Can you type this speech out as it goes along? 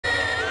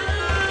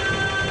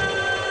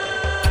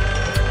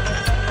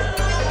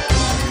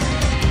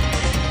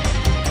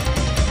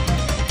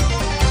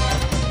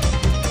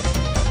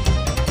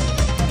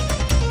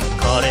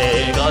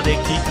で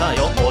きた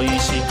よ、美味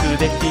しく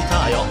でき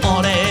たよ、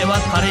俺は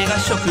カレーが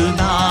食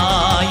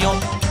だよ。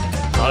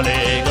カ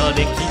レーが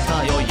でき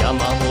たよ、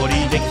山盛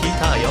りでき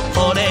たよ、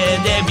こ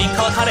れで三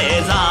河カレ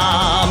ー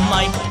三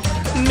昧。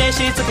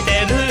飯つけ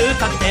てる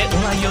かけてう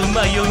まいよう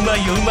まいようま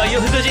いようまい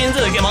よ、福神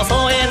漬けも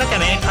添えなきゃ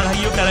ね、辛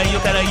いよ辛いよ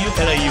辛いよ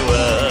辛いよ、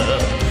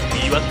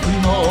魅惑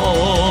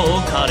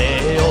のカレ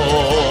ーよ、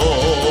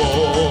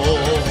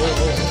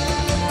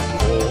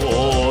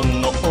こ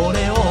の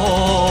俺を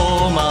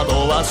惑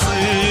わす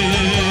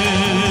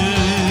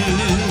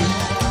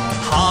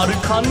遥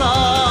か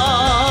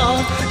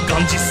なガ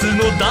ンジス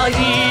の大地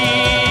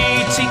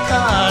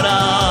か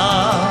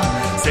ら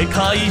世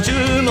界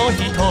中の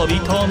人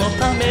々の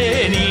た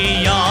め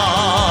にや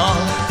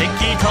って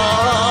きた。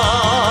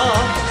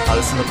ハ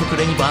ウスのクク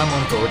レにバーモ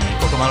ントに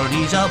ココマロ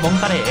リージャーボン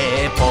カレ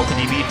ー、ポーク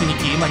にビーフに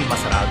キーマにマ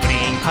サラ、グリ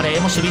ーンカレ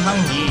ーも守備範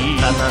囲。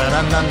ランナラ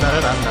ランナンナ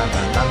ラランナン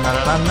ナンナ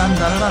ラランナン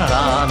ナラララ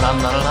ラ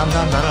ンナララン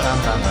ナンナララ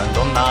ンナンナン、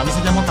どんな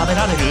店でも食べ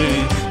られる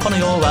この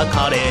世は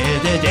カレ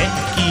ーでで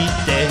き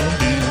てる。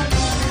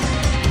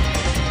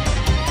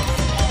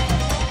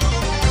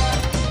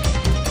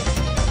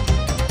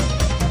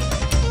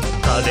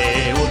カ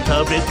レーを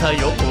食べた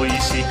よ、美味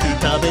しく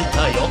食べ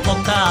たよ、お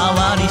か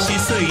わりし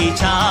すぎ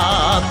ち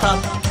ゃった。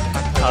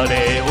カ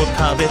レーを食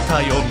べ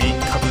たよ、3日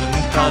分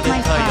食べ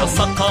たよ、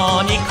そ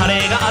こにカレ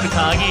ーがある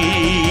限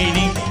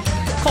り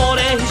こ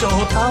れ以上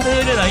食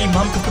べれない、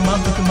満腹満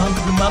腹満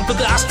腹満腹、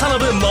明日の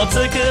分も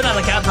作ら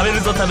なきゃ、食べ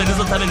るぞ食べる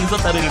ぞ食べるぞ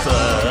食べるぞ、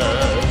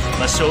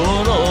魔性の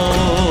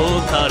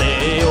カレ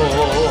ーよ、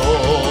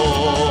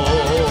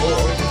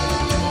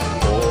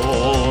こ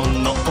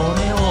の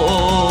俺を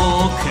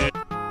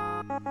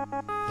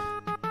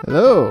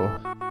Hello!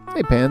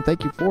 Hey Pan,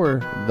 thank you for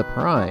the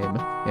Prime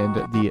and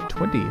the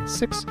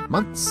 26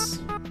 months.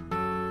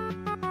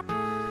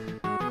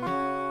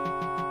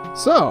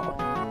 So,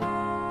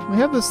 we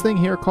have this thing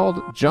here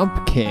called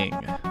Jump King.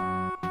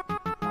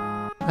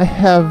 I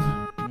have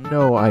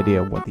no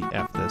idea what the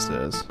F this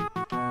is.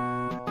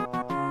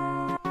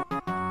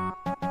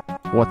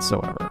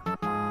 Whatsoever.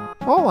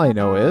 All I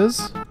know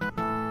is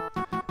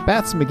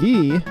Bats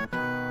McGee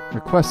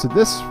requested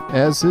this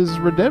as his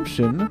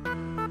redemption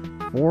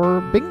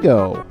for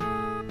bingo.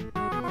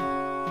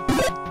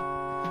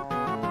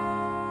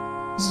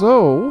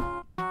 So,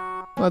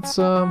 let's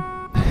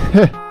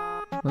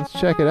let's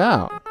check it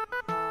out.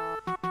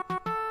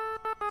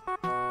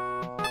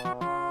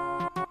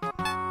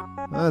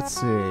 Let's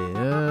see.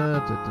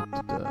 Well,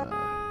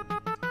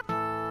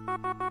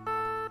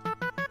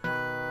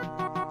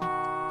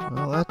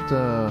 that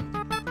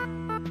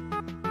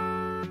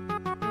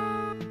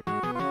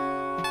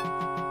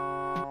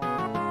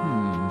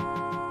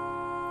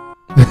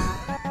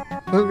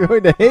I'm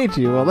going to hate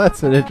you. Well,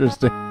 that's an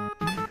interesting.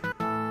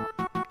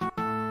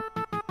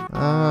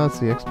 Let's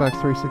see. Xbox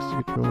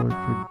 360 controller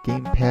for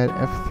gamepad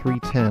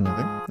F310. I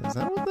think, is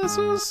that what this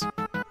is?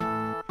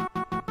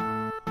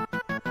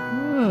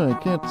 I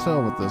can't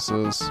tell what this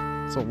is.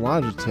 It's a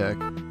Logitech.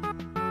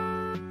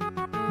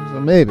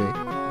 So maybe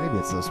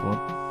it's this one.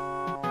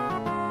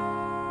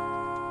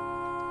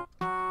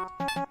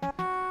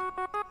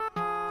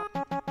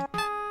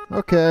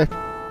 Okay.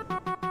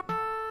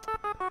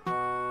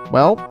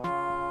 Well.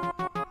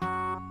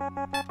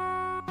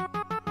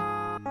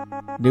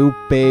 New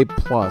Babe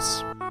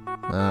Plus.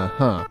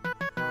 Uh-huh.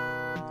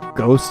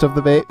 Ghost of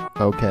the Babe?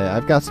 Okay,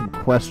 I've got some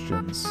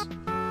questions.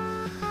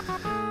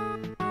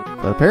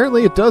 But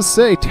apparently it does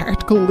say,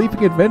 Tactical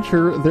Leaping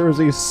Adventure, there is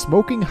a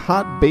smoking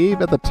hot babe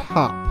at the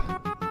top.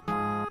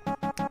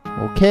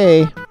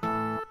 Okay.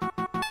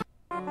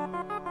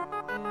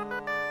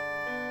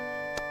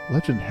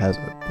 Legend has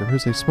it, there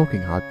is a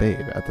smoking hot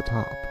babe at the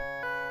top.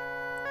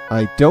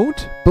 I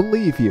don't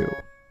believe you.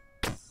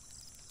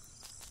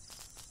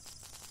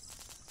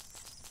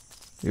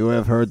 You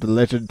have heard the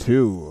legend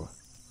too.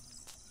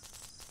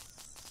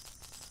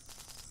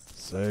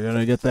 So you're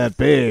gonna get that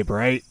babe,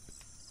 right?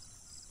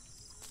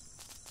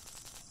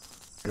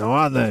 Go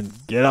on then,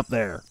 get up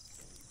there.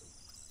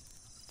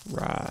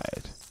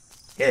 Right.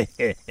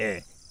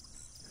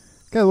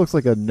 Guy looks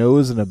like a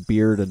nose and a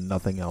beard and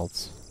nothing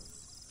else.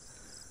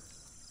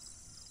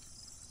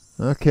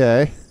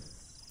 Okay.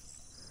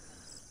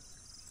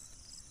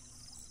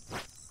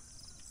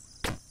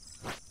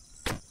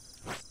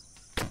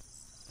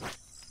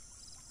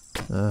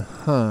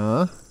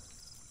 Uh-huh.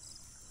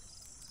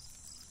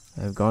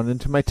 I've gone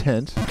into my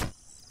tent.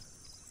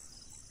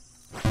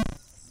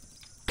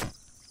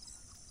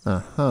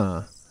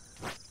 Uh-huh.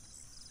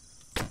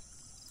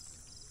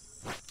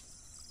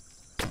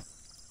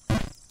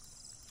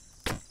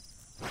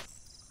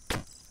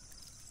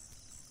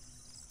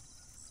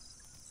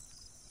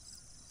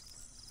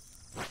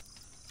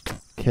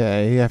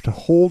 Okay, you have to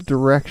hold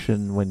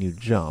direction when you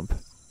jump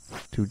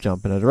to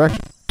jump in a direction.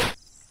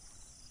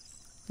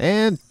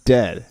 And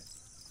dead.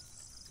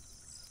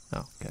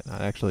 Oh, okay,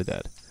 not actually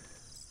dead.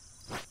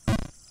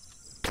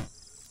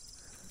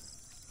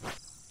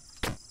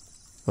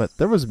 But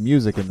there was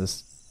music in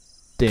this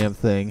damn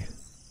thing.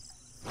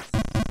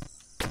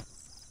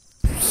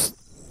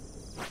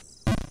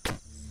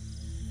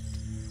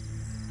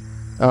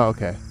 Oh,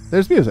 okay.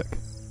 There's music.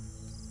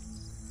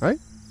 Right?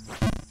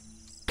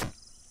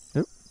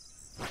 Nope.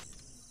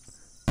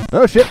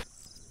 Oh, shit!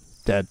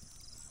 Dead.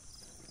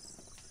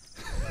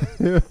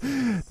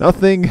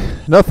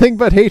 Nothing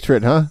but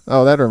hatred, huh?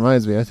 Oh, that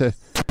reminds me. I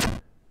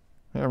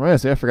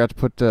forgot to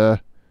put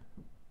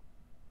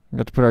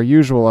our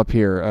usual up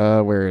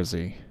here. Where is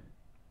he?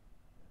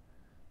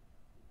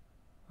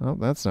 Oh,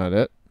 that's not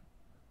it.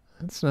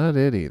 That's not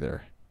it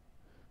either.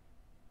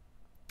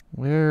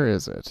 Where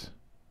is it?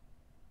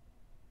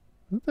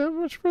 Is it that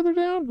much further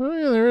down? Oh,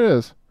 yeah, there it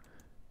is.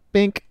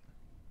 Bink.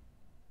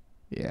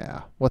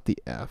 Yeah, what the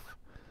F?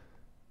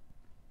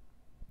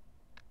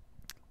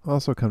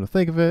 Also, come to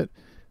think of it,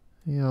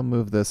 yeah, I'll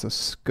move this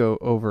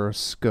over a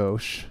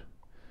skosh.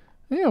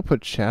 Maybe I'll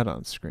put chat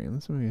on screen.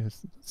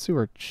 Let's see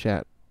where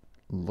chat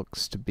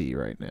looks to be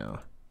right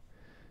now.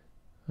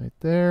 Right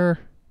there.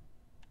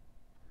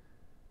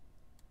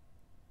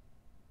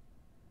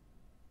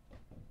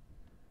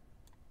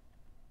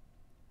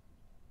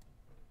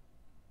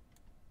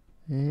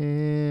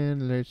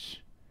 And let's...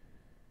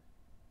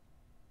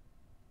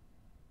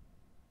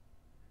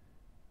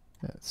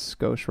 That's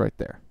skosh right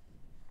there.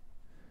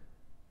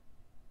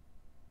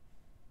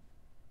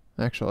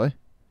 Actually.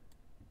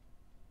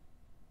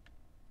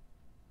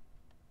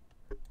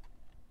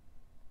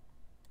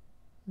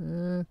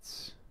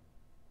 That's...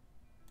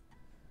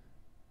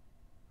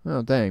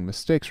 Oh, dang.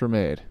 Mistakes were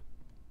made.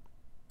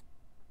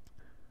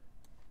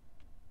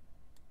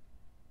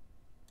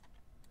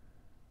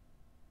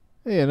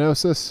 Hey,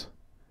 Enosis.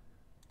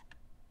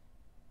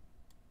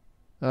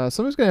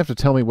 Somebody's going to have to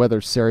tell me whether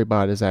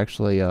Seribot is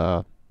actually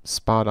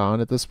spot on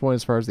at this point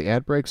as far as the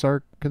ad breaks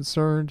are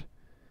concerned.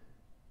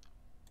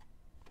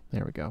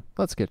 There we go.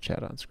 Let's get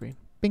chat on screen.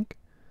 Bink.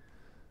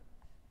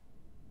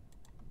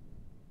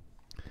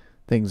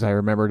 Things I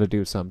remember to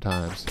do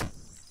sometimes.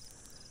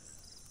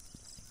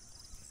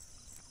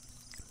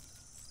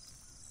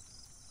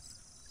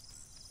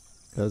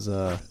 Because,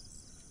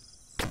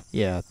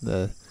 yeah,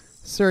 the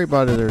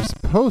Seribot, they're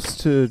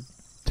supposed to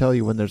tell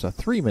you when there's a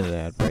 3-minute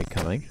ad break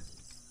coming.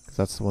 Because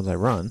that's the ones I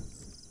run.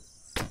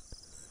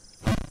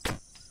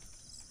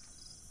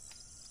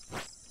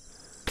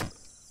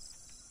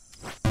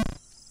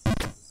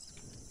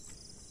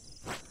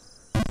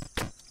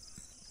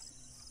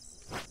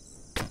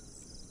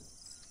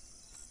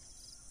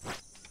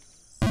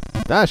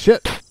 Ah,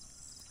 shit!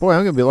 Boy,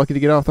 I'm gonna be lucky to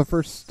get off the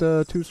first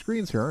 2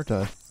 screens here, aren't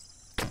I?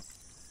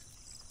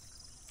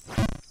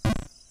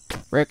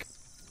 Rick.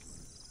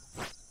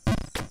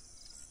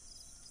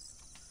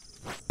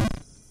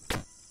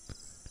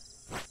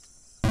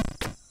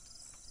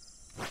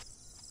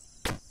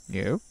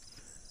 You.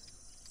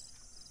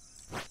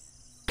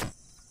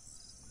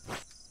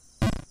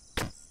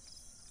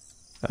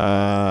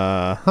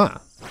 Huh.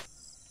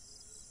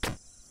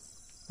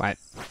 What?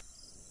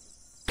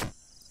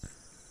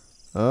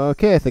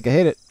 Okay, I think I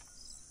hate it.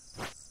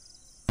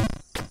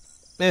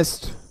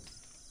 Missed.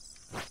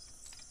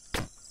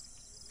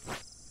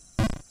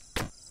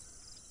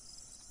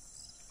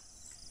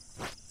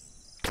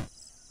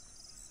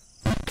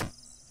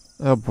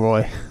 Oh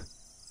boy.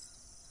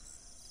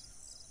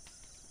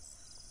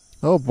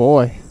 Oh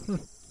boy.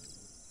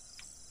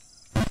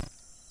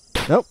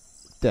 Nope.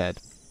 Dead.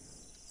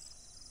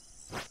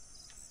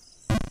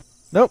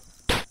 Nope.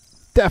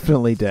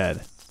 Definitely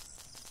dead.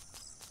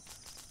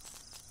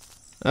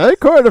 I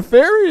caught a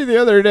fairy the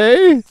other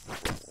day.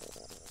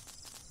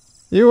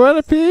 You want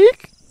a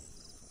peek?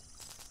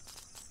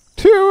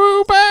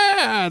 Too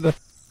bad.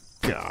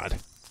 God.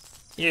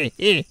 I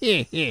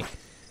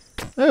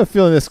have a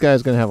feeling this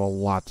guy's going to have a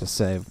lot to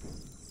say.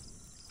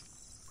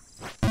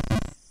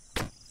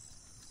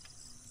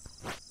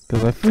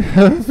 Because I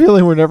have a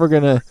feeling we're never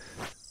going to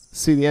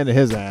see the end of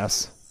his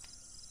ass.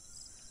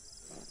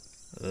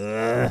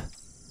 Ugh.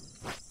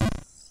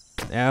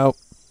 Nope.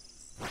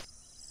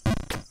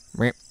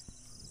 Meep.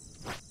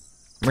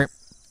 Meep.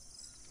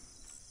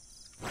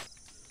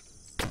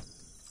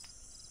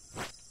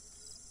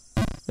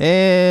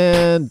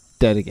 And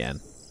dead again.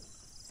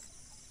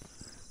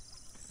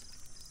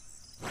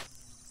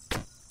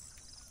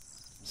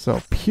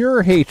 So,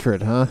 pure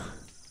hatred, huh?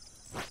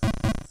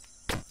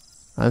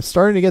 I'm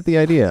starting to get the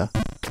idea.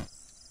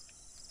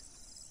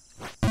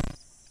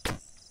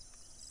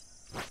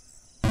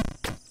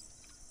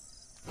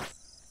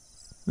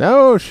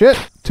 No,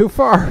 shit! Too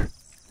far!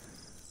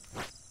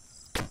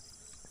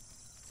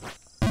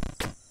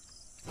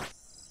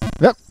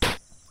 Yep.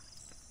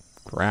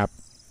 Crap.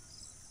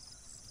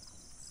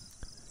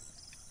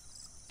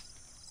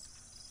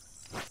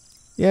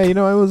 Yeah, you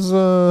know, I was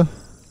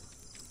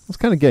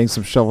kind of getting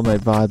some Shovel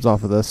Knight vibes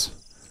off of this.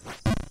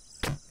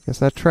 Guess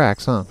that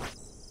tracks, huh?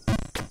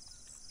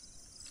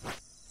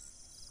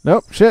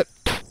 Nope, shit.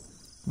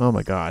 Oh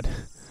my god.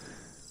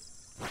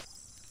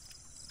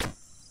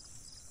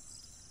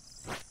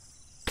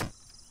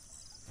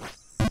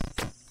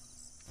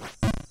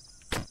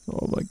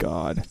 Oh my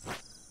god.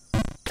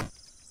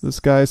 This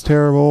guy's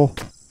terrible.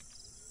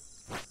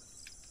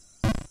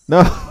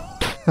 No.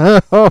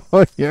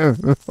 Oh, yeah.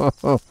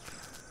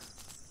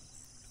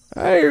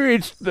 I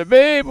reached the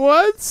babe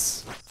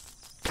once.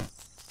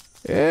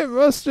 It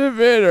must have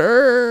been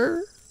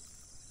her.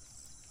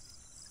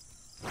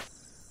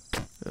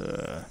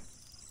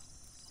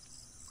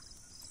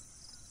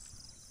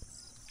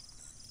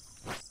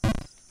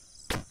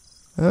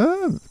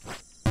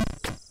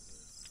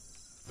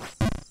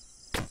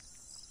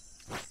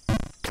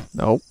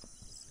 Nope.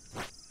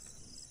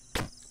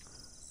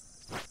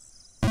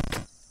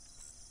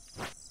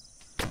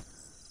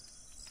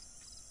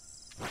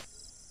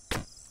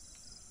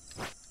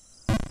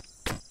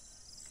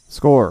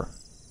 Score.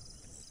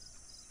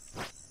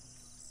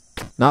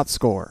 Not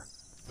score.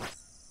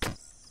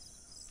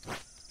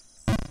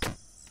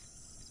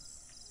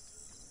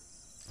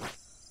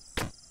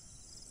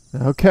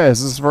 Okay,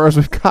 this is as far as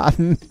we've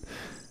gotten.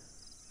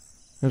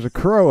 There's a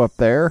crow up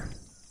there.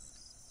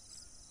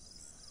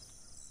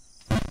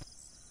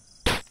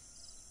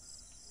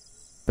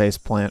 Base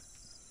plant.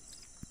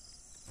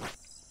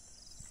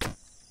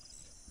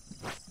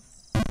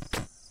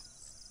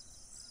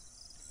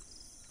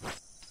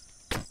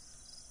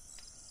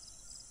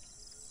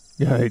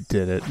 Yeah, I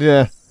did it.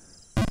 Yeah.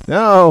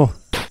 No!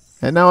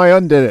 And now I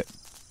undid it.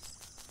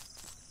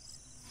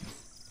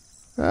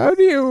 How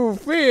do you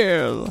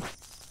feel?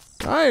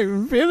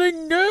 I'm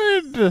feeling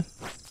good.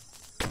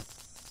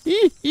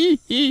 Hee hee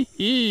hee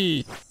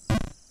hee.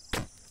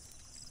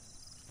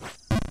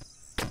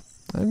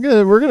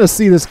 We're gonna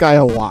see this guy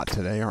a lot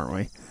today, aren't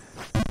we?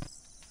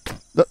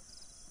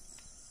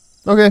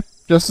 Okay,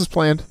 just as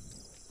planned.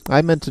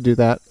 I meant to do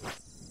that.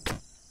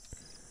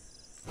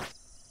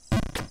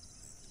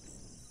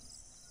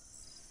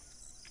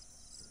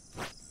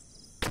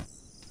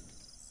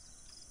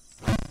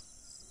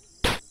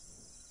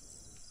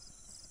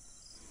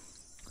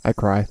 I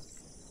cry.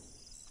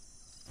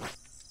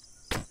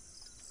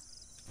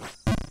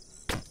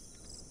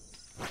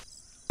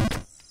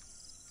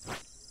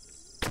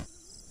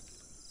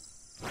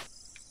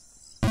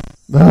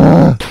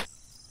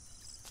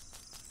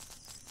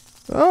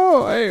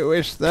 Oh, I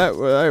wish that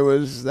I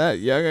was that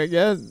young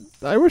again.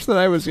 I wish that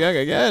I was young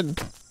again.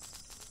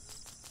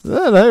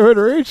 Then I would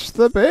reach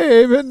the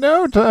babe in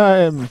no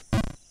time.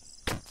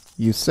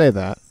 You say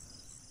that.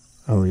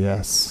 Oh,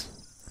 yes.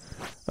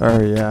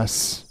 Oh,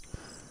 yes.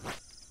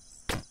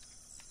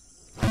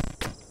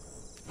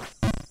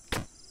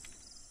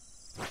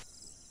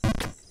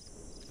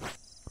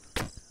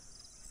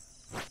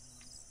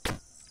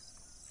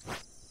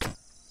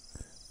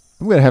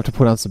 I'm going to have to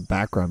put on some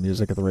background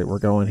music at the rate we're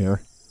going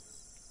here.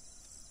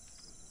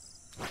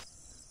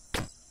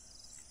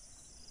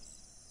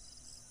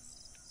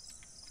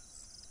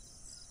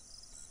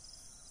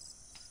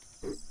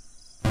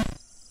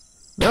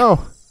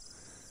 No!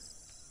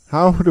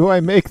 How do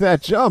I make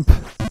that jump?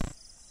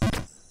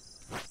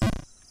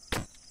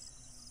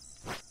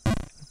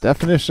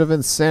 Definition of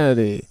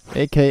insanity,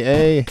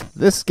 aka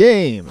this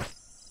game.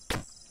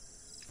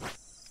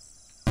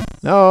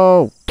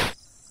 No!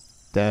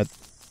 Dead.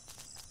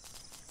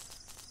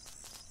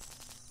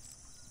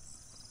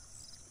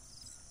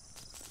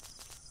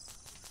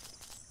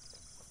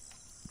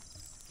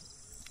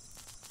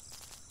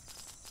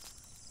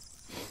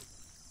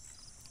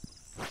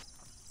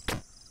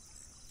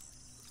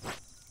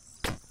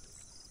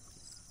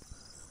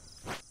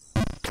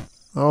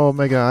 Oh,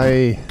 Omega,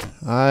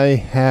 I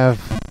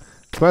have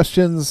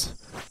questions,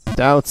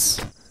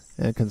 doubts,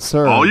 and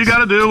concerns. All you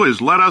gotta do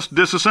is let us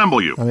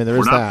disassemble you. I mean, there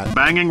is We're not that.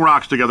 banging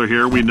rocks together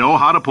here. We know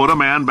how to put a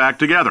man back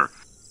together.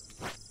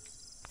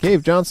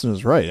 Cave Johnson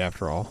was right,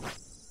 after all.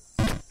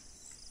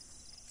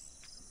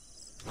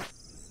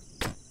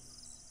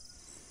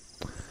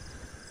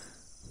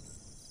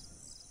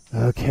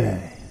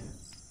 Okay.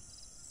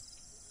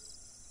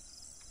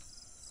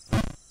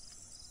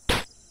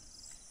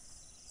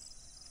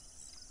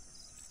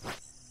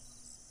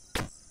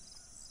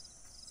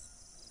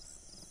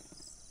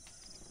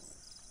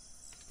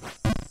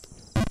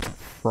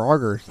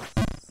 Frogger's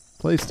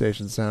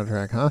PlayStation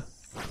soundtrack, huh?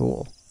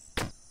 Cool.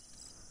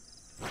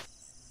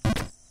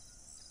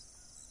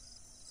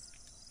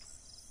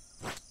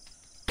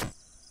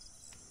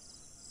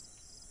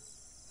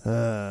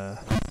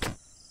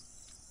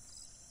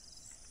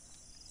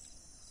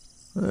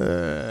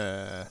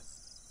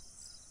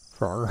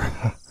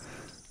 Frogger.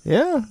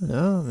 Yeah,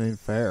 no, I mean,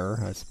 fair,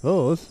 I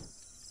suppose.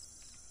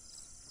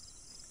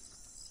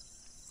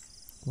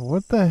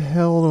 What the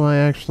hell do I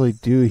actually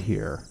do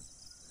here?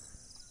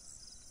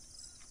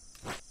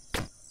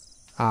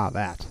 Ah,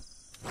 that.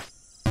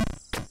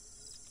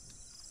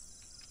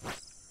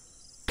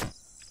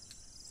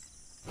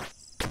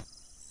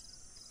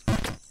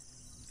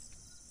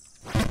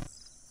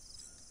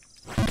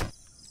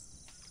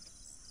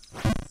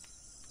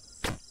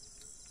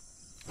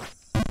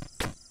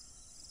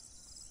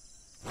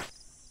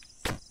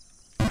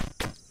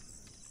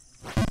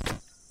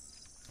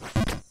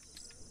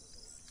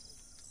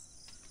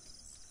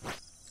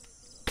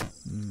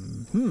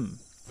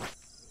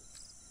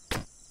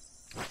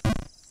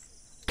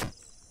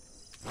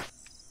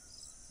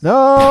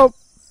 Nope.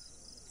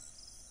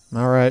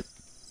 All right.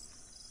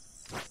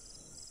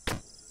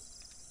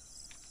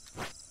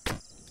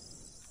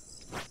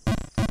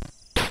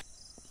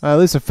 At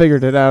least I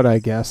figured it out, I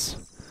guess.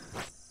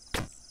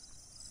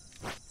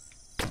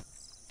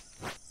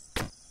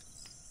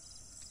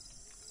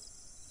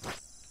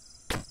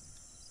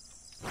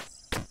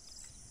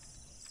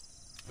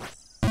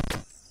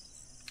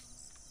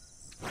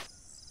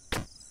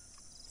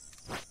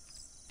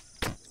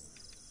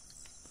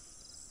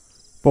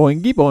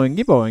 Boingy,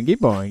 boingy, boingy,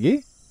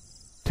 boingy.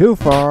 Too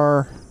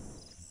far.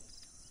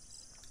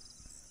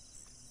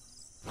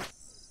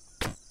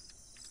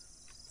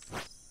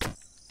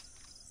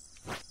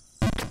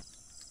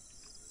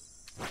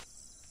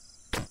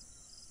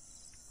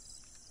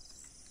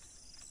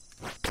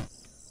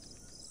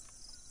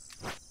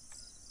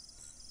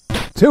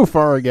 Too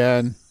far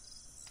again.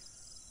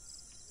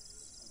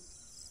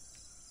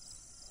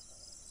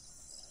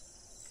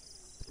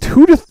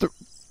 Two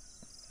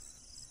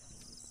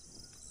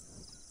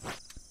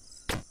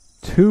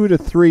to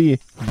 3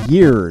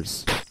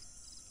 years.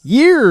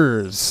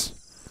 Years!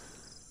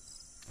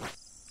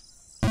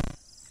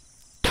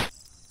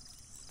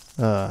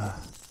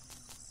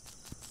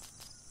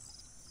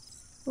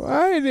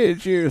 Why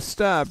did you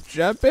stop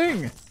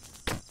jumping?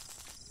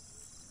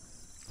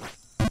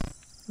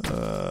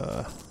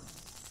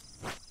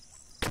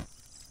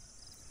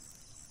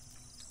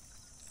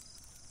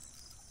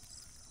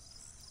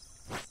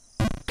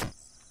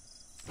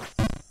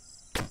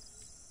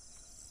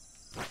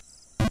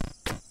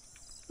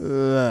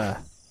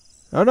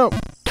 Oh no!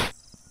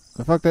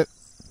 I fucked it.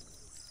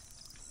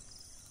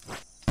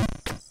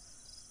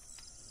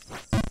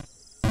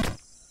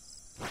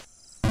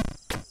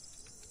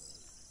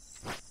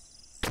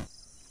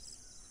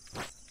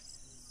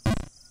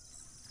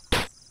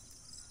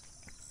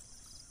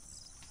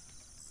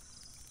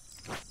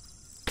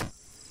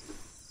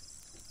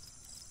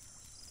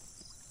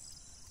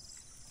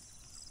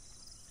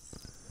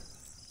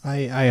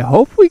 I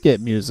hope we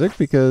get music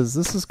because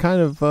this is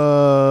kind of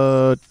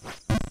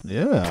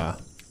yeah.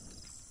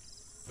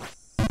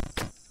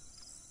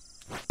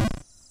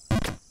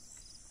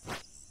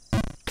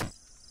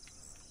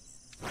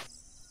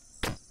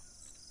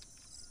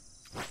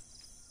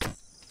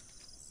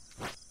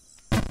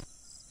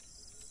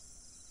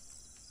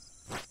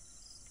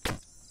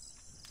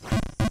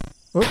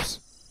 Oops.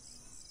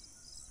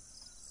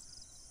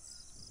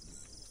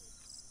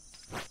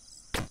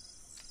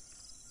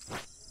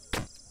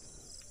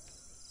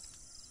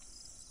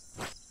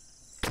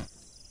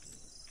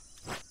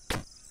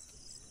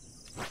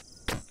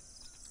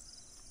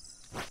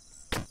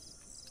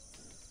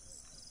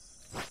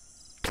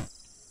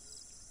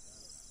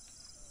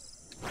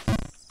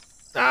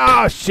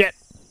 Oh, shit.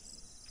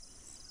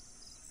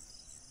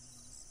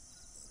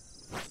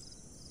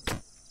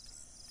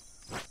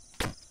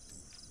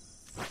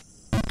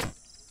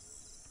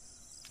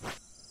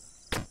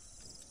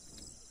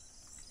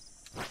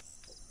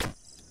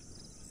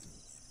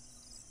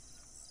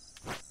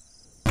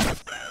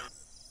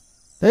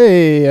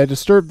 Hey, I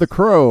disturbed the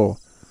crow.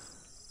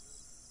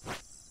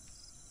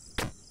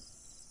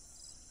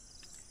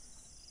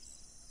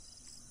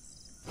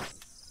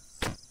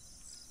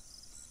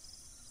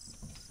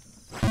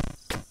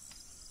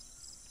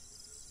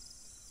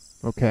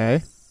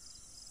 Okay.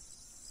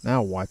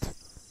 Now what?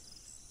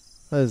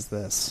 What is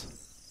this?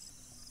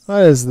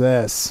 What is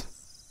this?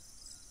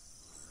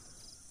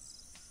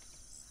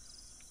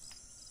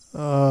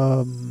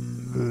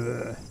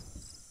 Bleh.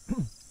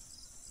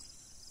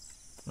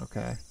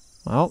 Okay.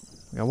 Well,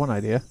 I got one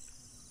idea.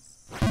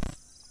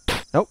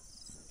 Nope.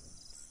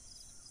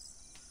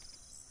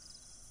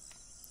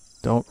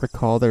 Don't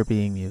recall there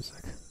being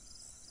music.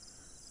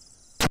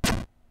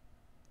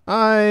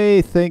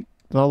 I think...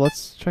 Well,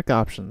 let's check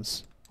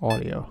options.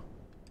 Audio.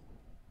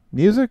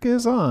 Music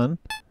is on.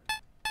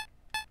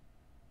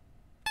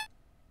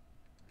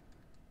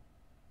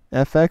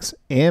 FX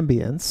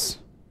ambience.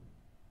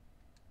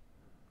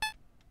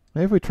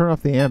 Maybe if we turn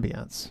off the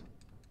ambience.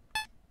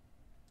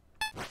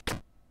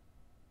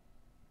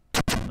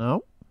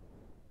 No.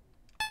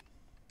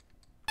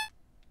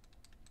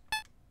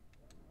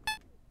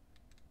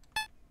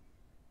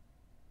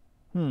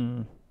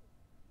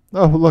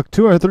 Oh, look,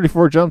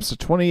 234 jumps to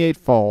 28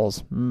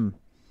 falls.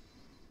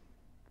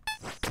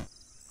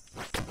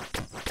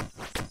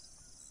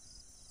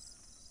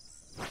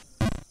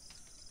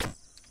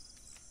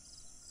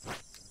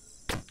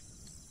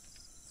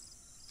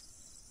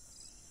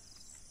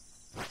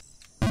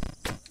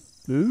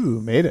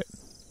 Ooh, made it.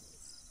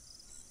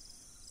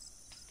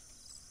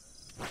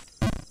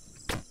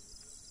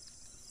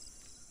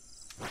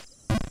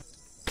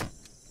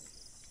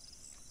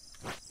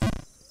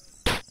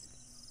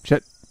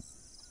 Shit.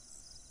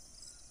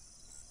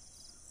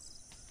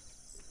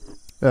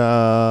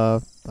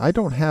 I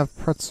don't have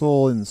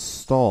Pretzel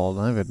installed.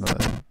 I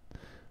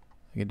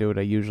can do what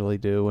I usually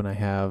do when I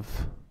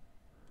have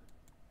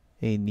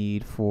a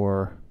need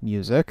for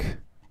music.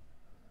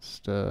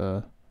 Just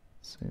so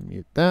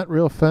mute that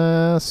real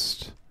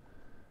fast.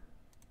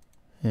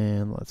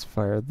 And let's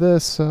fire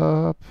this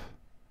up.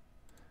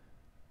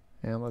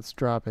 And let's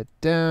drop it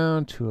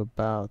down to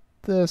about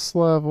this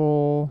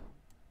level.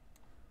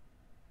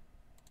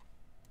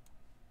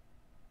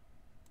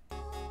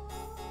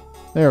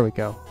 There we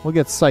go. We'll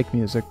get psych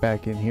music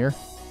back in here.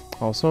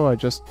 Also, I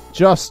just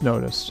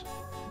noticed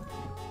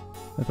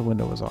that the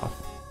window was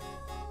off.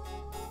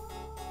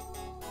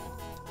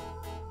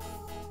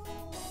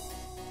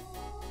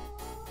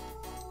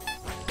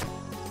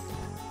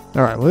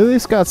 Alright, well, at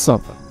least got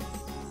something.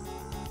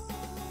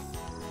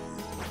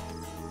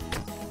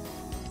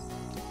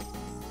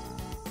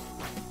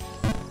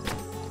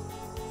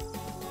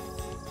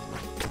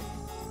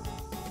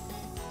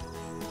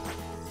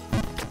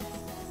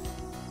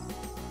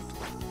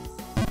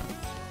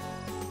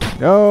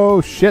 Oh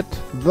shit,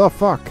 the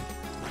fuck.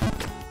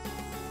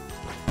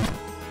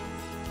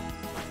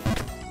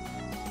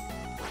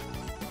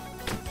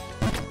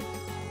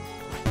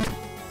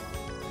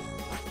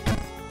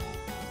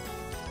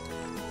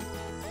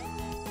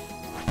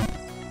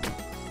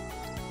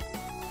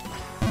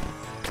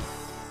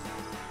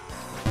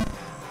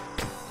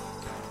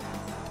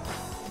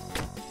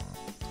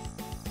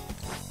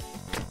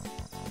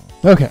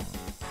 Okay.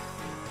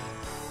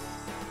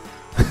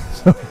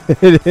 So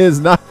it is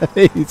not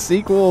a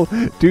sequel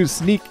to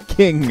Sneak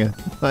King.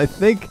 I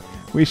think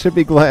we should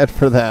be glad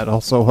for that.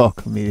 Also,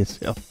 welcome, Media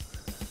Seal.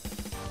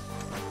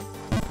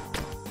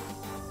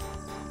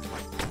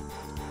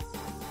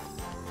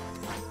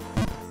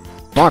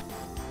 Fuck.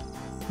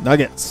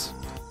 Nuggets.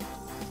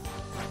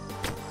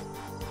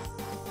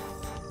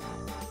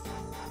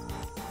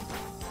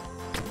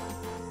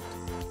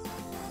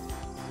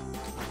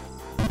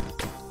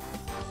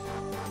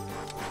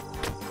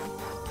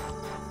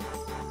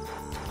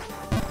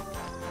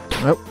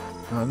 Nope,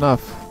 not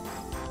enough.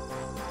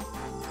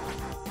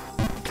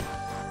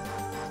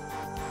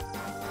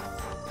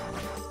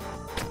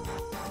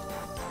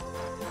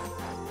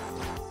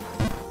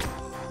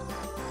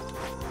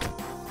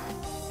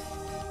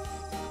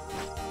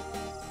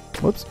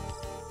 Whoops.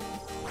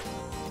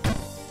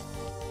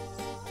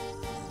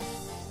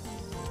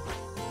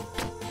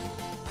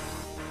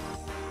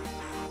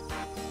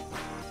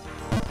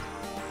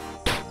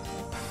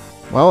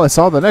 Well, I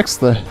saw the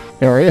next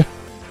area.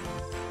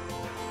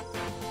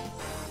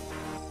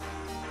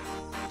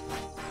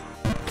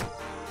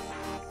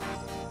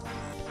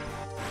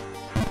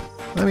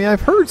 I mean,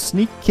 I've heard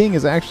Sneak King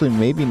is actually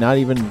maybe not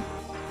even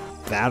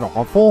that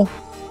awful.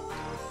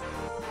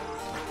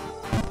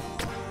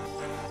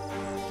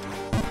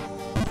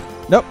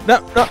 Nope,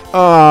 nope, nope.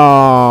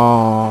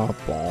 Oh,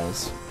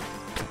 balls.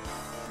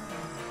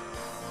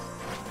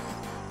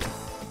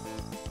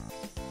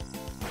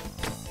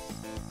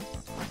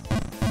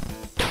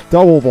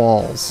 Double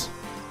balls.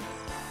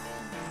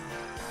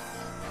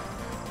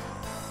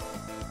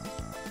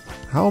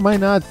 How am I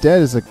not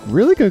dead is a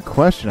really good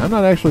question. I'm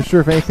not actually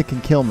sure if anything can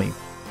kill me.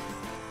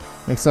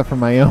 Except for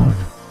my own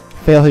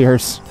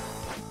failures.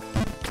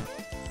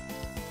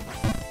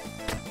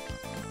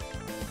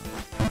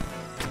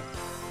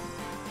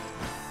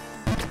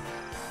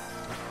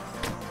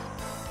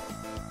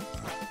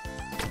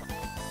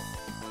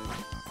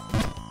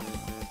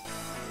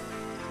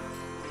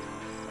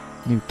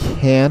 You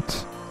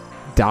can't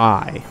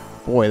die.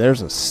 Boy,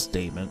 there's a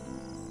statement.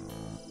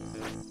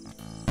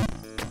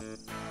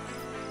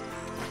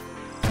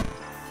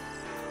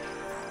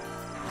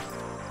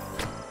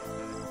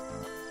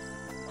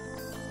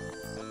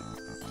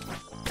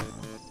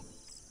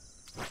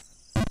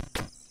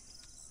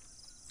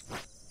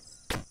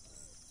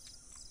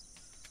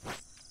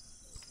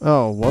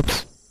 Oh,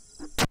 whoops.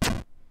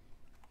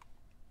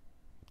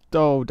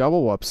 Oh,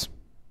 double whoops.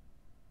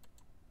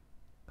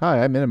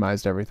 Hi, I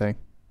minimized everything.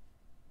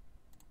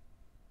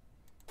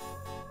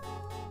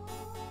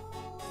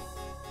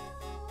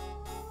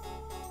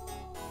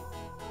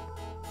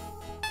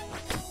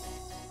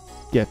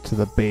 Get to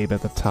the babe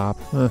at the top.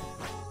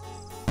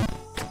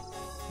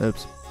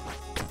 Oops.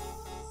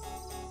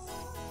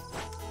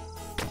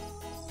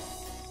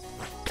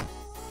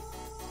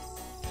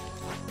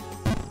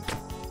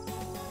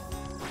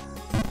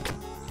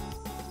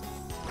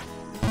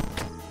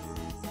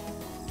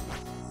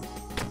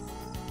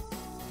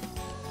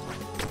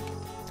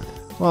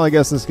 Well, I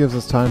guess this gives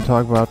us time to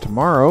talk about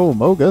tomorrow,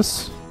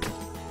 Mogus.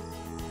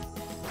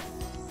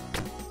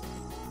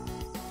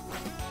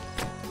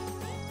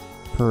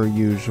 Per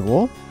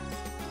usual.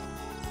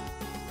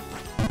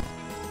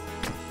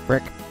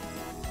 Frick.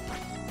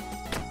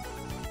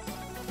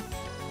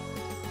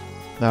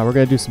 Now we're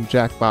going to do some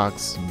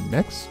Jackbox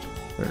next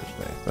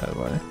Thursday, by the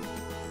way.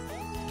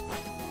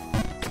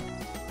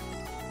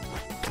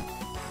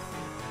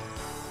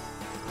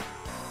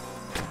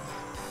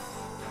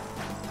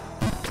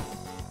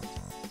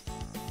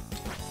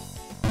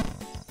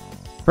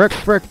 Frick,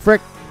 frick,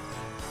 frick.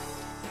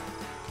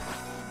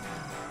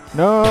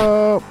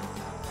 No.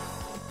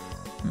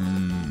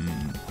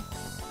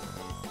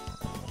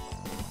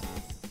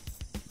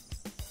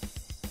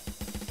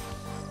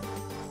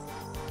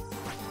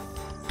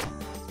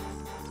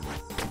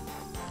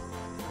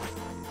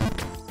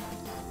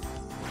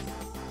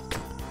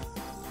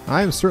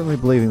 I am certainly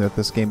believing that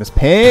this game is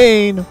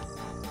pain.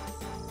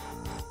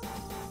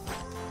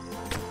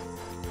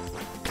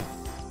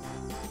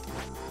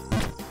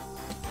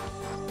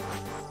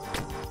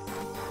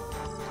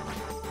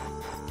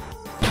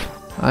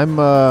 I'm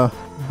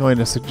going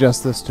to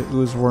suggest this to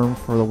Oozeworm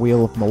for the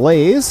Wheel of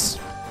Malaise.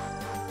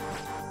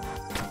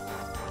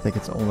 I think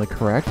it's only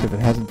correct. If it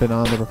hasn't been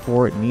on there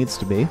before, it needs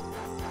to be.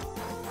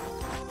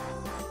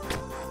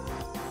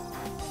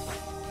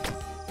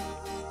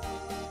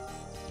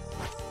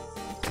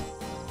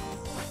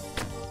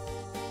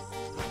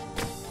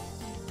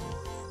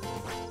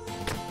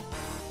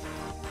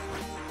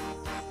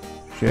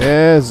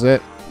 Is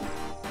it?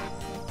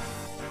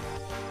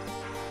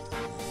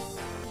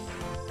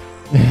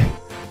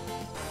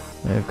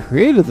 I've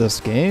created this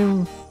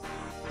game.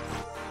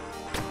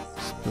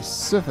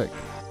 Specific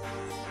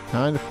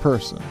kind of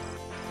person.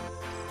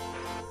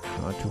 I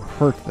want to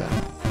hurt them.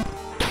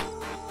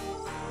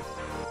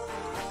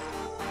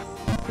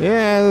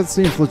 Yeah, that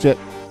seems legit.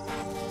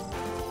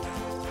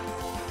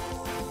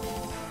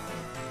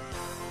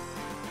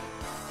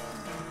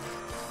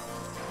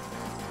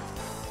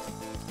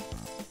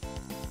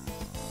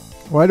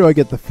 Why do I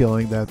get the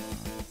feeling that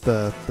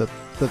the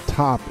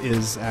top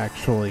is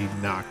actually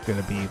not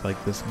going to be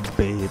like this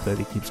babe that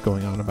he keeps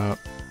going on about?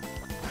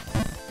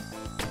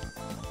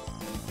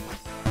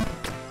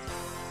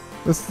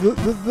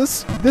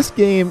 This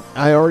game,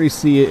 I already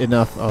see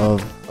enough of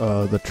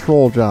the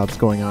troll jobs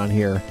going on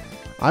here.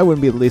 I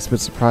wouldn't be the least bit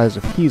surprised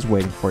if he's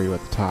waiting for you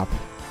at the top.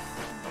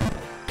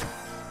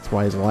 That's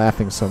why he's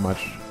laughing so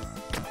much.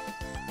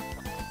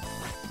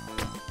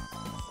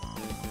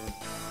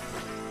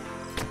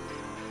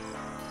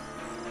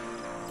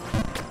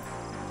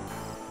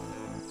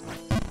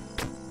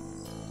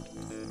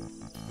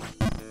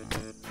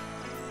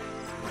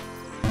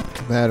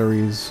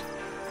 Batteries.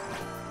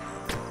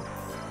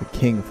 The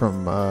king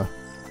from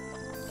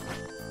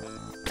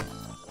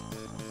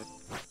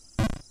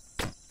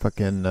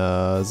fucking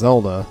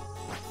Zelda.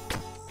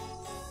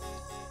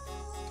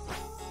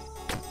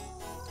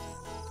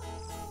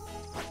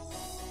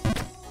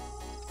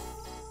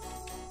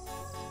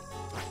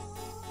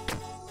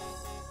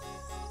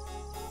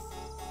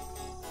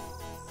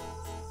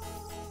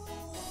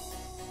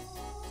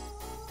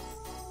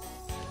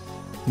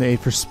 Made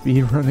for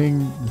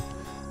speedrunning.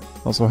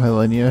 Also,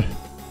 Hylenia.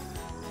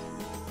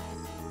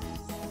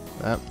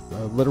 That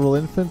literal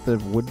infant that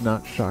would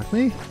not shock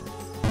me.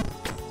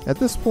 At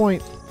this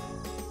point,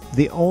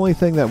 the only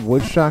thing that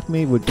would shock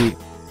me would be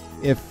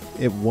if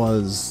it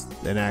was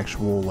an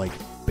actual, like,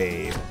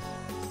 babe.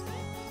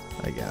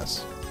 I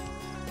guess.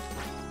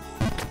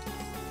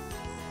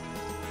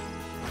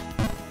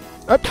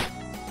 Up!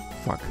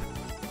 Fuck.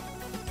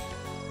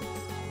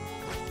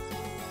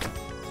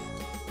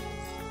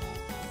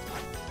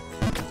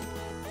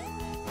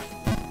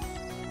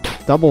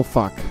 Double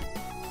fuck.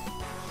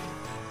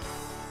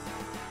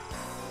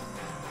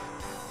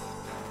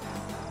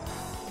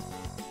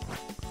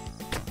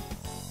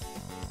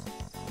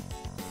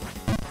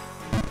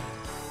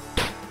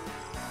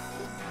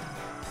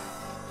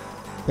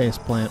 Face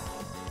plant.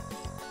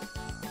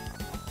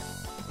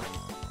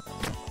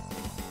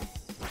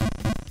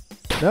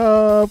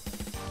 Nope.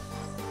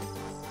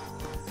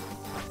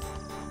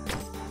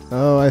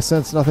 Oh, I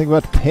sense nothing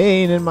but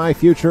pain in my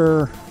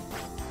future.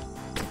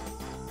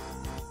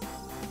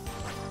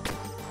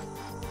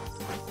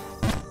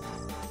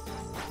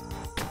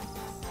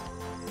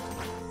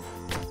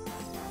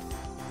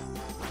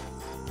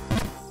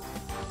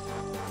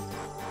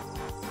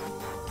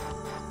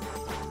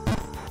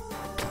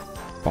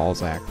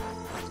 Balzac.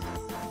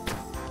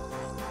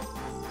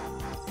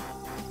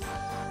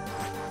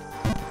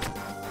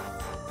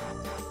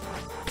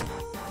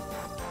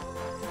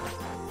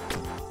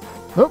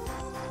 Oh.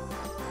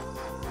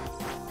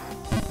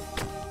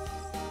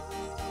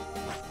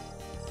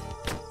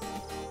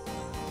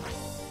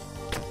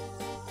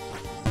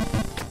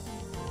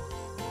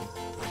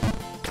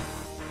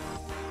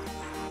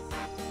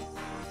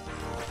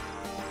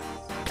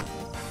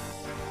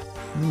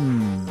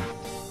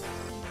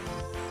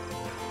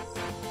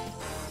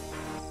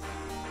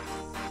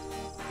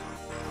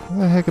 How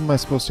the heck am I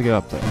supposed to get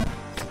up there?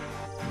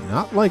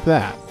 Not like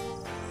that.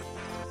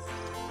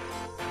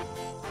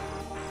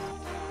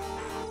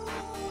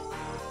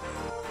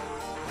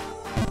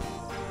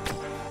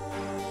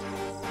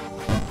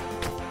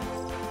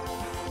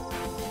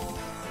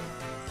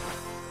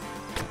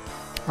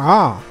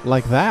 Ah,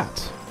 like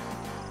that.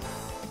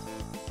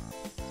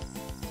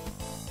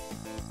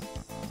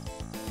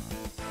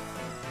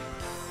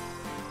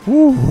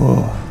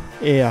 Ooh.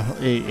 Yeah,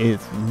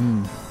 it's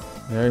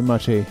very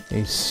much a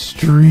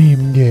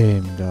stream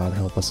game. God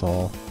help us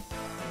all.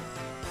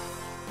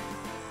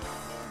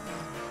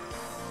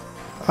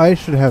 I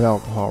should have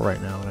alcohol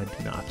right now, and I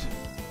do not.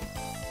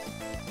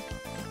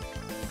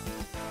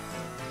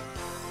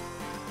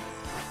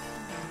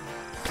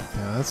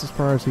 Yeah, that's as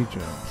far as he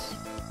jumps.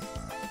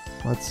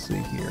 Let's see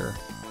here.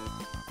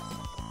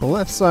 The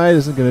left side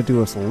isn't going to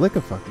do us a lick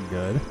of fucking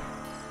good.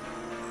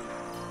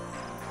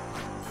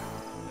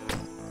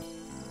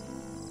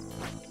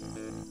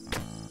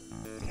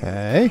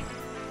 Okay.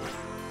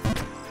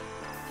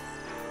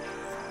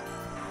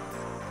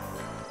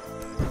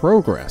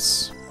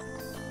 Progress.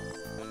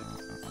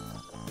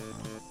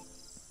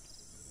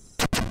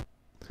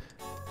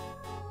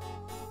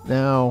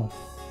 Now,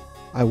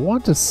 I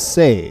want to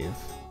save.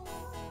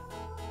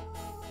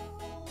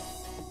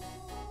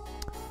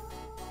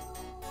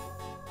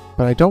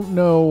 But I don't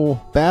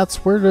know, bats,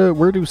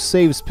 where do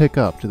saves pick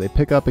up? Do they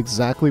pick up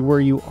exactly where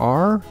you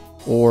are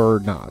or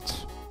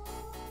not?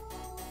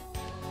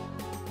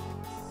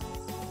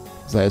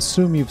 Because I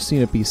assume you've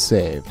seen it be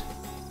saved.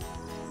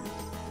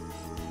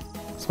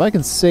 So if I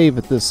can save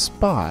at this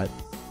spot,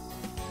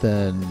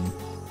 then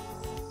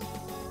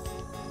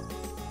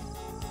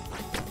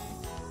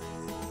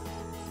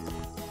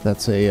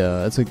that's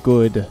a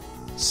good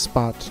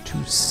spot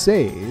to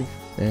save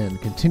and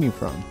continue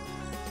from.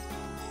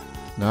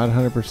 Not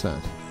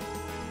 100%.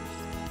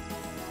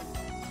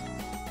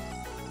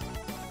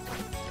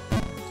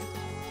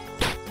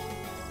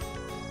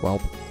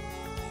 Welp.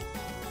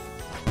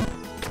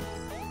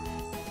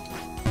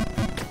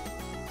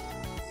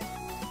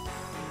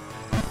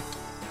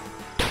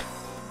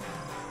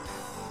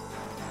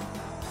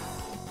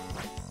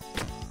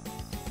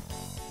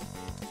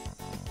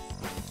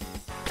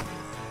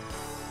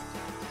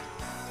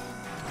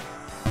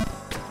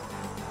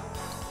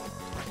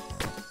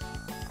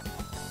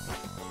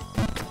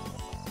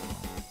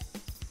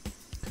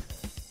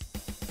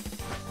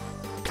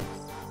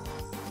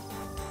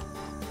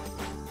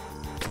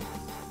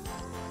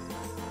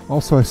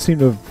 Also, I seem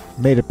to have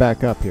made it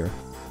back up here.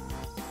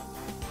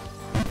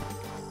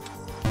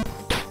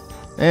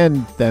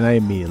 And then I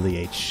immediately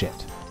ate shit.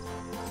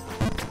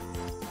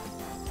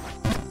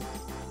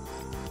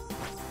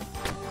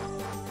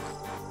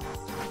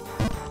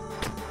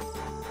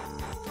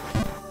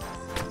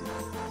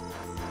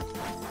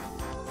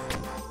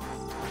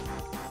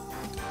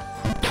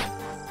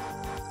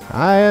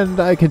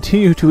 And I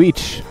continue to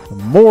eat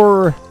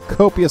more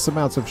copious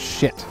amounts of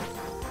shit.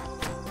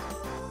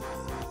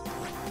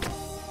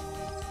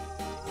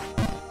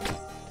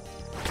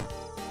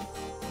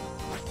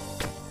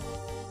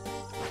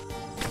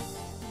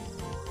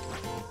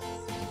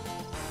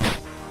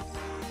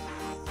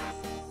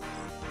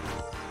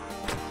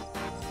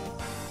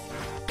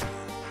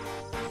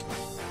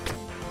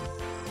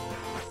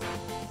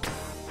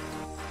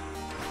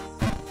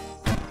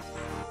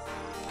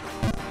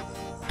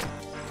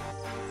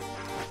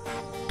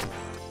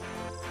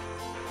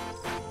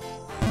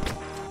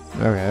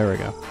 Okay, there we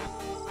go.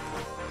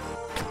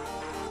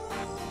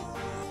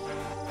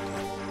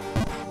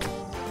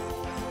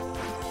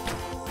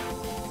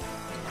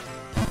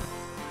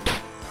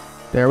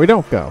 There we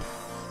don't go.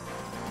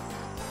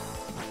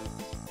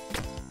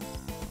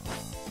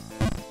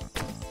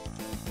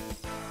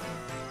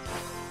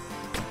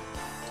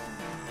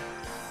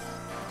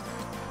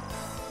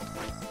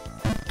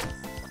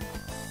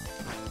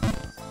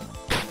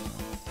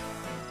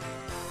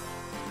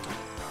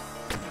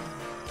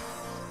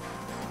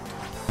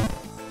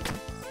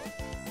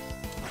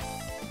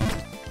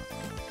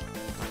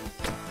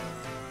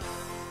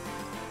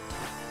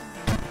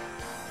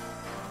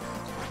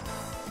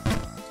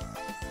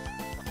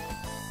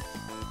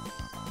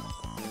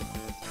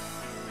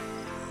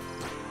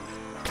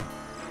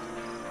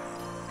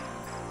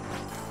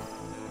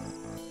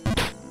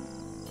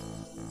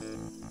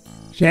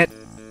 Shit.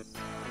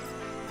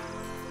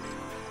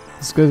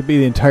 It's going to be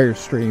the entire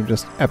stream,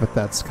 just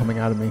epithets coming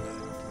out of me.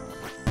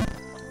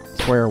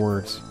 Swear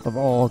words of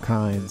all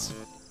kinds.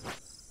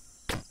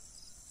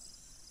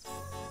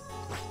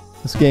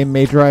 This game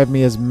may drive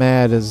me as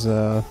mad as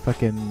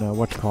fucking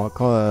call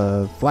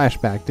a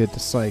Flashback did to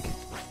Psych.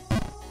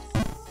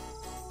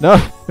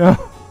 No,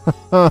 no.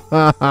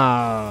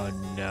 Oh,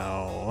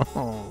 no.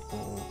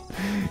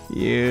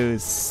 You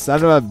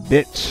son of a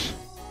bitch.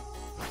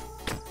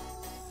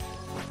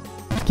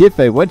 Giff,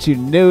 once you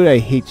know I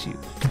hate you.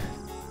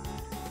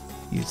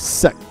 You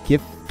suck,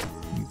 Giff.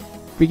 You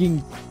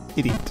freaking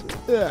idiot.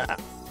 Ugh.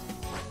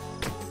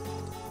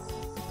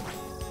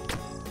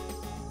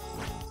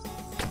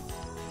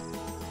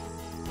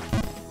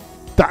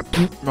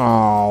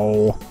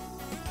 Oh.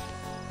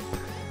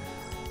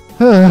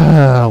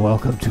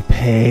 Welcome to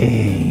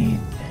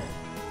pain.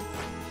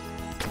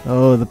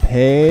 Oh, the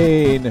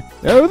pain.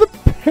 Oh, the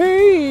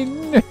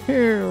pain.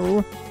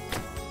 No.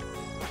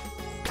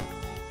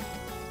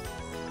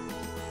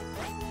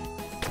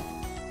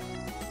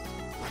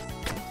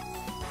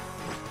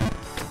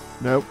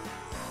 Nope.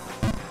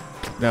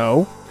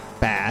 No.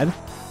 Bad.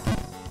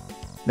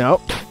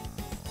 Nope.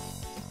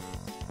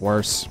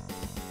 Worse.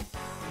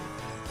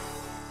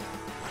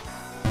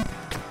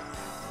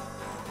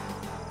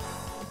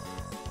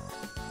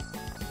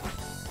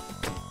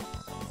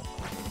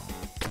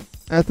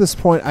 At this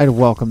point, I'd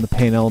welcome the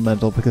Pain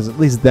Elemental, because at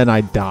least then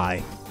I'd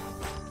die.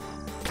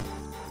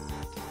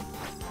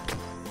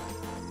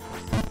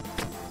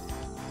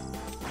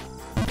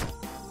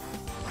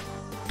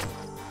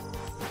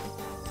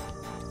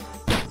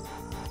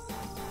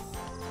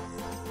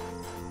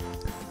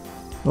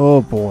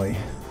 Oh boy.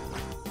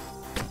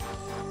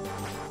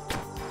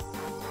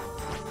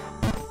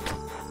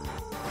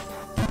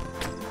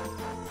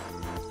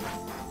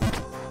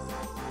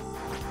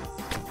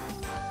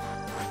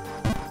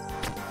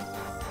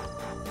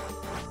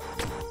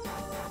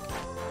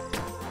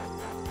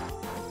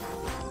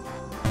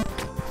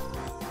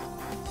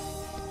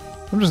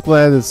 I'm just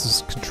glad this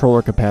is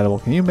controller compatible.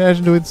 Can you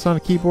imagine doing this on a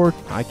keyboard?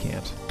 I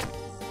can't.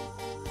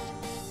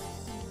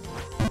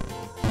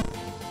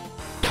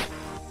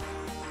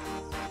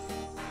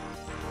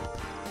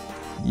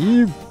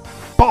 You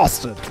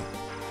bastard!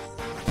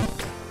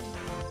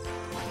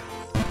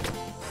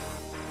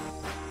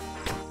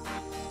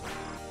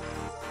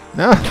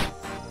 No!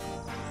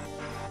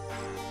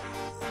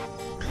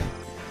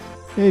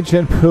 Hey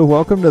Jinpoo,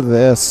 welcome to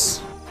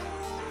this.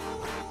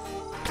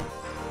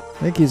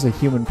 I think he's a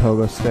human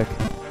pogo stick.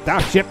 Ah,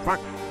 shit, fuck!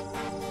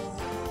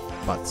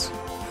 Butts.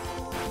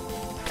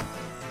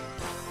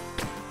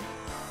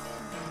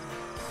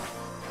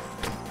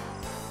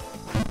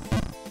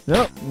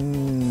 Nope.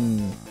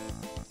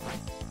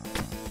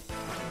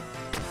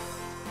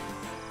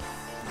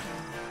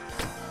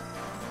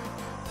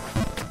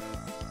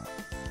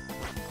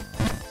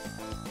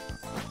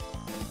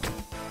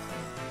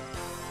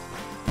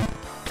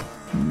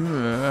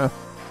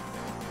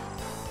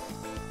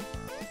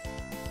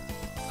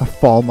 A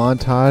fall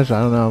montage?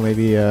 I don't know,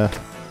 maybe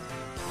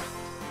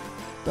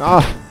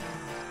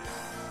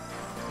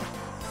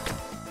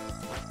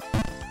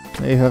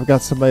maybe I've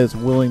got somebody that's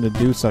willing to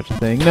do such a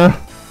thing. No.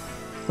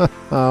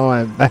 Oh,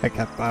 I'm back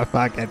at the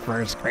fucking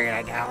first screen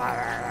again.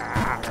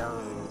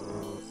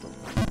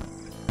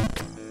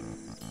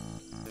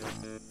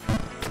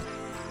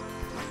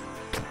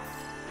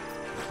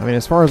 I mean,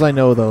 as far as I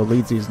know, though,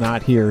 Leedsy's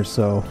not here,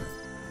 so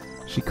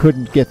she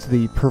couldn't get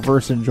the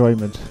perverse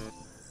enjoyment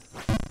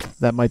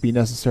that might be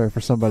necessary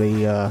for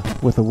somebody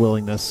with a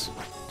willingness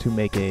to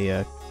make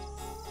a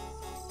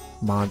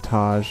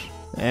montage.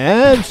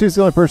 And she's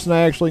the only person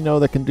I actually know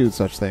that can do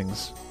such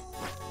things.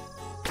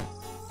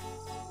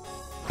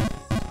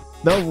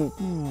 No.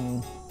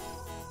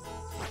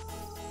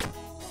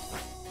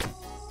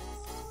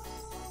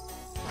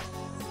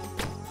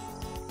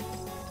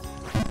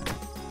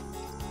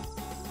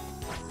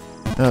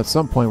 Now, at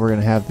some point, we're going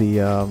to have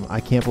the I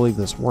Can't Believe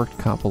This Worked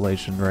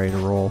compilation ready to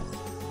roll.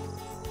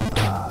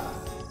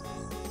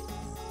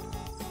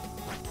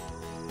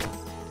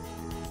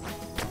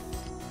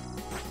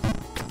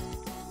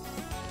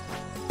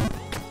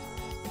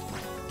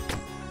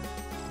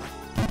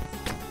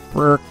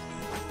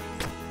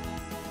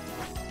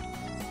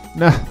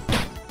 Nah,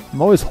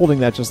 I'm always holding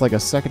that just like a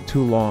second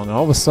too long.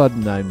 All of a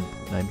sudden,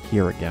 I'm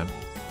here again.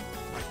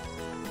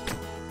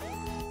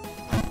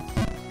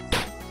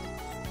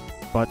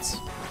 Butts.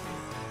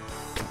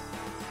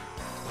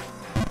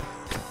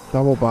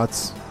 Double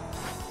butts.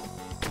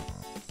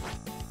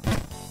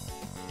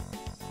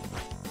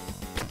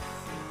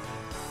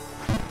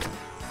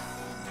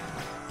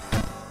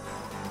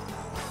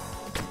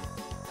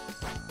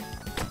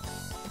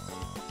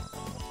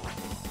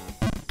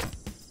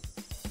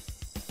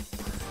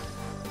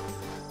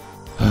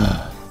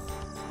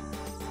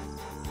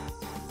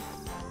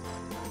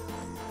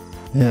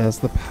 Yeah, that's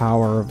the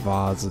power of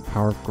VODs, the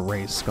power of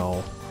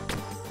Grayskull.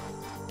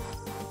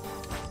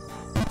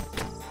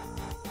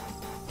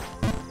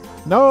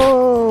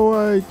 No,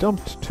 I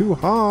dumped too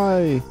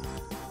high.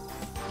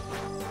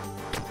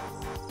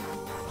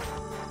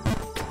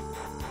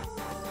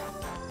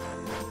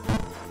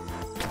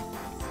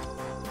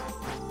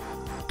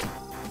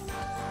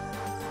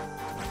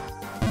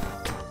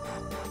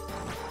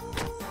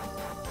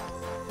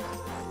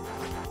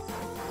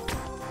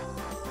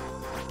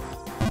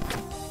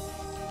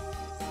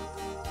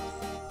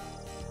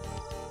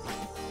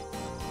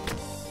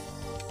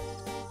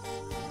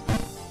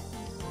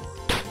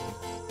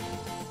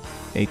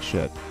 Ate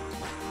shit.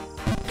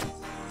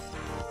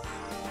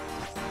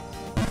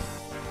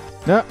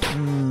 Yep.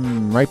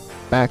 Right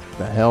back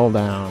the hell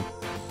down.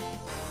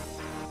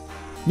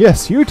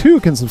 Yes, you too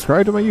can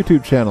subscribe to my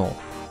YouTube channel.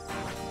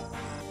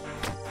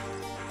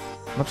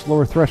 Much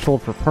lower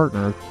threshold for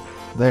partner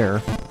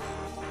there.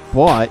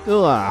 But, you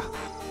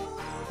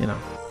know.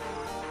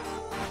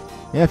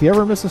 Yeah, if you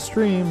ever miss a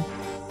stream,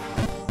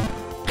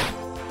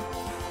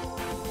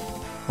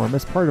 or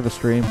miss part of a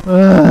stream,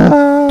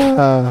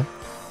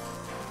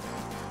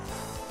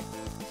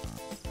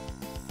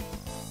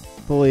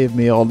 believe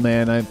me, old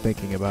man, I'm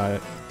thinking about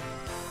it.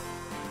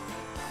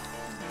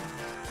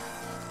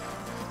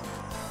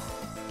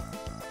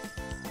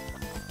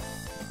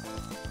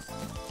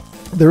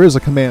 There is a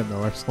command,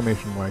 though, !YT for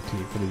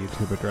the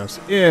YouTube address,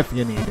 if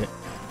you need it.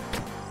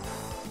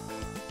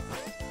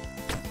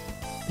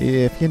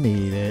 If you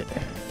need it.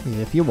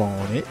 If you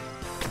want it.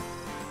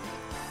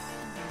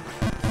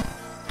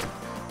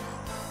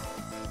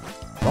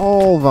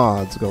 All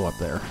VODs go up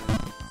there.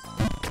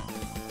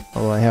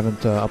 Although I haven't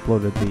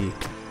uploaded the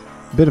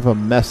bit of a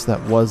mess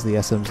that was the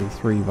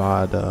SMZ3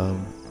 VOD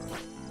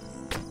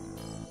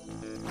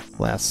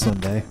last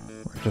Sunday.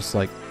 Where I just,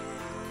 like,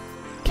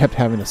 kept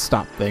having to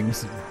stop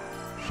things.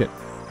 Shit.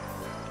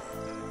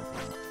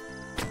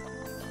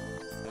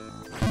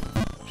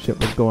 Shit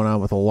was going on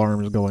with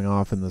alarms going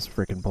off in this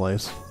frickin'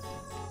 place.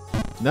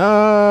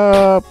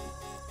 Nope!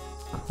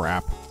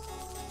 Crap.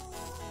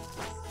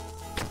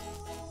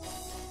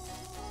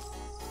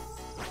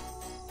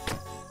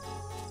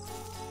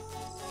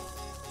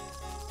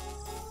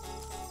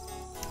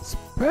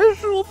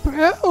 Special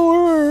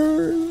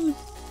powers!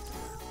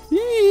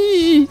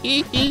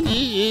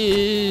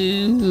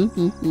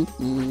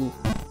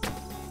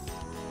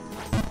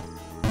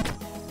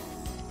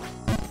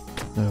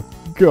 Oh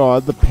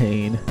god, the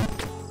pain.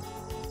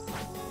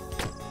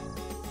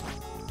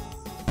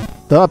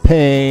 The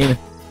pain!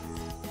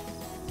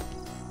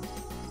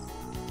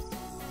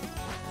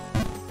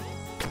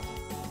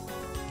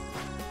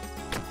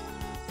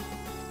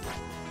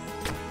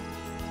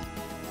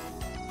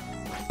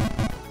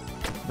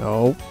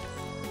 No.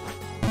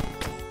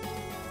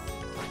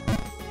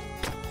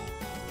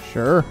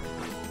 Sure.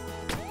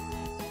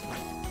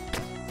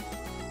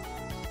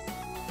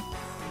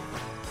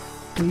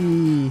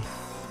 Whee.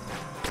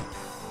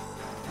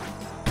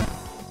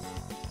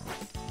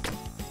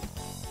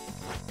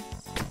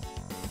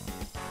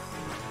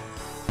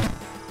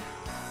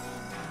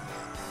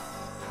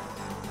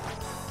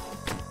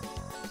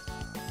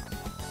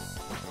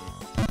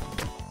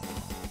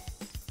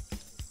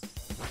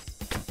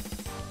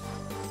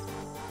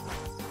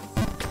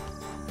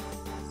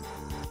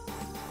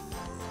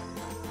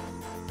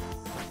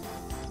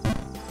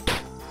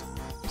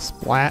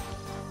 Splat.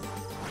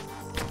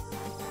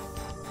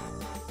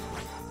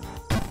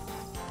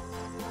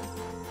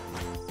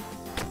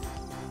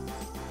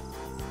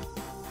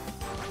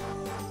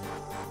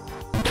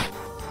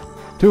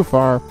 Too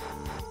far.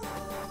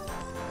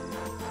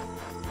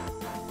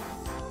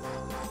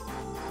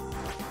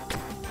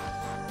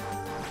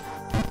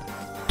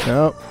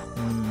 Nope.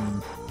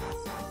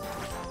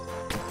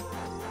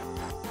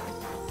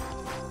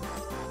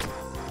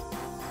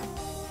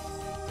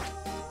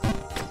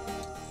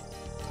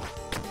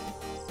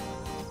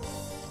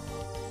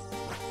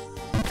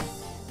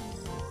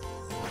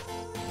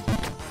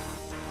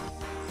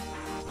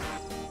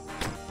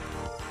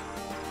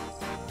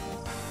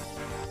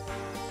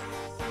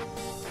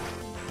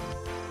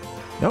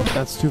 Nope,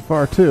 that's too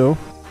far too.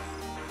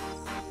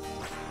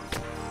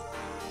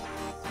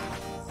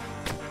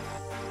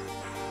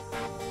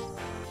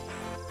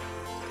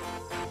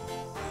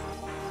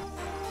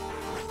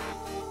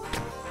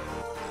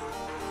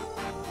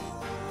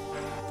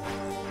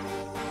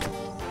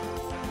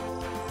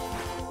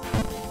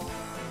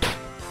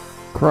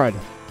 Crud.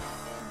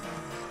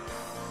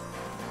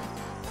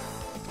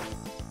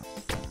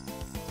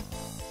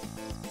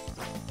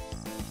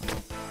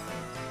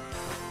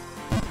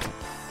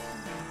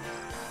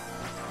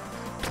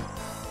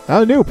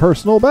 A new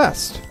personal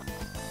best.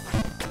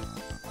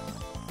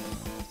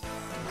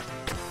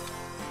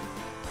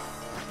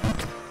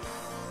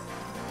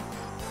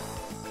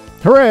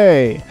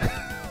 Hooray!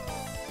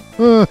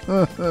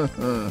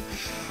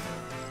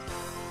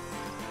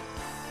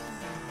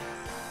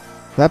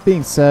 That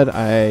being said,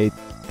 I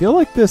feel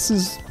like this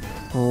is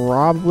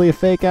probably a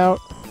fake out.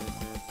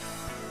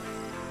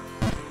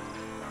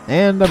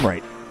 And I'm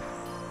right.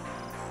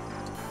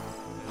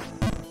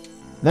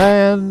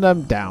 And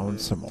I'm down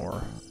some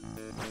more.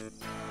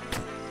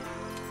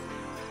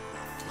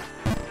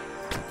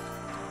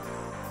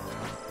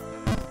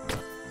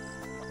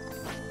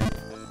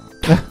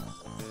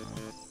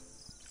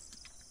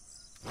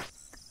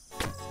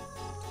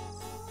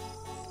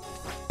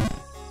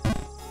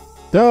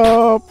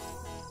 Dope!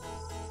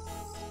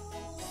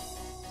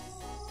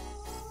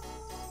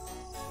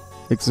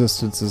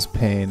 Existence is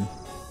pain.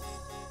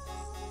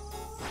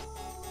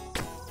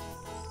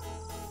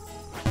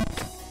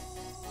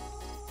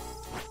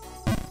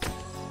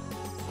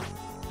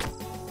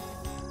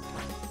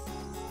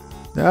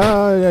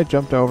 Oh, I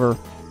jumped over.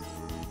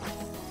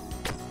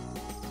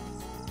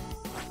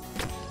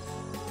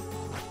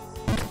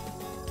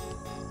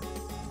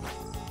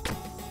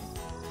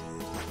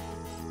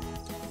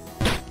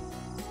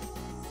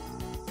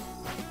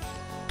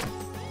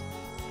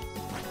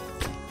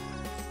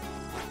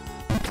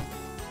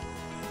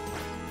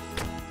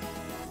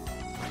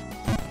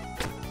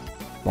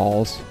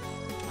 Balls.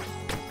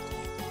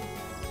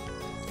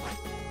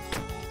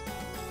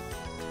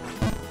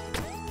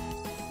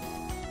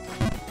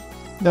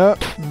 Nope.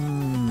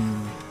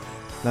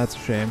 That's a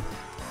shame.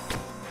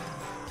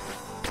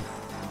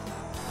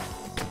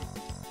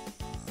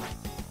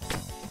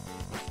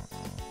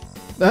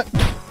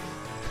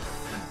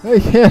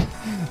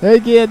 I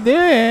can't do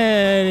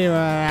it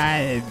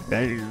anymore.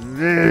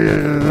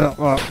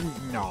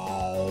 No.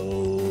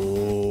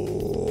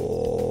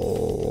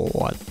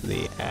 What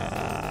the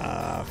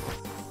F?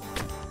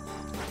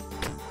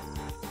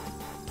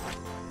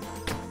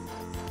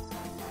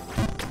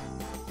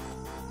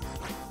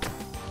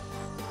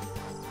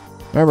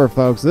 Remember,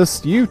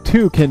 folks, you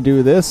too can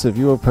do this if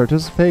you will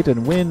participate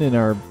and win in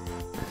our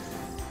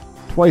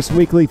twice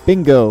weekly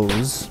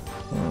bingos.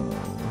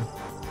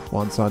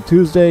 Once on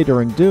Tuesday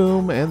during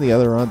Doom, and the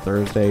other on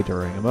Thursday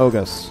during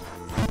Amogus.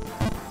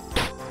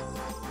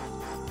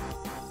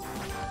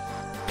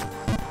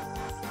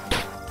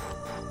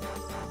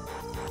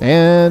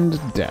 And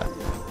death.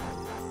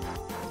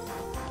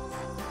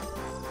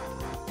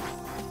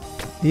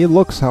 He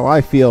looks how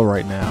I feel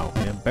right now.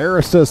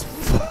 Embarrassed as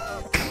fuck.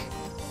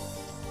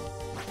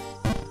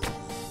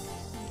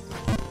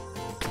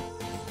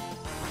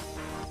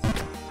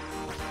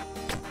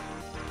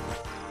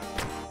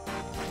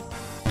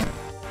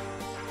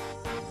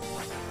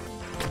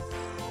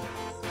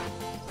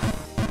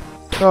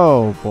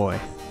 Oh boy.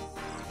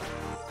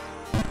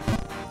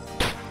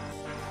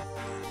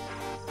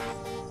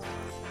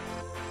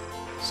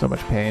 So much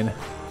pain.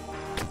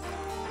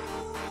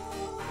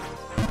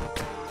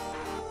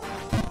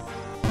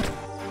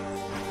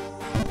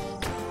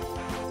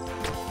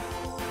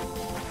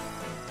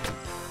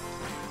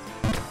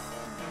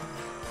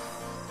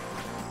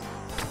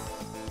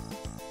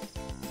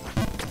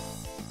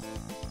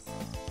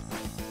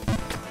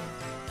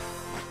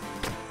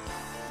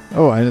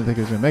 Oh, I didn't think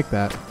he was going to make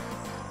that.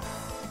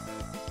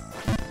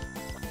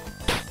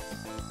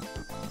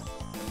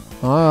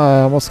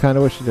 I almost kind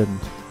of wish he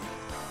didn't.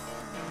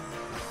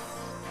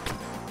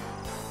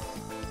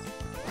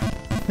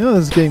 You know,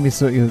 this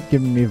is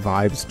giving me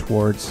vibes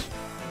towards.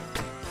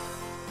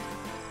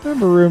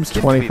 Remember rooms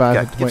 25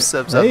 and 20. Gift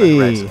subs up and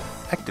Rex.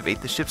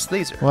 Activate the ship's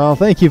laser. Well,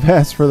 thank you,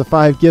 Vast, for the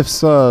 5 gift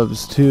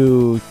subs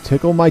to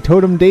Tickle My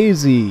Totem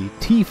Daisy,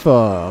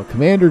 Tifa,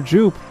 Commander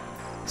Jupe,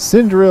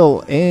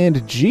 Cindril,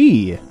 and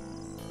G.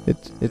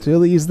 It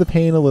really eased the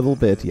pain a little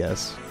bit,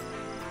 yes.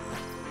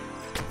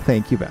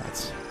 Thank you,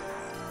 Bats.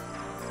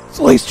 It's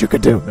the least you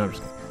could do. No, I'm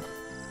just kidding.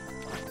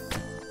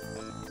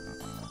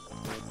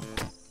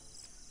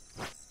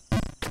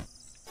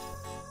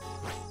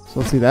 So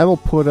let's see, that'll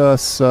put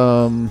us,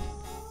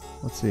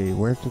 let's see,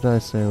 where did I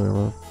say we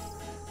were?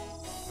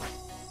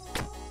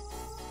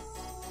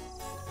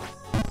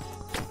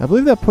 I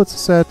believe that puts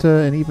us at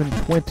an even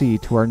 20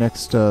 to our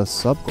next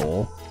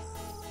sub-goal.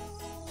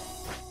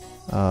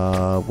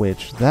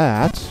 Which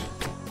that...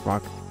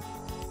 Rock.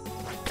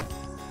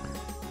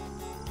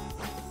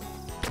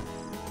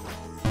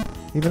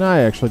 Even I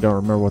actually don't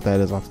remember what that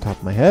is off the top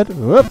of my head.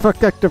 Whoop, fuck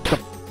that.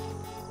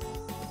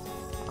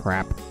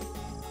 Crap.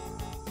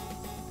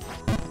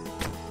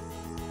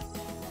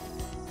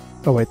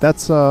 Oh wait,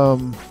 that's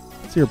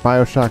your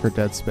Bioshock or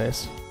Dead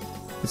Space.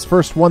 It's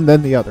first one,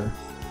 then the other.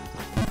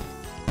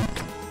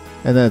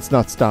 And then it's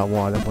Nuts.1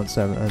 at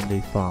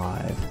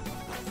 175.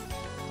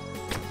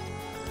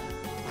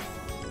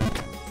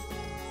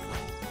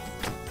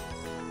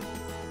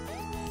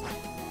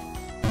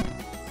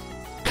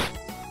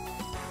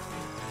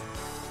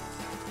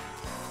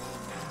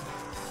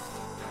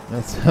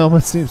 That's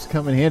helmet seems to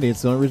come in handy.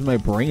 It's the only reason my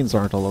brains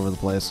aren't all over the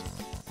place.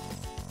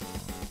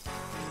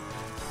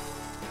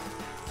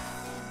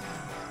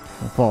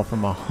 I fall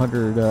from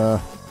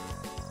 100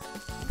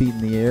 feet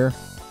in the air.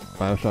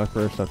 Bioshock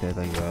first. Okay,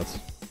 thank you, guys.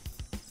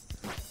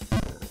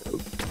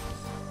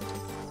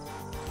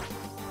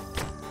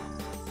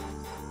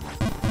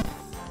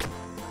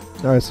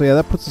 Alright, so yeah,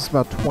 that puts us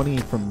about 20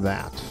 from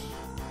that.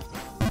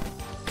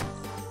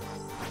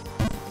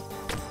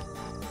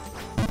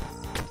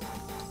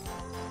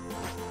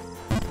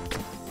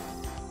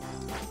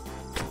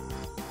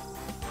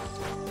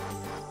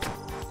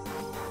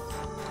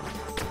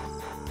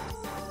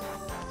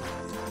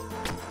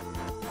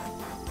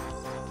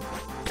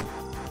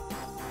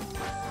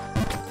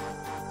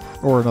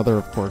 Or another,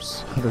 of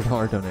course,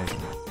 $100 donation.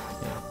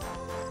 Yeah.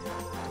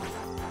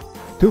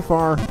 Too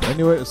far. I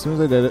knew it as soon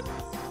as I did it.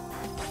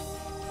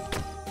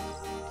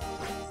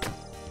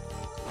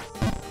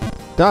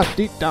 Dot,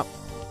 deep, dop.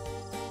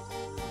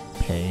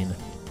 Pain.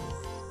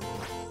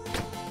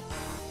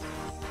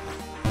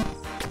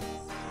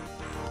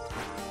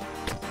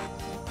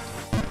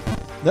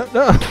 No,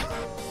 no.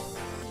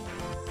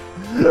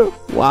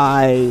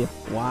 Why?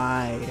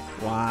 Why?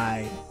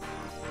 Why?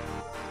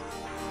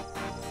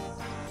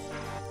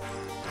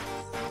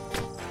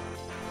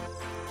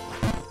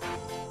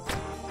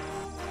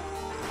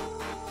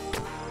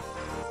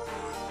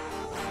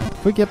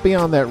 If we get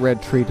beyond that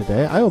red tree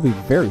today, I will be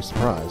very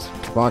surprised.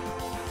 Fuck.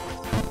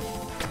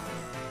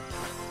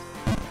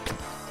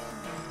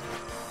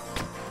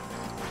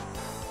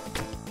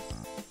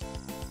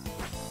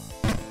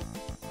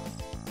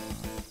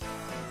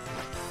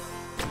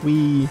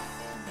 We...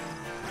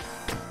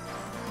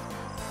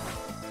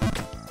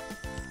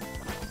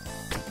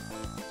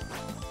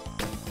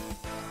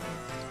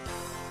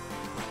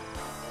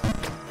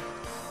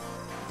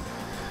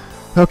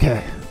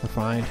 Okay, we're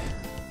fine.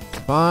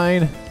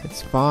 Fine.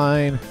 It's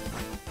fine.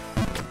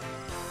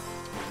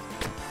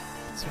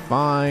 It's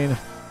fine.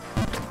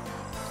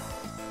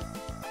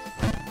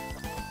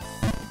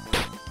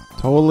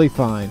 Totally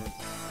fine.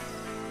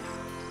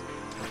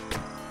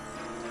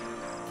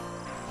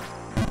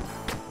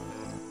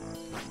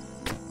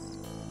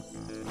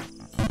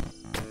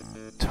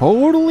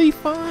 Totally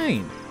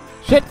fine.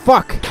 Shit,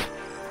 fuck.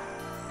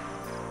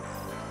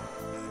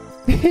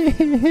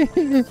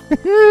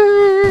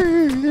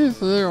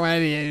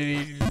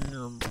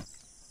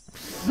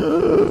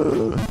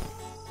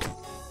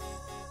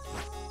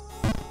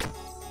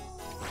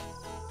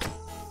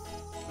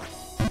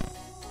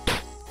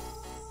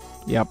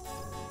 Yep.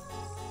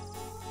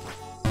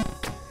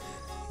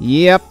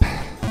 Yep.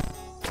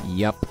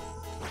 Yep.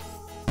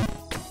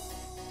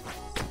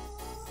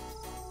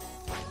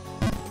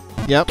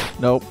 Yep.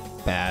 Nope.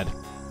 Bad.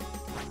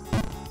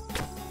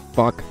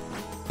 Fuck.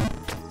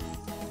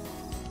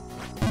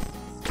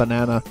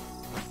 Banana.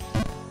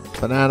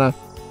 Banana.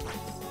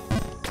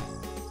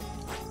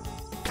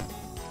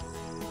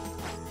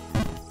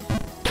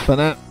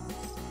 open it.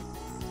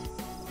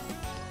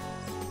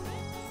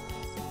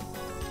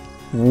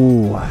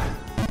 Ooh.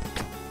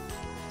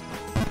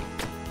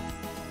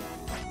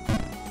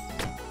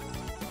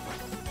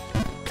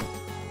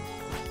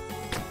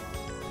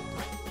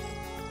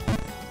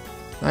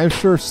 I'm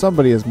sure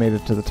somebody has made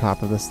it to the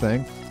top of this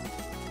thing.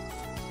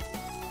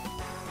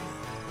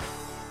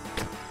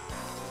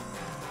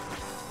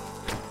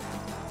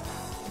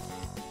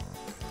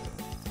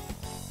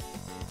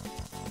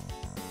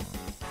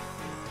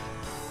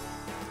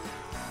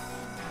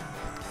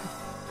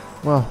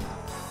 Well,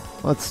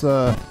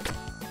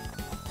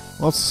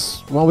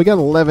 well, we got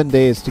 11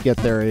 days to get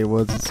there, A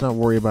Woods. Let's not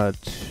worry about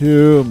it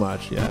too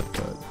much yet,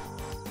 but...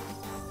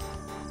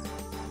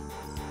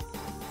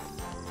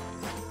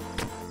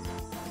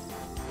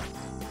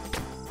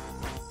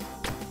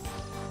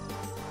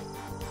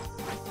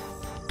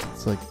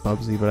 It's like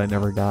Bubsy, but I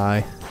never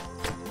die.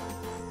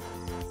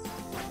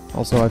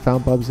 Also, I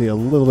found Bubsy a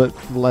little bit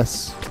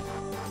less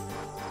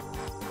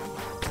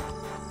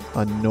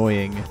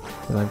annoying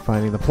than I'm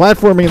finding the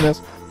platforming in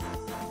this.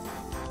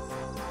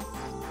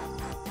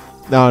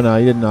 No,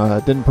 you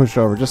didn't push it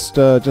over. Just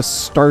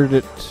started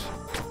it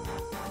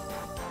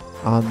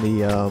on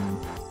the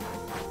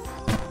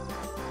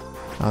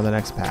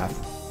next path.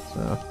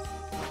 So,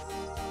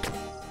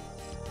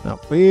 no,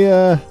 we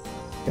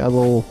got a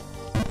little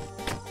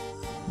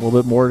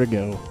bit more to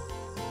go.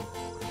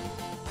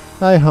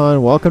 Hi,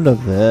 hon. Welcome to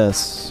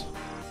this.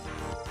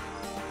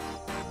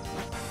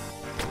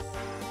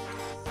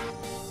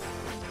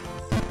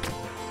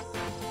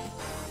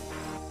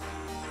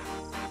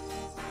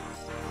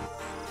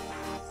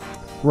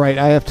 Right,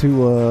 I have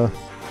to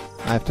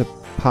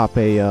pop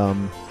a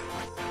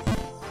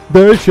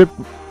bishop,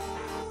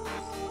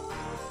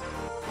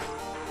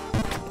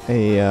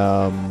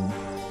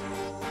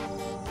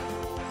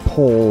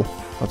 poll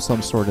of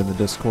some sort in the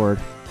Discord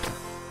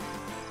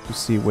to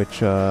see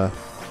which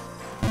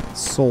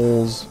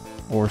Souls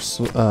or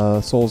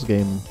Souls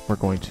game we're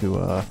going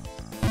to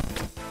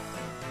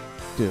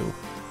do.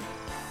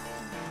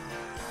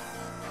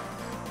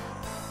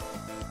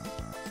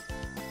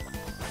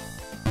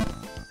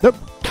 Nope.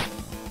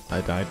 I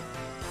died.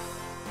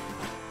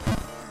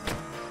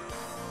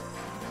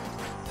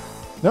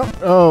 Nope.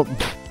 Oh.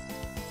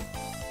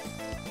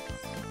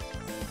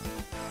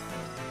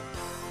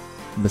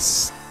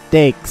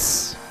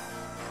 Mistakes.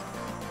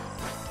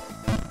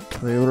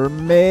 They were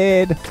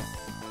made.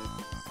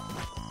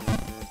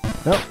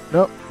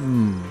 Nope.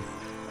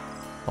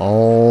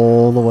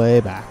 All the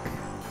way back.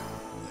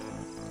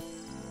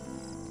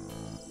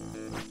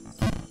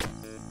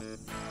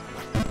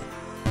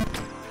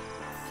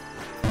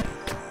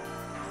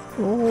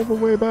 All the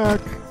way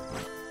back.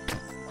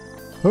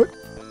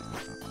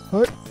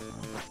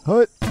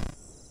 Hut.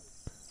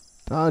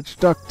 Dodge,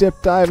 duck,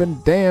 dip, dive,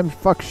 and damn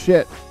fuck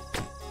shit.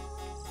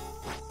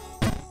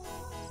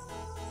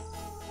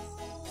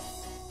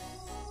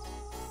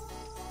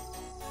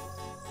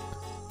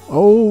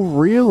 Oh,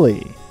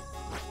 really?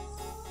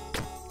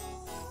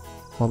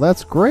 Well,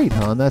 that's great,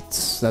 hon.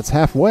 That's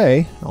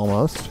halfway,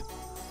 almost.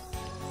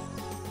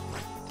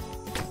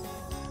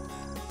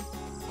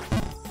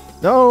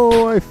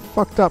 No, I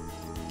fucked up.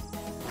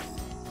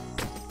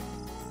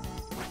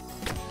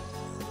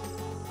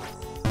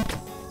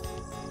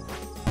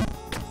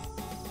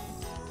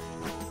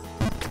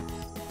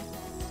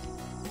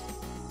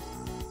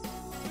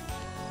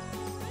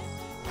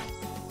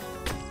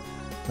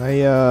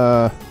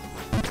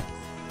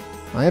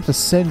 I have to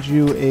send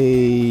you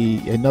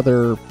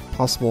another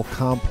possible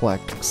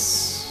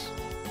complex.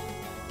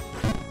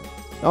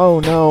 Oh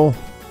no.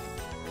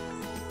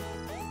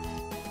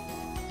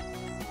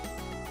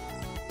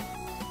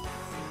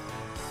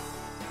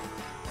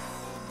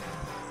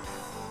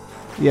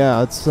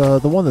 Yeah, it's the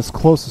one that's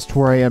closest to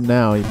where I am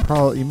now.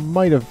 You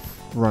might have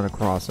run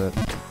across it,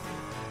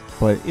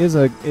 but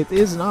it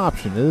is an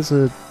option. It is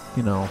a,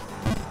 you know,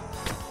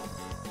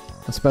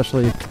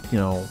 especially if, you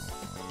know,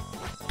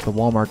 the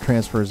Walmart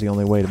transfer is the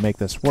only way to make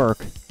this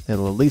work.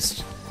 It'll at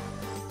least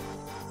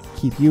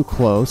keep you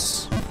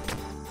close,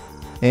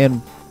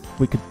 and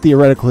we could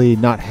theoretically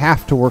not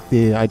have to work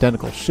the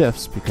identical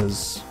shifts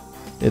because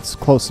it's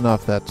close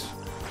enough that,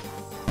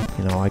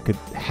 you know, I could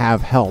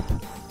have help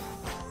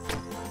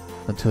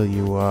until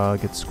you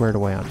get squared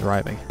away on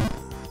driving.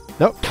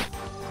 Nope.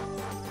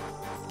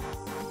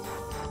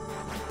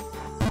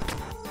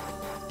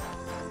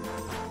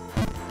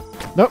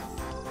 Nope.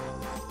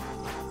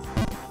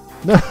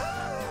 No.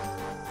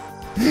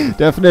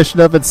 Definition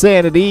of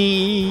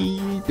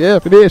insanity.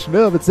 Definition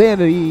of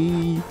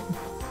insanity.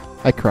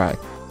 I cry.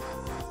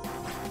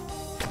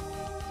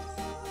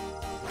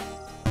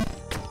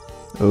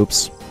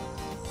 Oops.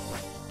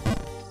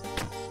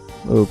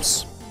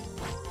 Oops.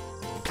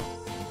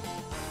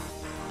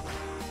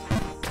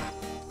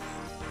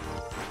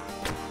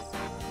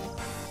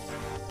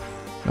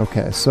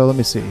 Okay, so let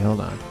me see. Hold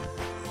on.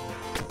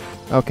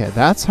 Okay,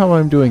 that's how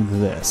I'm doing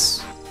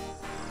this.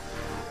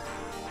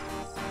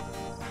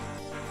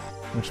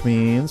 Which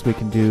means we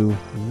can do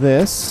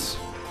this.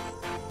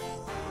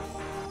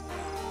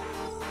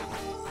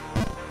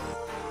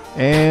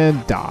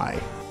 And die.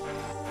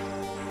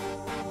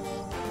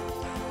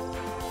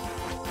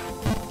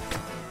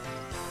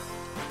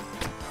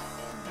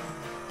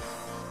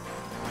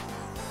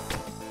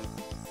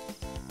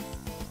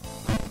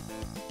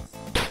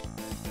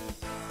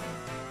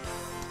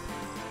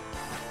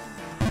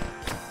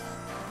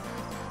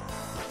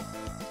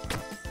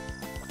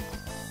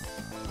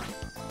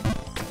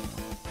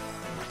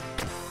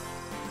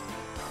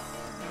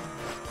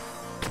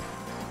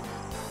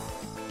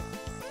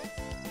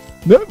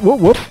 No, whoop,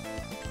 whoop.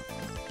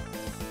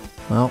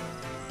 Well,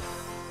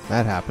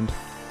 that happened.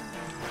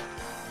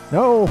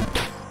 No.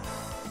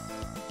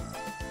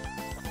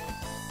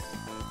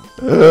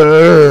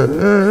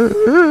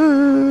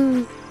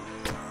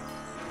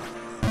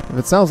 If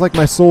it sounds like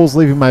my soul's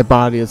leaving my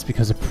body, it's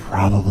because it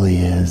probably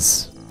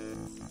is.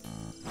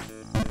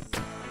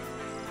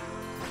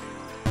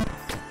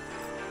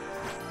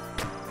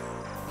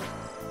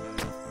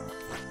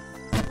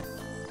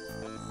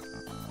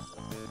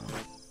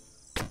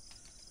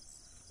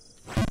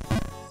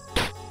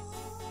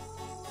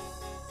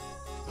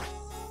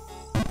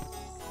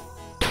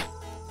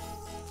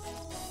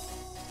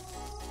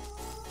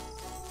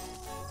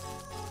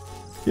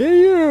 Can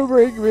you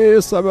bring me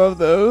some of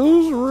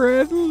those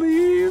red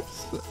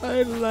leaves?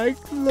 I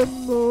like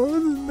them more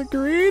than the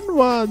green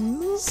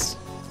ones.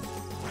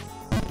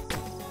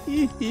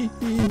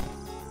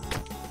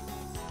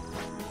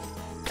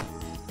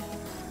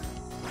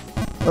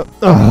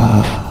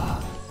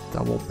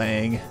 Double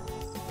bang.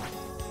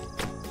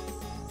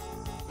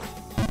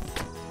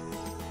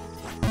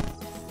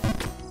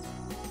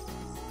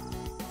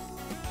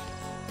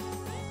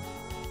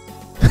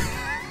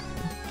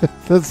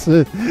 That's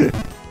it.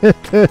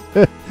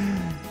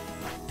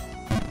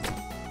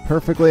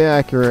 Perfectly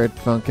accurate,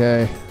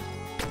 Funke.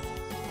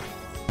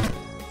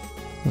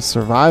 The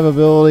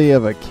survivability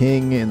of a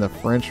king in the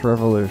French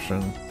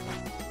Revolution.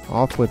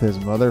 Off with his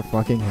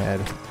motherfucking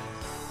head.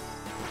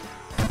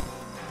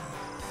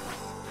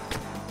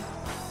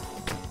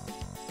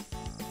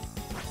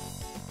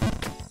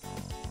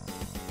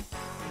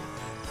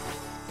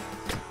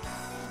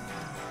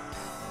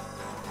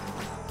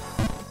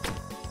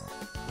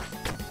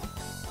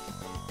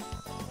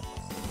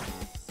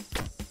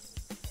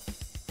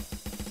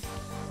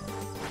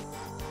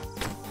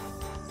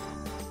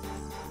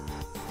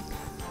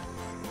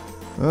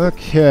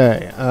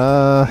 Okay,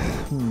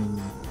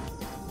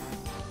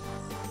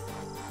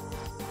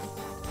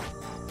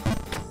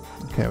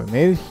 Okay, we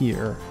made it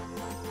here.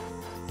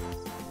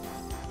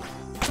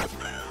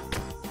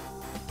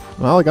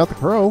 Well, I got the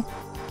crow.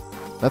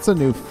 That's a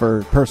new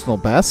personal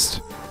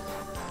best.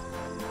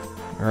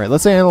 Alright,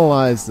 let's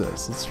analyze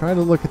this. Let's try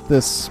to look at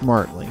this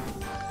smartly.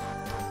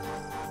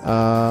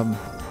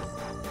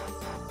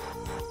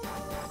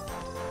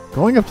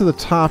 Going up to the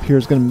top here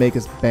is going to make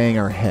us bang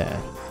our head.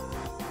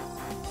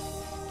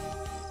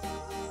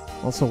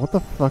 Also, what the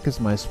fuck is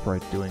my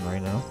sprite doing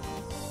right now?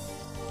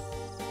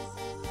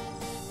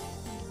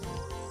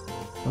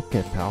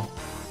 Okay, pal.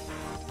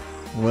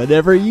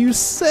 Whatever you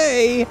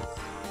say!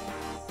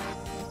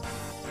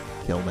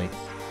 Kill me.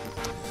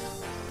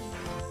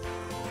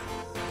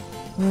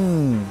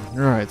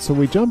 Alright, so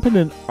we jump in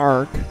an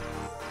arc.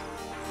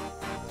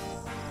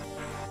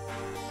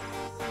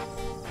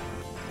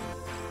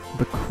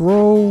 The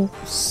crow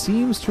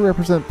seems to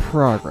represent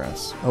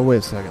progress. Oh, wait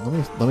a second.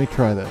 Let me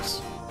try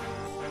this.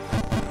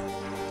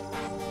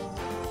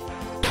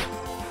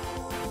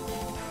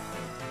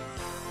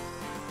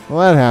 Well,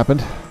 that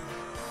happened.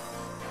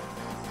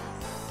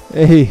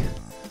 Hey,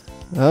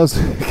 how's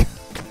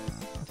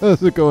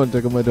it going,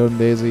 Tickle My Toad and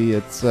Daisy?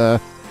 It's good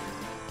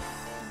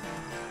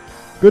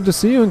to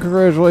see you, and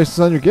congratulations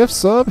on your gift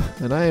sub.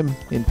 And I am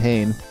in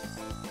pain.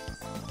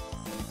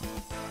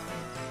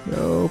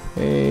 No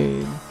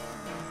pain.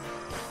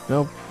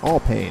 No, all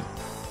pain.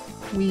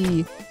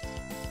 Wee.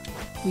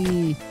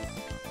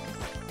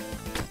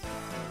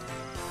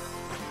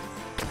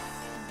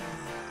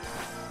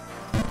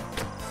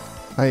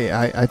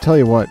 I tell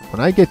you what, when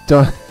I get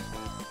done...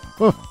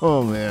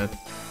 oh man.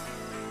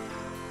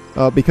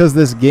 Because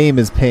this game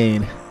is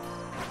pain.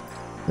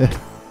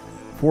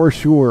 For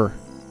sure.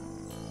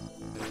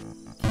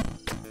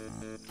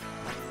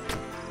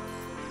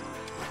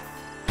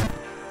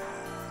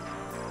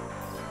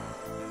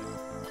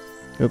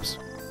 Oops.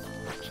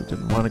 Just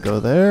didn't want to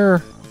go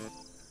there.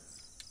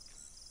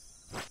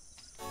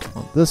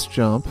 On this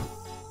jump.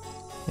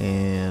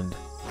 And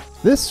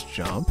this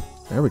jump.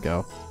 There we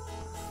go.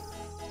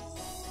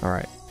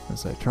 Alright,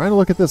 so trying to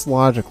look at this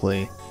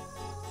logically.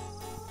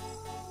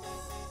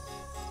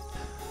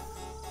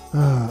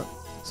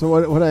 So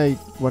what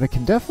I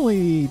can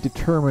definitely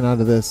determine out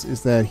of this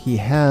is that he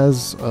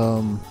has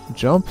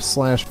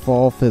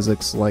jump/fall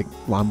physics like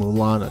La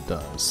Mulana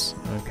does.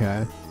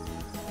 Okay,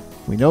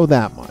 we know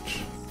that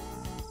much.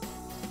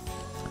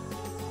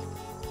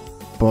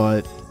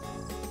 But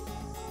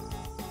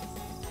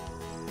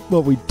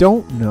what we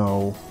don't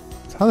know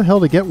is how the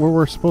hell to get where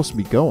we're supposed to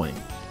be going.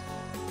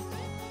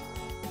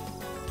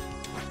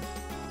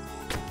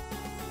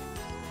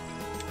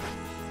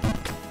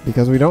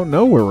 Because we don't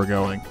know where we're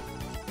going.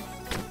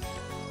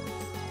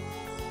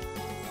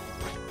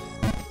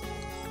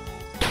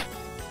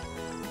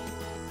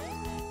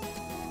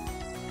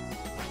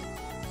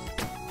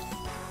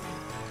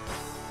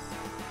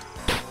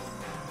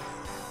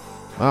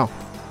 Wow.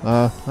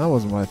 That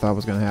wasn't what I thought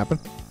was going to happen.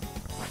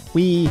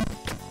 Whee!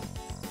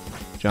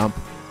 Jump.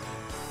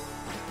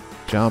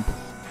 Jump.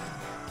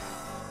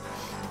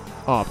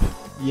 Up.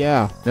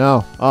 Yeah.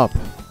 No. Up.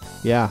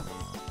 Yeah.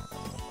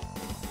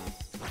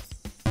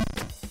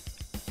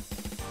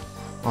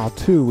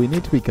 Two, we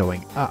need to be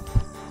going up.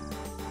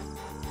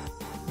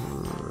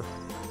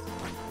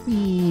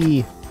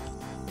 Whee!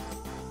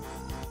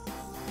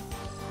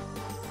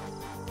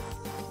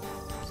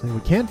 So we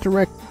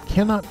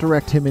cannot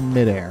direct him in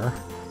midair.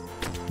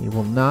 He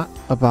will not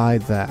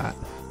abide that.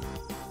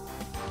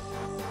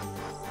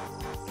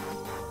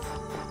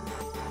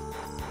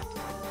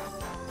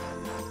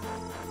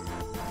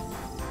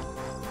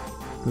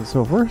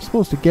 So if we're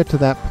supposed to get to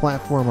that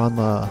platform on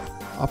the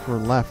upper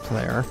left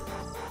there.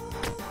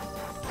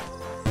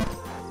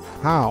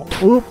 How?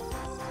 Oop!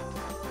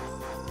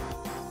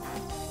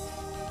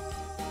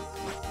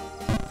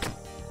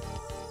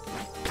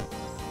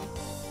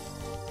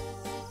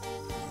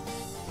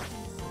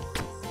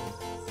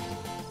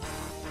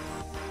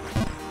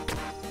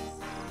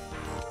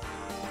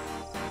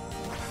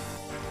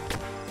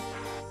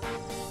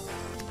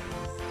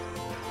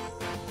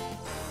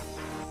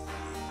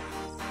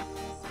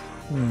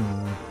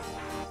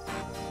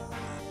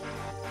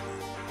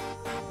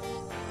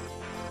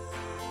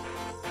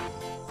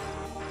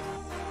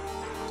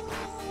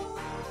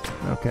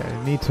 Okay,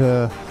 I need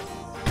to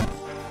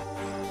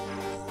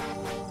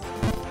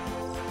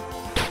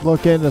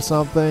look into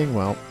something.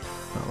 Well,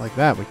 not like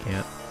that, we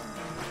can't.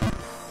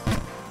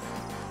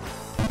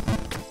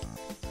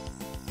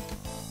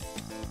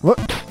 What?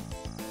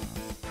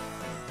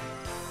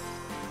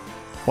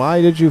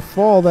 Why did you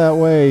fall that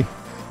way?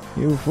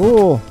 You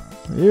fool!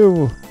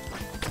 You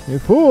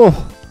fool!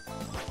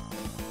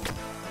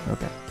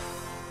 Okay.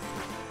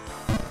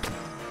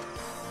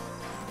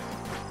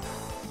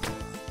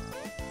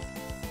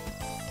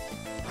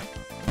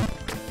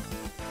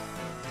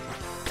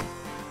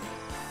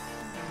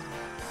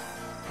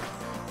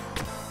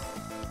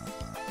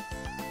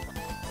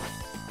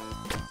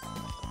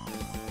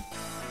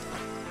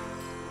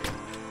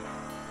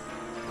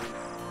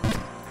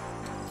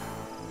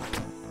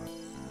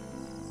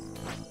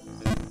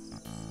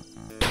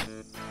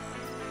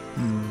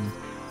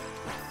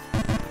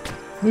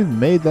 We've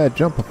made that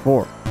jump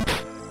before.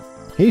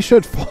 He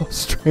should fall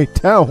straight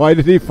down. Why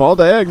did he fall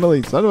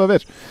diagonally? Son of a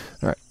bitch.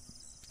 Alright.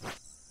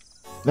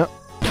 No.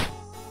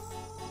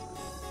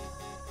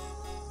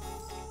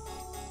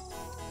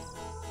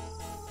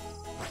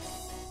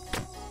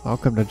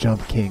 Welcome to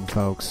Jump King,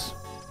 folks.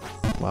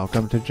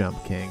 Welcome to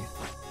Jump King.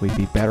 We'd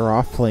be better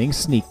off playing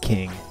Sneak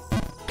King.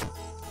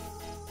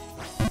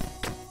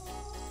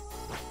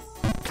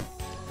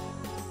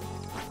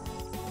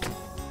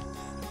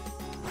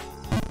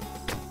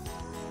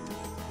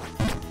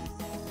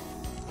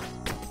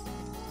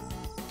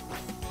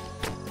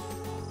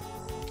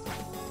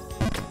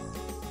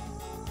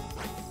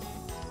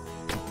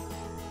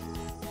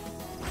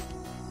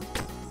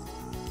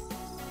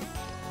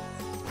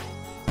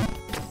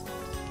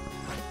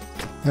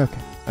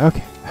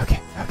 Okay.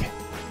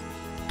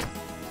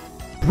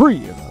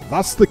 Breathe.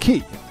 That's the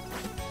key.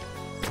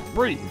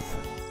 Breathe.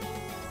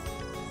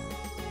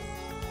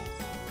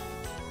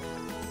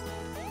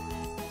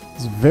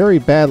 I very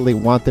badly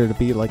want there to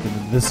be like an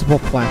invisible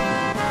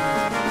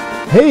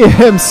platform. Hey,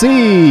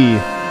 MC!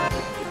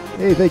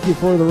 Hey, thank you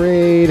for the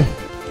raid.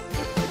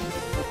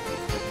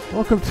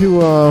 Welcome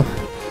to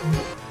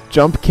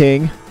Jump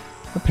King,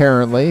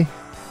 apparently.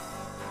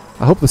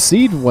 I hope the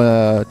seed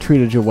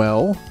treated you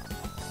well.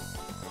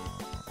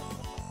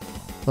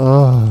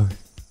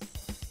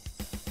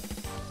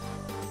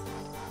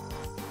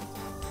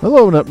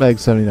 Hello,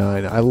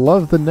 Nutmeg79. I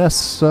love the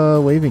Ness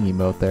waving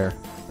emote there.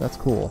 That's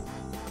cool.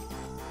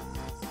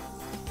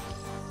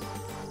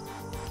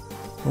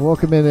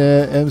 Welcome in,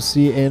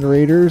 MC and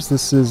Raiders.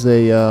 This is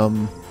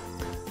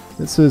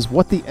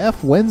What the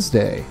F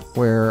Wednesday,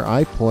 where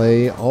I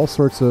play all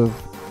sorts of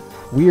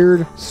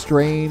weird,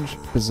 strange,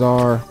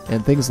 bizarre,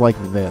 and things like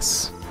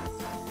this.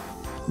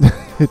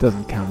 It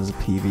doesn't count as a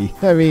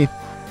PV. I mean,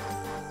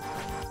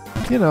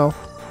 you know.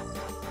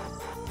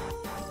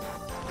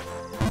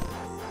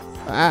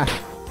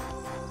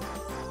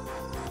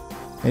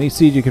 Any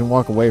seed you can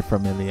walk away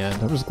from in the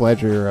end. I'm just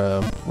glad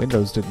your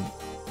windows didn't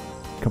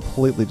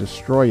completely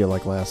destroy you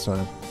like last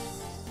time.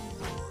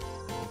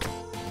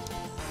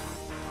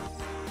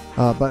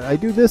 But I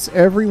do this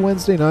every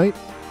Wednesday night.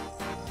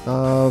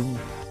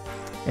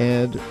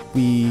 And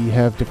we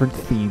have different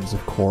themes,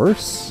 of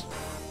course.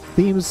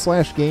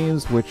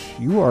 Themes/games, which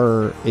you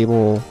are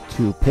able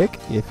to pick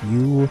if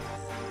you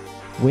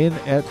win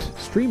at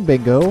Stream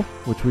Bingo,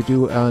 which we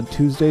do on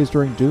Tuesdays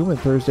during Doom and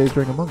Thursdays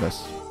during Among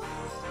Us.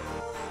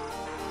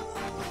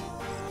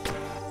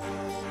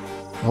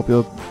 I hope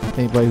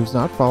anybody who's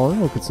not following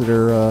will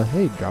consider,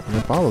 hey, dropping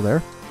a follow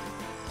there.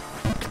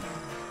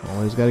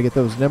 Always got to get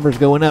those numbers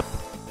going up.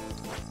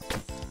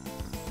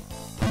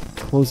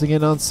 Closing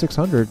in on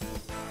 600.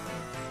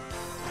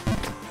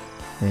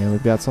 And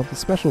we've got something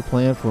special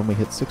planned for when we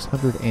hit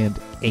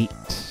 608.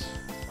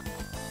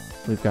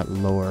 We've got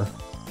lower.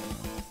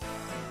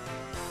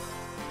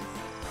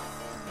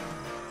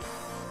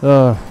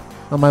 Well,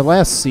 my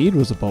last seed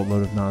was a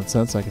boatload of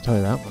nonsense, I can tell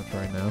you that much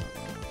right now.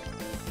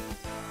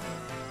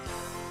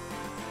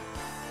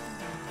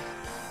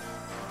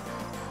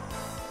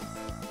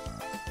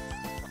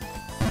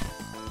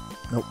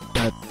 Nope,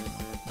 I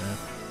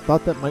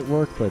thought that might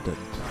work, but it didn't.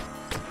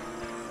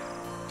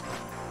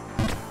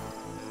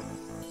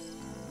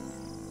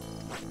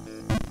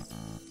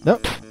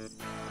 Nope.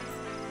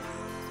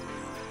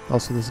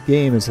 Also, this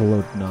game is a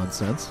load of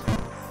nonsense.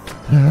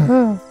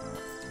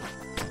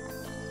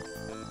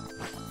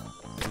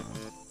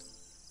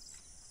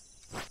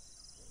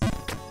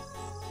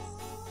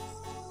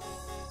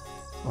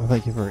 Oh,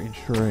 thank you for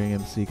ensuring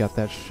MC got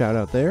that shout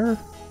out there.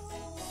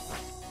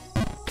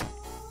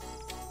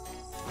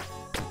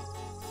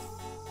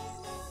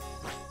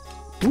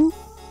 Woo.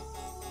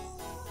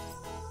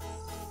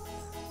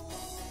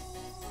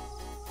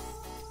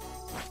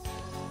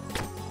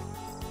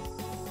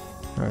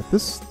 Alright,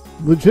 this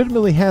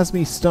legitimately has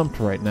me stumped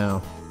right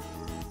now.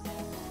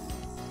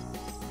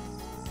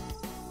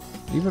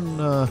 Even,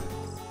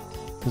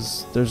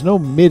 because there's no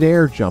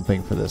mid-air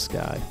jumping for this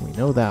guy. We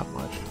know that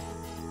much.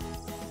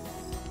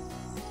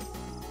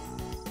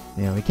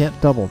 Yeah, we can't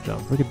double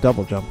jump. If we could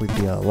double jump, we'd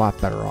be a lot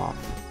better off.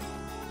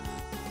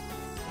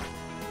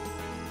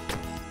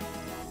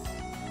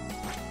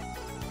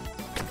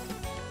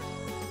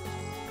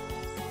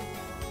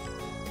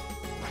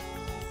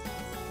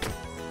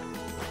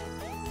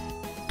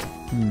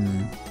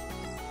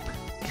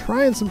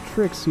 Trying some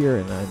tricks here,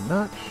 and I'm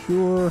not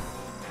sure.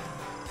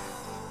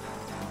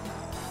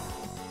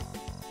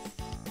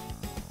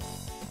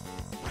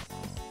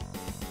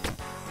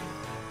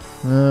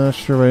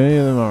 Sure what any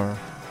of them are.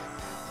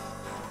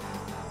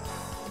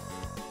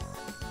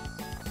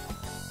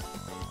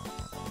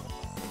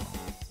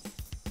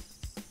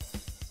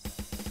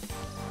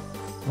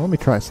 Let me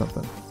try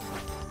something.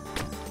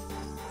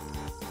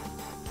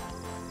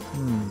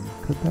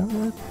 Could that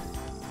work?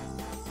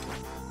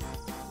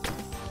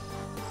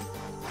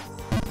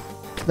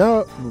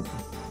 No.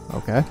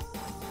 Okay.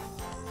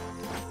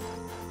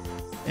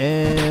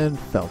 And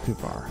fell too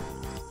far.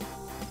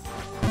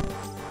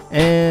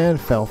 And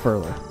fell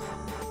further.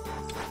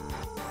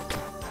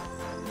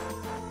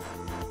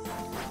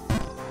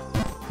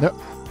 Nope.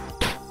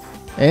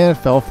 And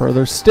fell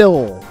further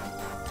still.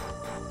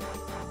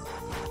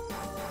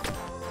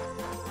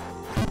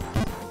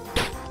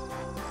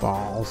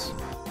 Balls.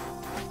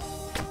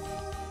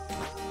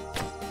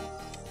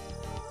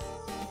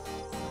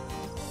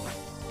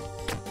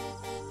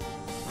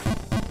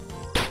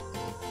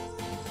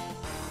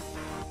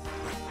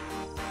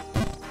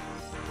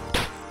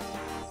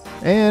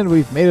 And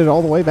we've made it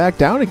all the way back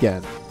down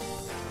again.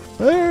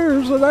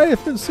 There's a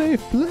nice and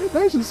safe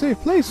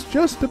place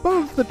just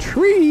above the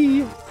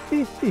tree.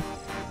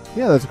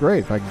 Yeah, that's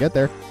great if I can get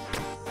there.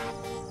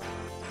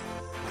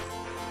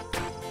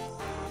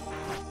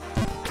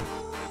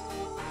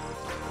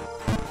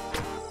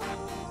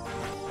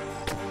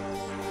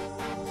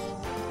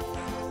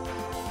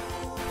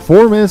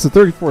 (4 minutes and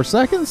 34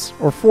 seconds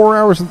or 4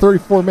 hours and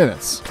 34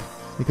 minutes?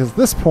 Because at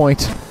this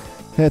point,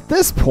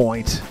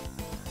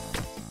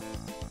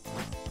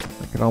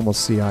 I can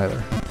almost see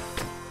either.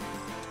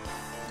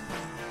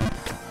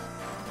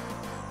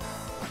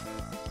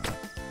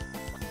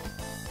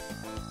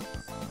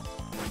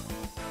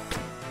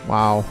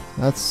 Wow,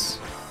 that's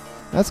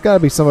got to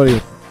be somebody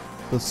with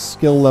the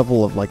skill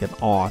level of like an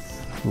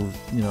auth who,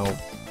 you know,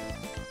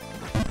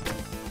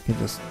 can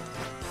just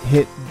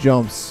hit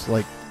jumps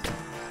like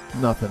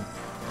nothing.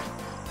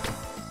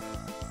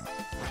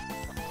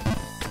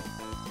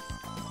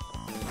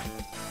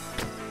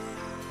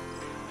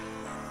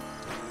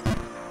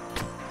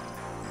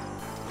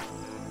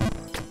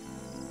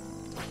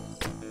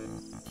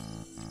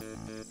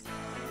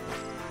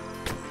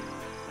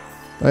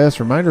 Oh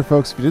yes, reminder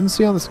folks, if you didn't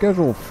see on the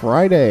schedule,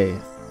 Friday,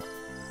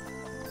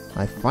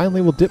 I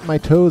finally will dip my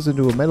toes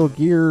into a Metal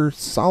Gear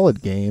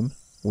Solid game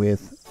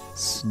with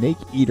Snake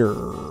Eater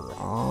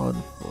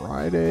on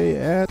Friday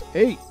at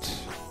 8.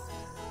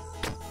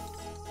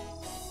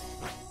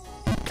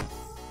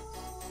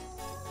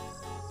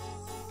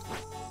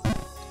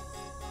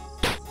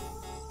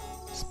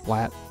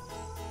 Splat.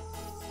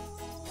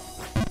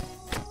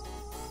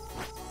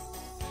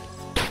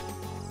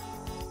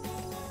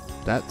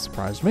 That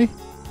surprised me.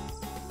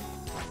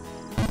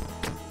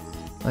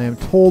 I am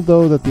told,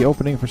 though, that the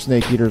opening for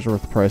Snake Eater is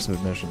worth the price of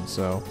admission,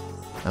 so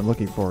I'm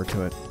looking forward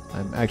to it.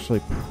 I'm actually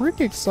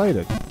pretty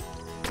excited.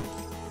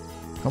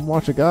 Come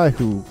watch a guy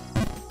who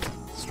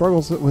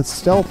struggles with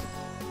stealth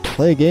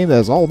play a game that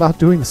is all about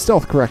doing the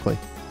stealth correctly.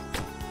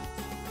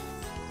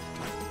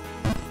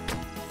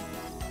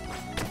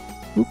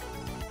 Oop.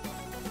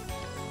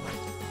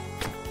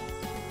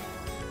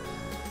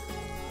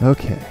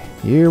 Okay,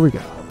 here we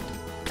go.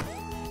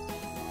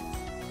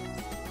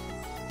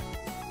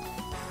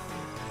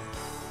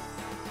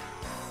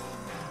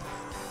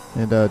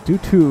 And due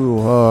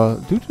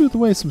to the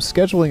way some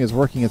scheduling is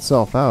working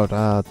itself out,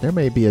 there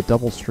may be a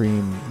double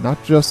stream,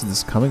 not just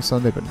this coming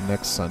Sunday, but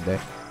next Sunday.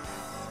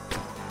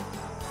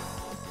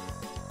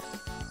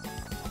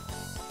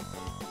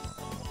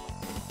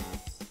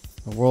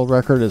 The world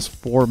record is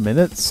 4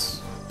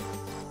 minutes.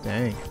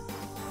 Dang.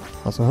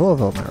 Also, hello,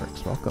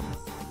 Velmerix. Welcome.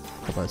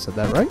 Hope I said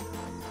that right.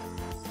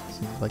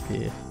 Seems like a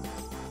good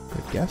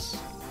guess.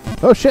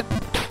 Oh, shit!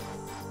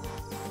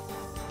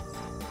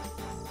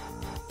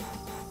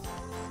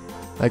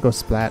 I go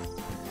splat.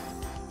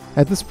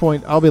 At this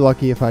point, I'll be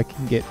lucky if I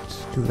can get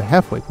to the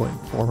halfway point in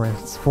 4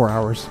 minutes, 4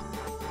 hours.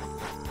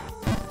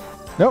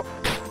 Nope.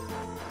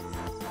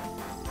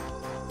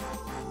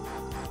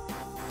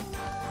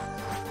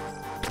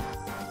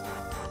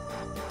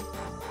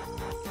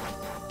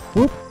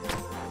 Whoop.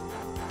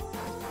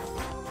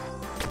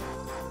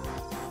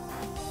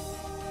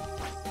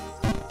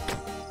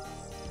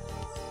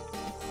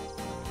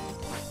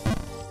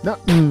 No.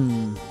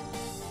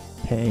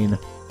 Pain.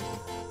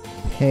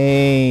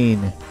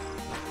 Pain.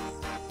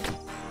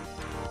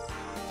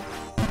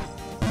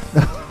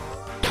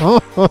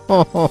 Oh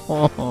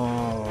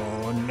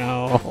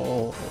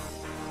no.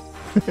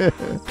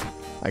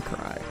 I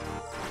cry.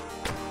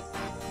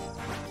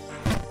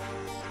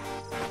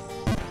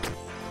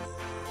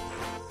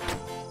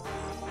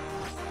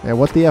 Yeah,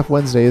 What the F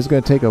Wednesday is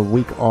going to take a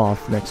week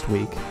off next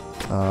week.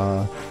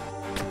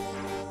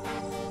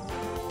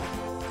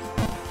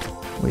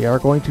 We are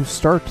going to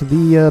start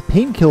the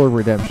Painkiller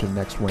Redemption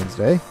next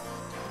Wednesday.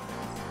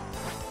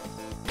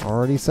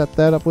 Already set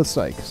that up with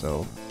Psych,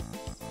 so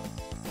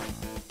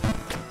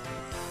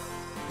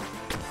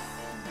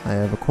I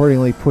have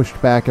accordingly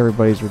pushed back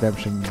everybody's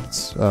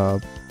redemptions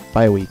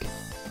by a week.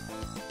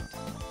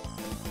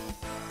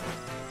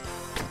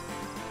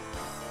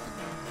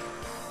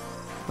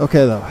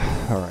 Okay, though.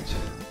 All right.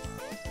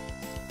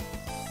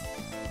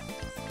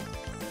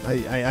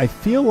 I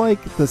feel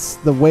like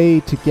the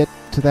way to get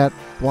to that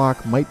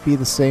block might be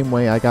the same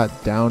way I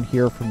got down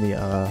here from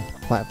the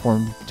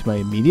platform to my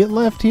immediate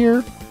left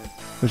here,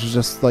 which is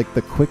just like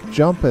the quick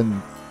jump,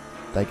 and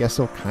I guess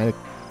it'll kind of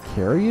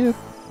carry you,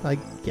 I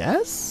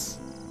guess?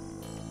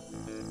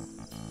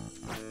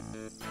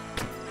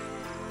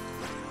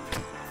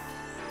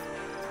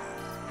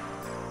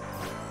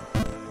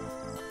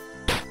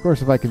 Of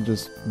course, if I can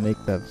just make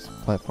that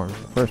platform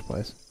in the first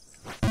place.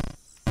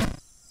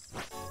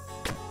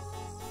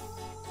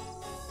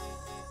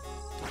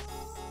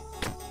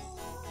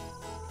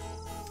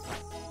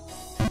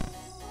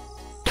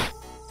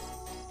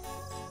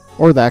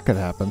 Or that could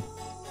happen.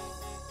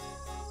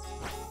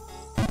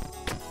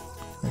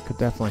 That could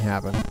definitely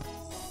happen.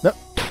 Nope.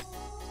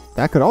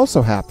 That could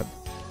also happen.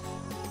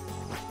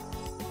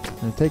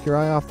 And take your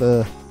eye off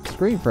the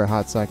screen for a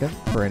hot second,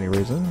 for any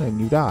reason, and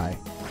you die.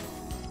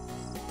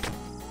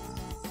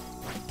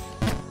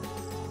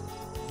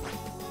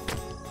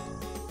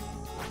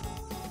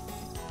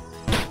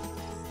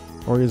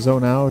 Or you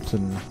zone out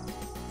and,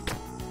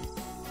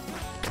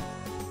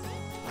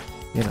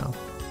 you know,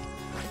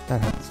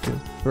 that happens too.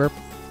 Burp.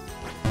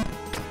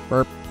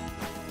 Burp.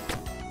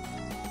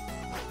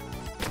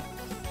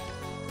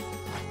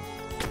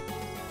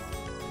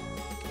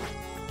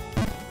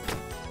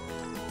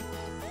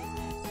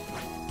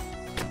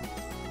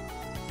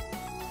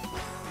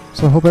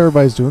 So I hope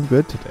everybody's doing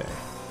good today.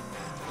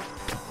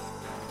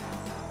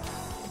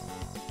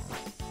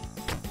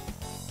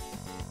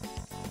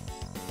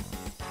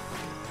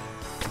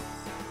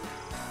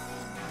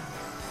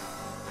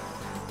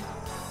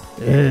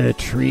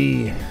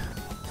 Tree.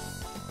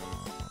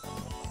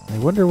 I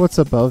wonder what's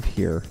above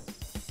here.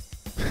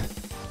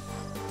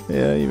 They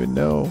don't even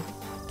know.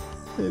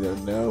 They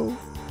don't know.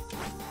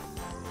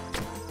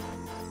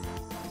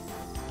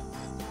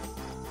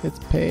 It's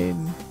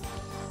pain.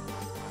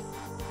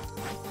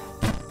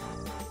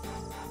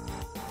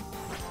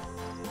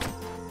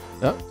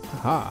 Oh,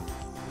 aha.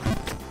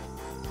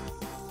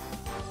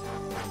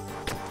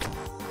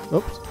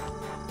 Oops.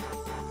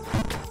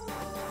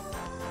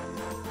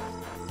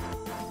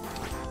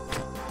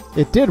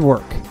 It did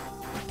work.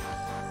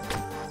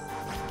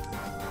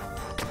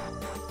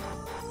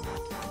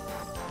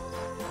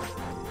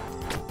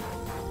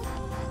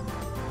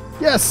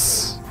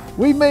 Yes!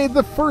 We made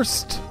the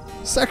first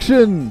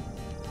section!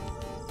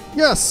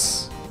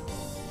 Yes!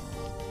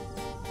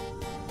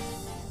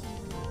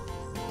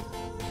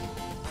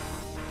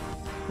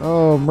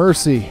 Oh,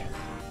 mercy.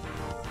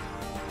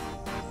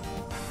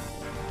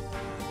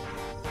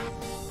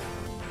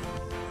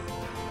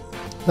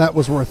 That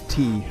was worth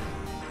tea.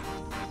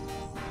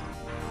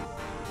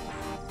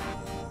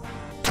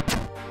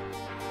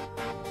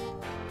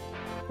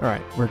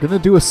 Alright, we're gonna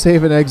do a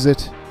save and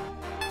exit.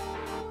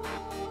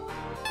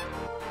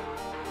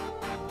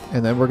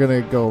 And then we're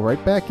gonna go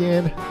right back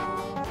in.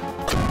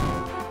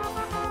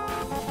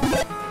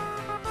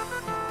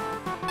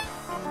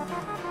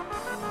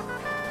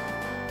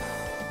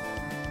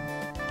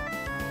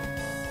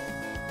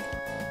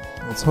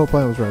 Let's hope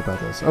I was right about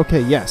this. Okay,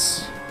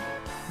 yes.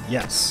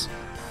 Yes.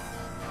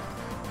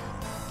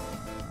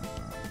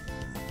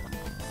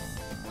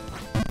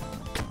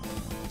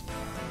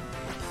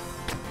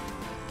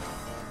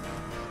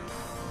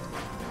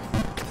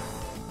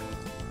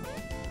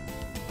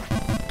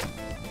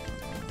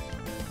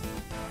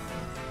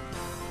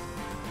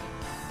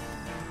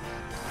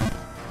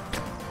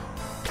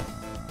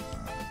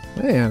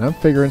 Man, I'm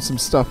figuring some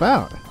stuff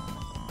out.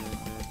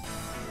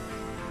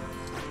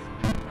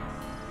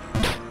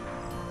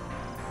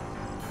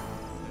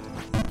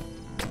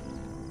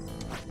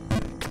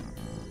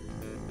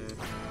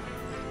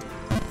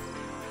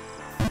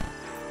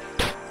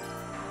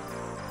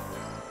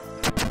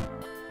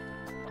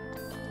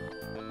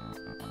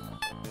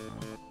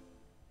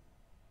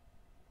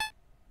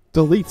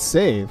 Delete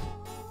save.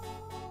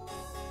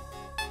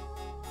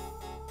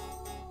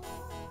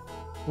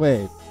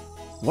 Wait,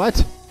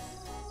 what?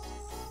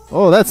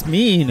 Oh, that's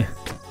mean.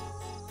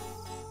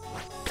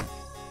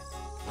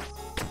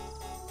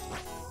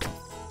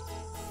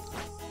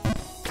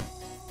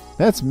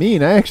 That's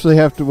mean. I actually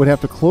would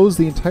have to close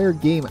the entire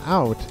game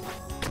out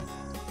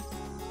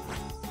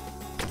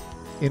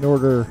in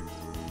order.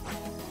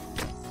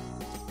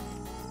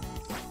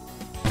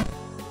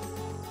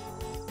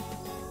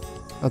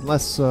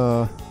 Unless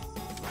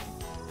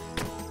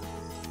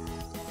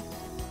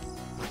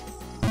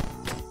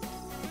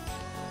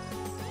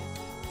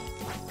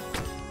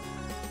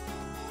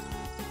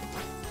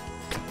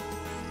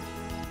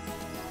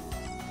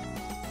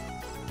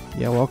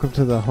yeah, welcome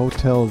to the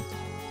Hotel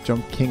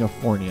Jump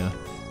Kingifornia.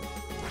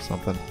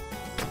 Something.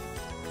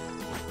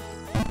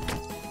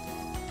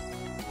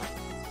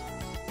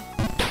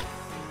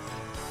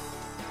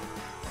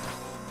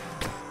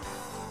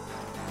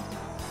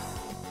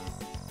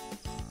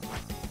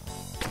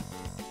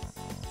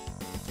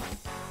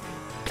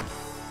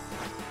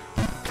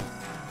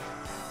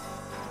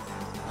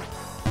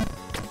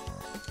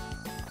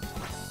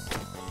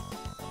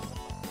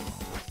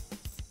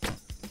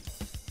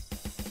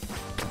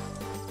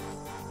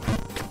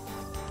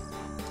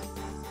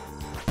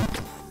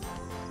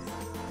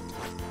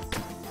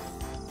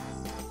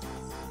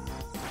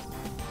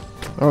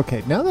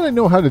 Okay, now that I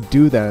know how to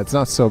do that, it's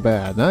not so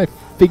bad. Now I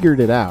figured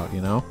it out,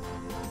 you know?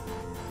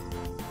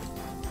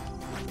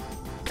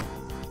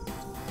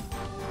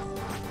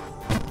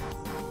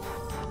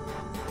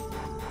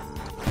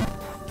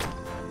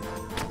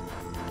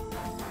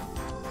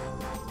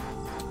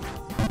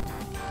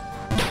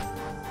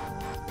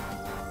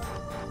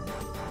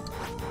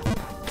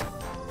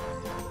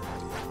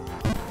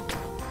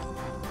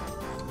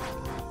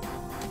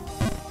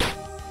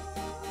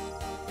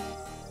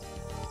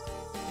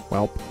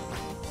 Welp.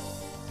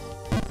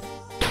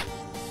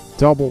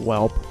 Double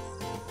whelp.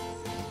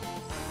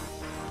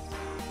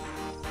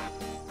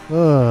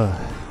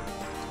 Ugh.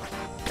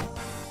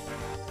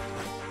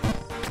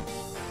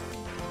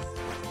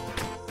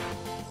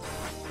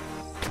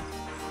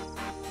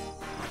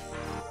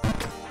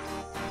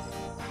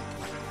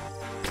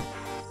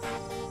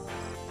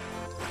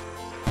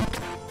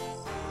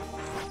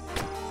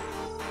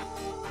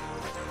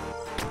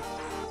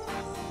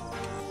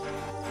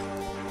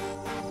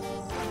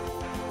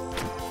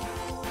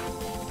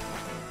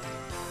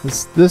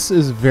 This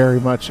is very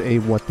much a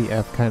what the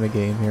F kind of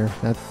game here.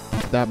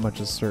 That much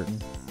is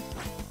certain.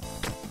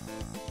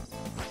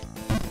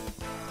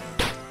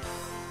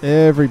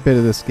 Every bit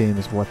of this game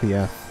is what the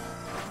F.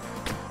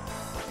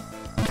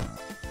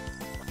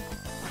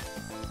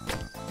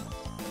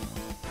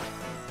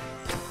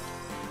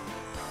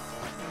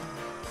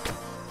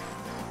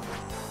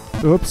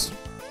 Oops.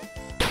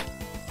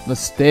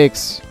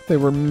 Mistakes. They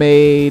were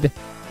made.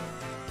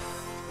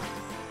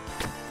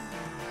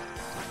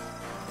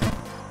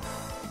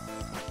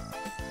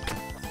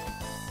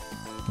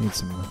 Need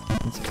some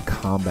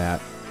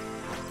combat.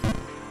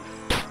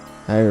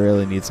 I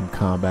really need some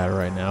combat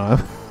right now.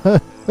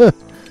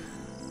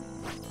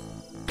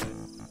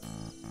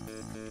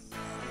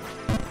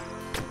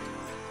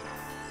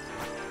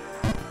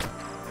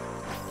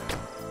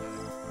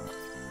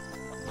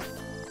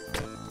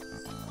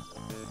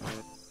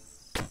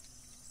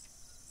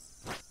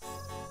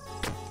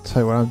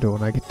 Tell you what I'm doing.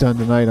 When I get done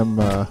tonight, I'm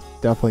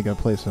definitely gonna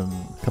play a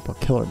couple of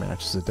killer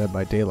matches of Dead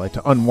by Daylight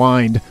to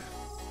unwind.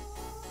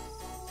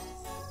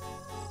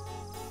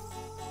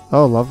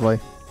 Oh, lovely.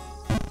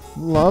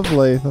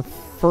 Lovely. The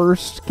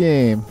first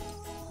game.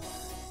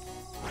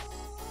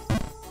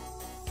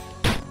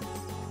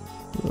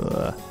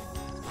 Ugh.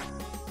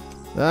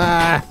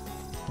 Ah!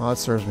 Well, that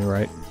serves me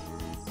right.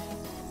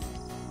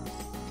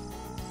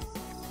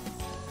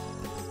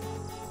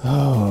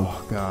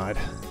 Oh, God.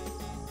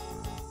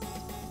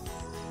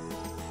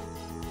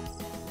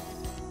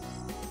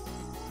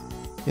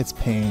 It's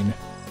pain.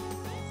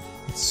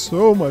 It's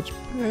so much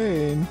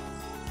pain.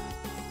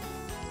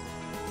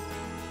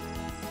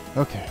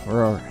 Okay,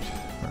 we're alright.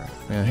 Alright,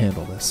 I'm gonna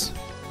handle this.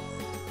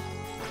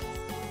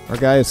 Our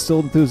guy is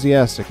still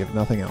enthusiastic, if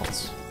nothing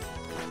else.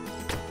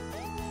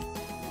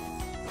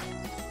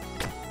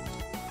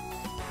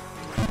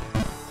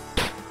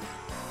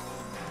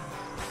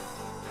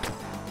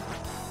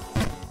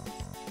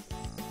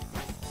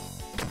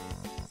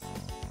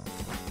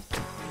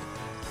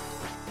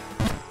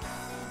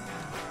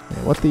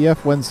 Yeah, what the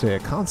F Wednesday? A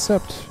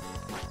concept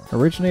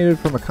originated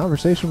from a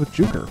conversation with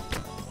Juker.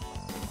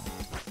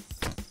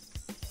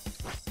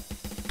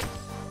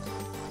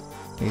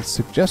 A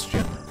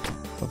suggestion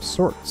of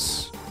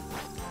sorts.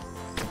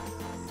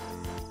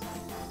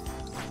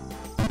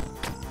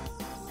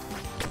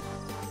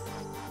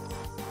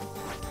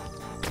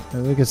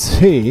 as you can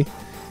see,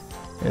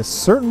 is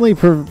certainly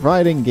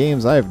providing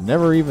games I've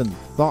never even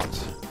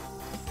thought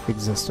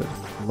existed,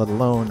 let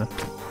alone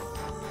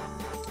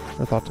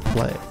never thought to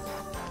play.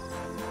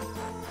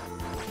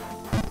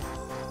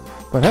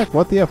 But heck,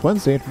 What the F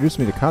Wednesday introduced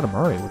me to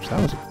Katamari, which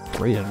that was a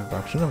great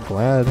introduction. I'm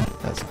glad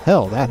as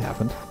hell that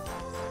happened.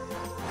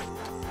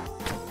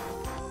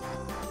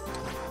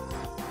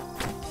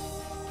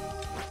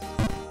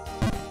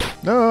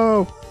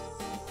 No!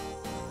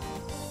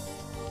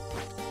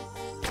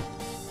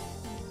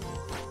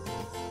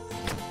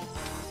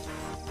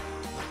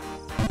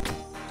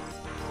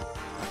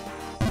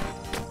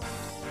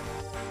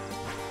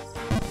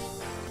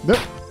 Nope.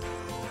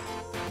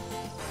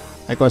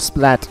 I go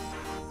splat.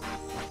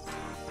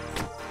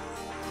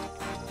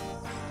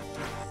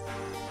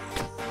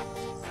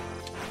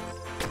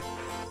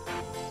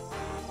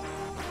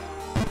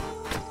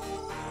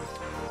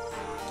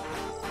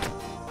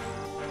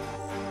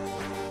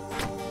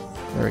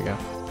 There we go.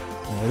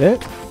 Made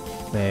it.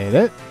 Made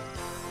it.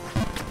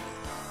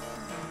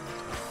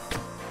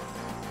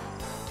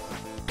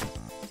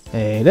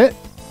 Made it.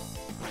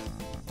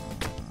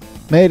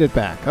 Made it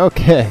back.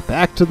 Okay,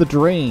 back to the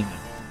drain.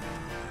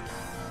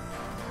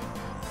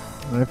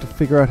 I have to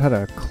figure out how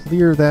to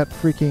clear that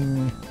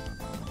freaking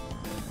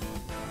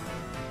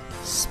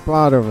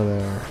spot over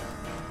there.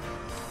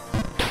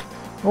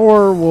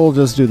 Or we'll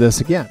just do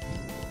this again.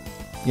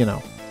 You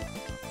know.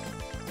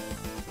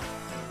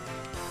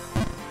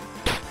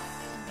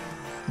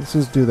 Let's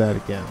just do that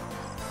again.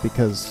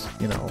 Because,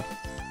 you know,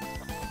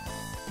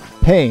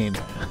 pain.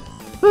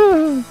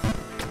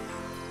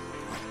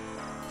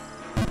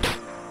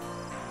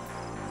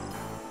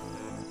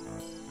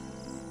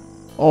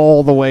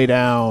 All the way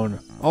down.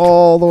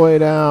 All the way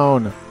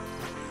down.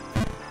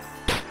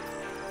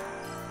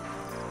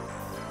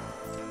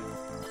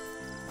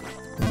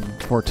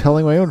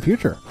 Foretelling my own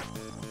future.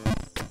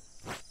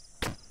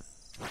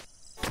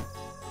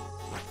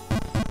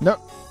 Nope.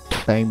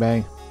 Bang,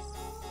 bang.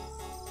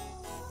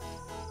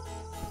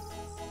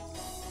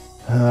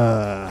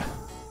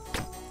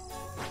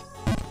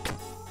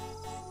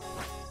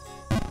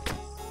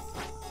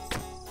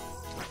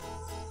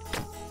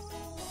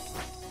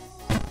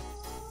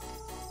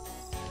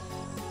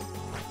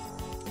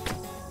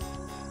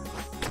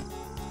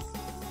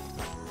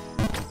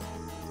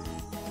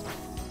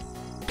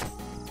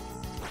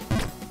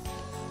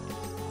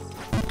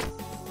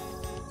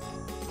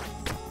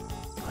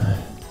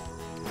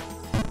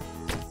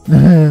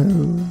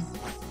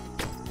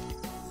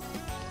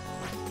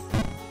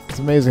 It's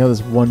amazing how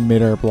this one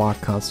mid-air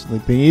block constantly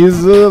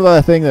bees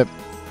the thing that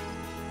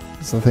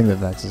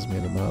vexes me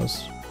the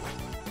most.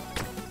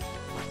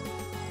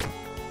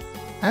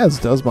 As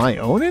does my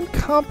own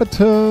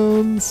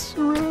incompetence.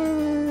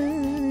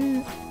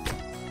 Hooray.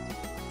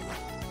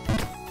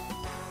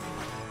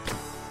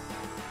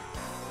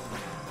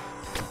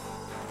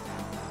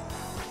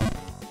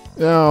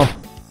 No.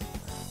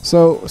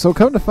 So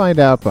come to find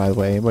out, by the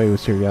way, anybody who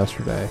was here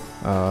yesterday,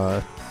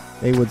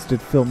 A-Woods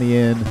did fill me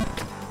in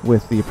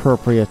with the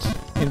appropriate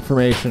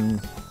information,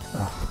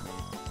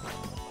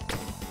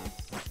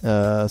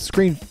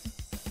 screen,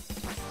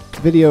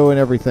 video, and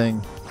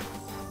everything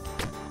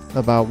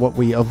about what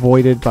we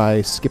avoided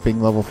by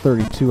skipping level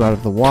 32 out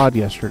of the WAD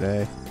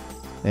yesterday.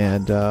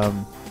 And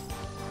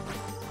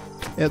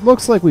it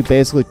looks like we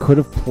basically could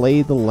have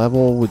played the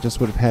level, we just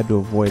would have had to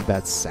avoid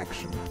that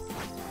section.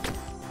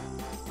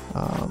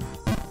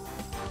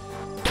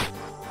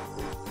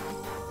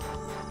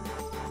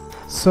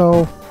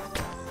 So,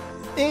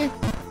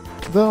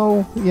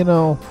 though, you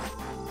know,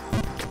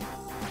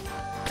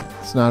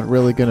 it's not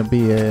really going to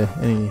be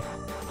any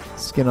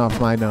skin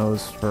off my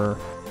nose for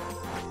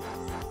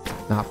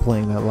not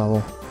playing that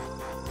level.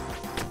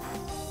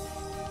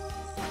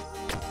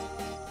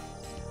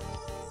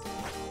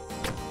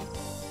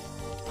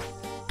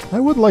 I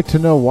would like to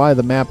know why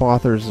the map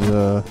authors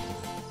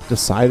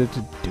decided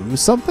to do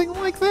something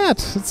like that.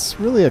 It's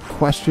really a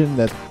question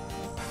that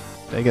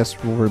I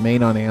guess will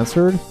remain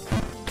unanswered.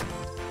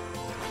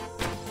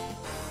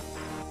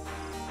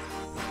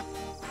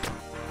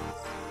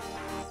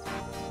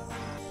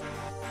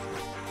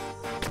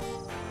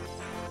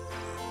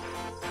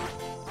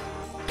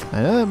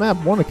 I know that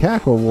map won a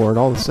Cackle Award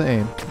all the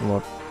same.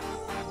 Look.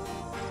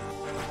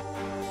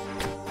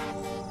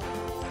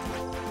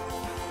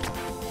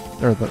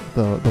 Or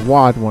the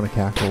WAD won a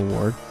Cackle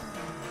Award.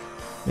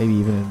 Maybe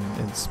even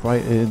in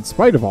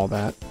spite of all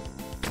that.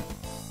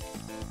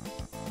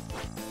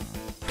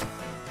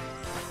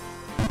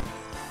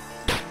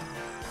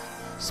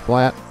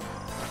 Splat.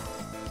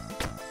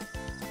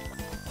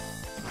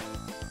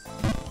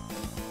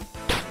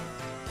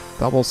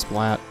 Double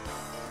splat.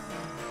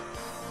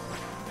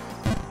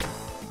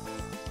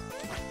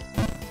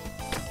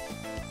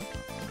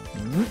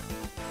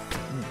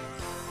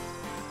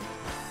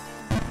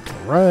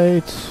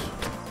 Right.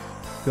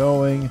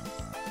 Going.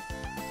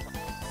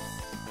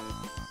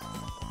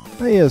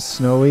 Hey,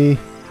 Snowy.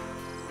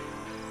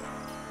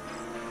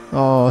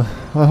 Oh,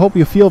 I hope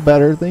you feel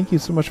better. Thank you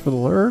so much for the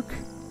lurk.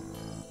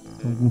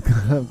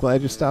 I'm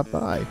glad you stopped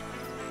by.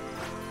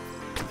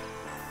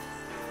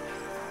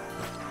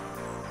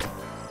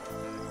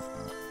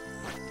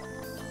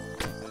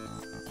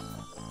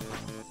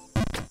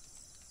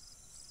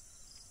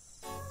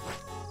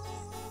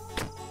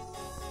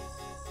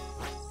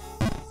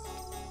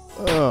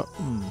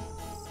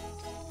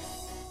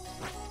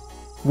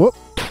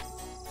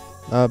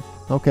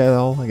 Okay,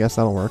 well, I guess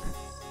that'll work.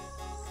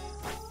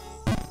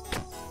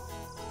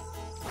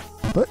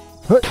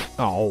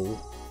 Oh.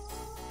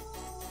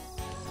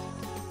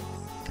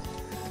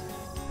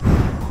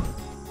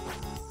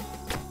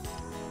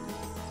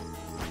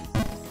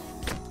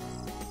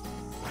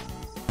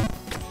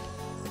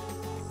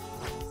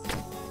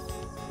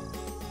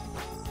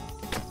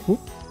 Whoop.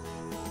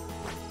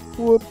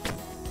 Whoop.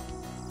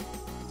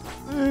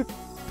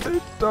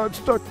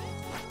 Dodge, duck.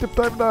 Dip,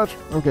 dive, dodge.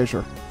 Okay,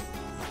 sure.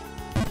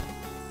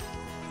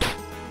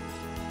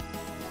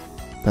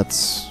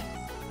 That's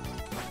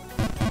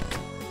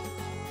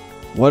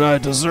what I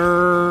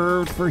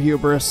deserved for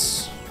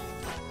hubris.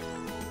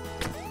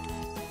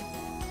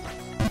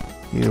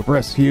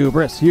 Hubris,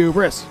 hubris,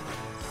 hubris.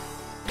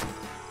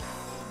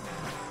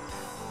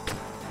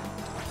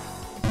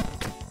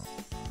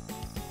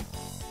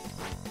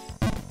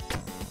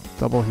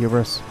 Double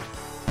hubris.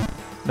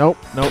 Nope,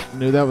 nope,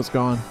 knew that was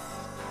gone.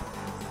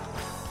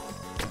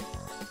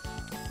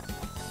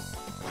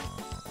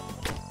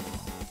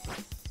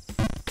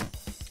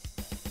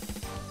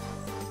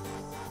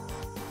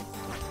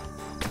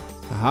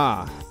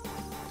 Aha.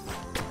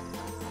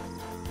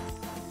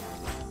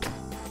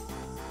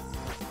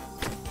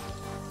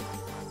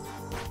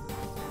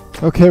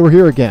 Okay, we're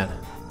here again.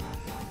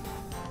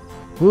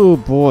 Oh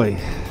boy.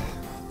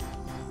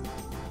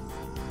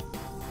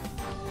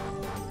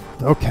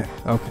 Okay,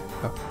 okay,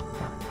 okay.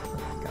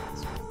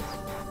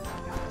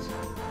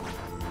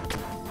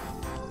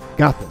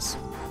 Got this.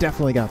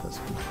 Definitely got this.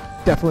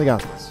 Definitely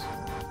got this.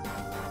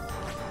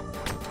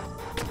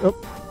 Oh.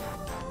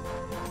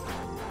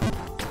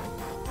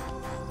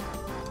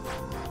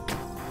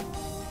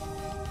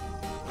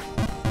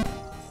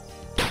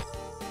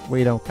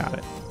 We don't got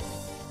it.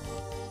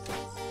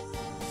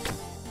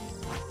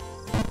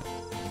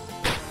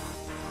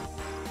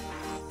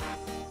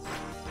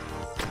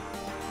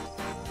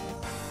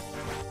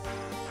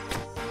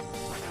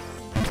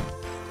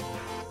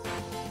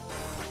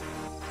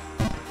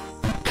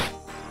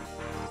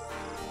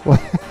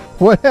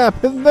 What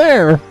happened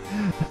there?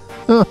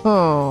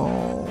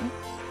 Oh.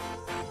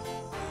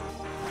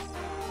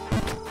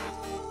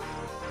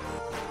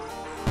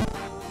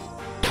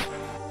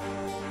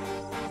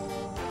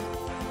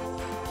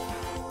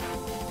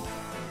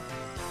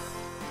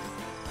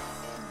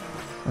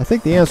 I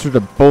think the answer to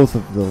both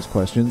of those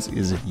questions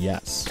is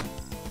yes.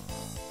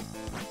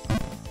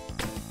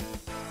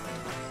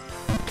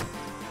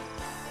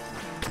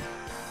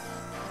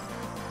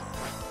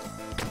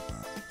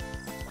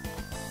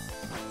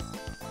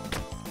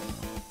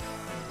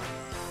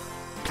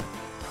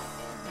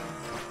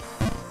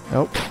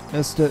 Nope,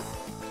 missed it.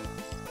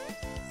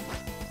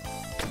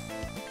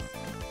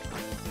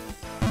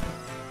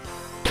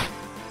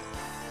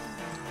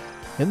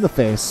 In the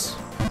face.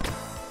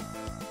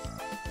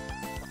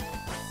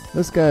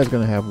 This guy's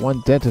gonna have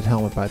one dented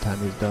helmet by the time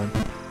he's done.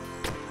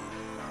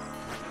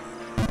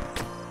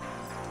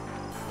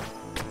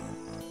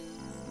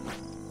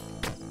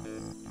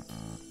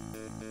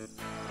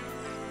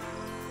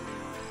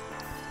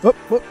 Oh,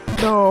 oh,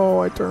 no,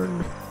 I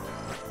turned.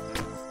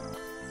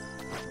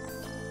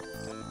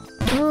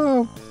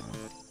 Oh.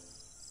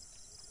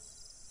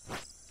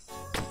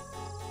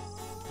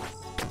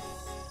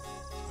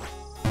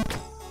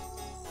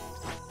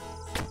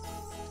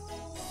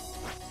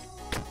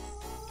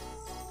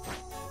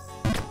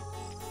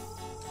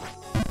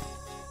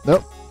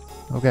 Nope.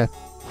 Okay.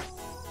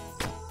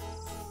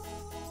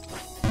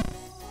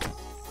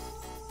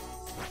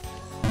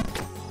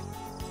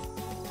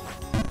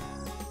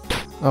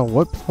 Oh,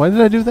 what? Why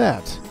did I do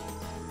that?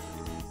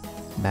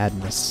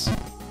 Madness.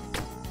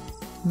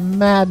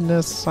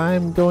 Madness.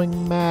 I'm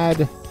going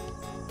mad.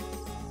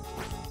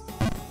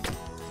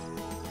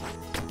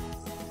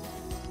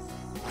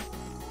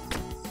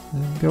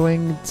 I'm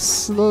going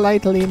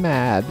slightly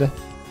mad.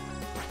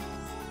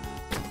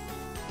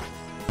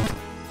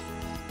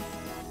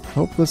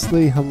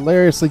 Hopelessly,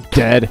 hilariously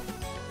dead.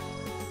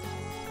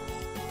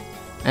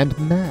 And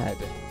mad.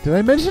 Did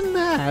I mention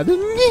mad?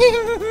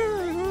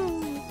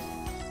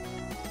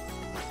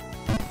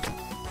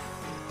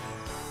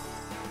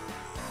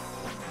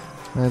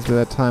 Reminds me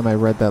of that time I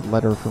read that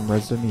letter from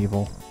Resident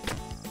Evil.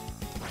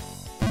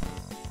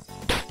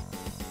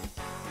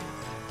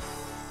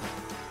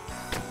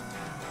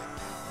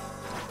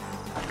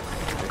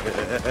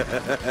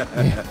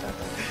 Yeah.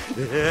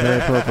 Very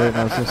appropriate,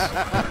 Moses.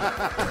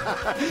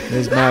 It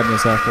is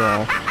madness after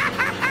all.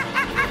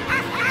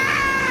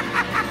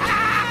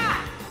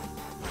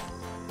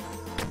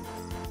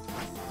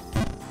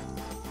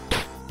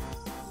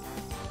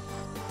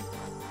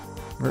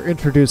 We're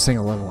introducing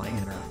a little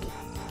anarchy.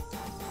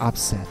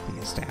 Upset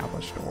the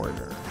established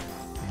order,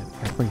 and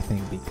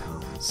everything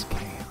becomes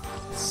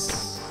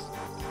chaos.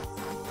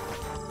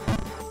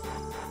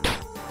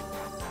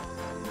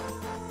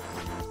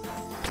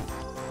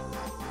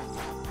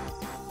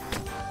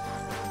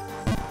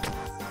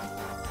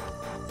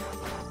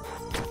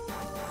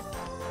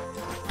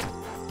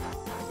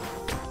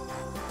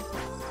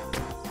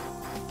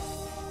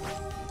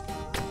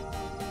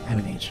 I'm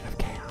an agent of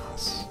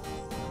chaos.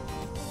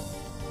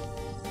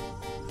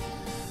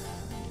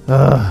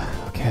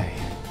 Okay.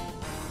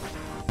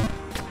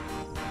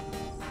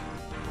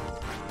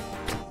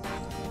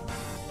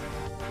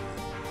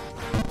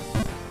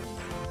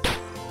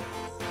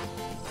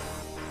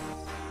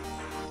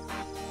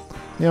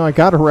 You know, I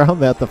got around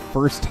that the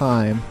first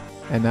time,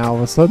 and now all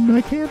of a sudden I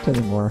can't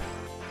anymore.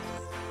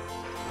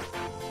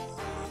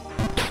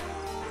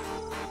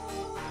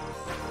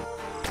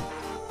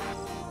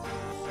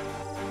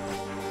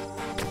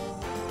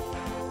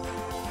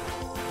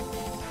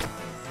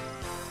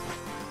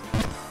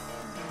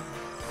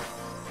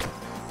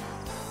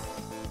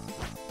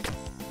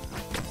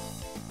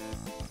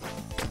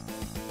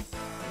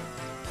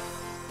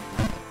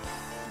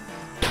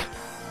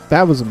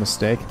 That was a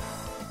mistake.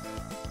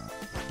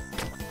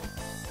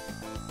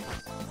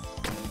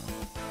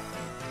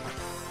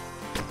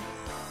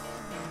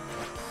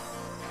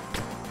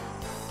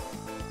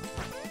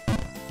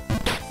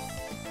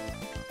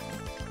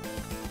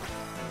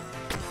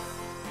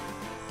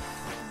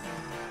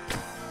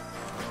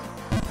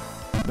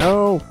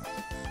 No!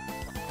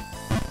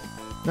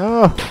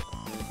 No!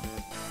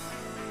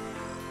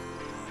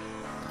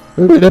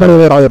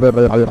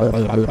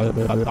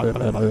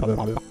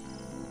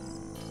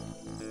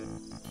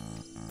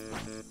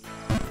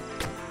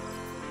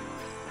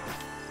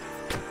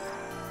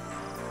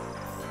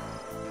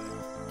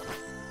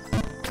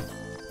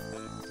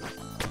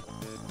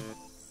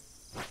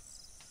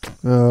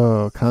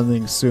 Oh,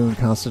 coming soon,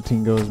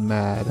 Constantine goes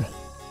mad.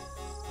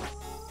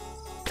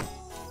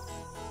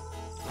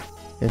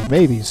 It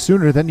may be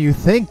sooner than you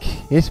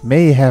think. It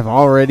may have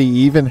already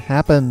even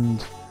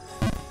happened.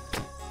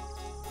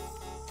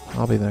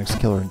 I'll be the next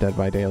killer in Dead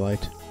by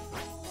Daylight.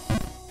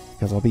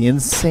 Because I'll be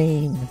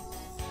insane.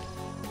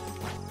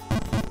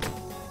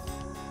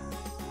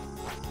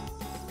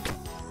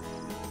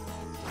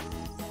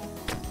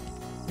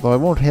 Though I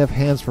won't have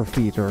hands for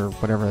feet, or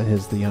whatever it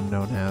is the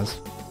unknown has.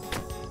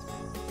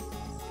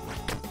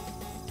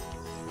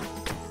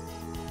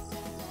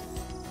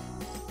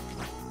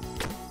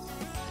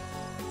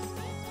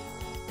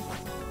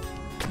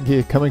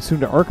 Yeah, coming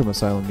soon to Arkham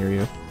Asylum near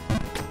you.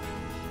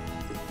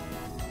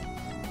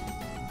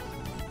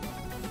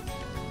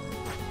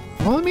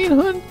 Well, I mean,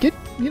 hun, get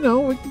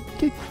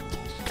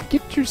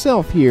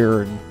yourself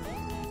here and...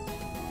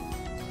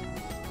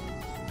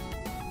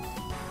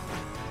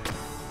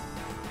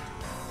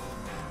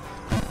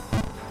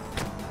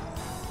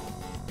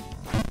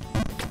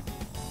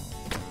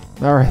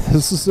 Alright,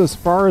 this is as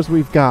far as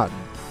we've gotten.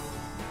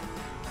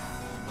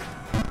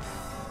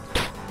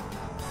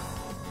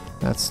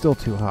 That's still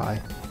too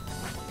high.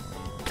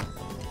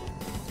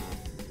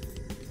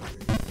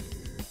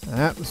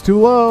 That was too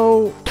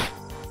low.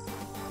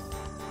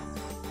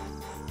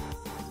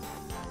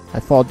 I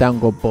fall down,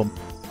 go boom.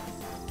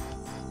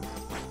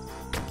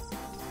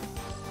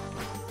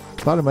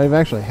 Thought I might have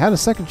actually had a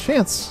second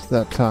chance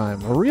that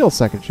time. A real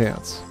second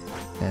chance.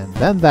 And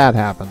then that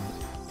happened.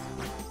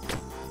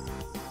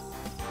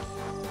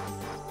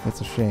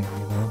 It's a shame,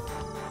 you know.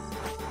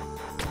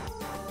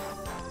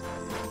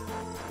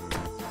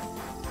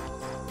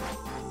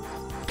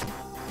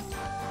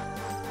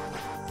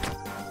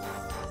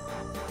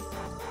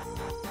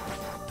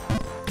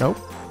 Nope.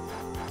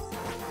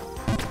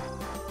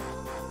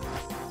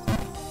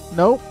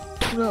 Nope.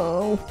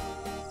 No.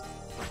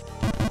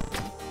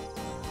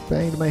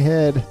 Banged my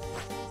head.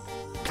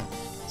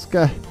 This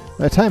guy,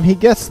 by the time he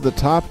gets to the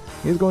top,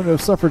 he's going to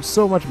have suffered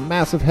so much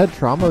massive head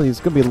trauma, he's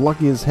going to be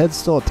lucky his head's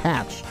still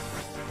attached.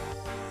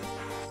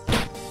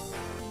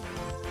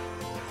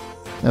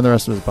 And the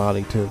rest of his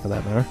body, too, for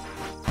that matter.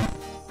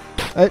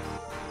 Hey.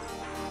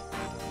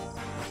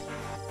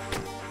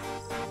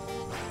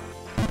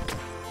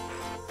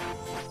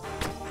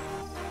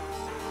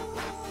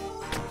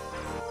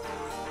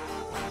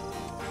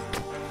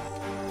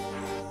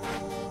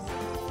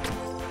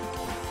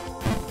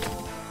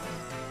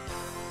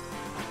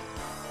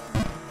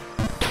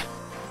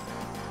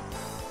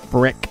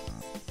 Frick.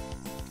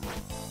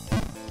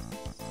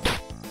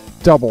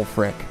 Double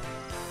frick.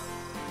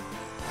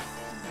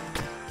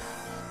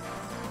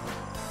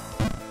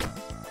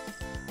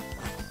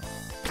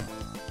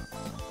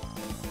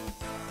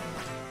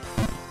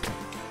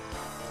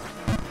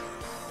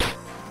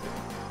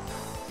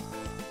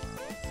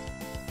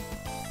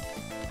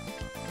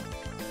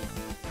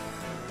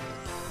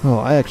 Oh,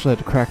 I actually had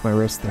to crack my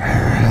wrist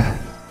there.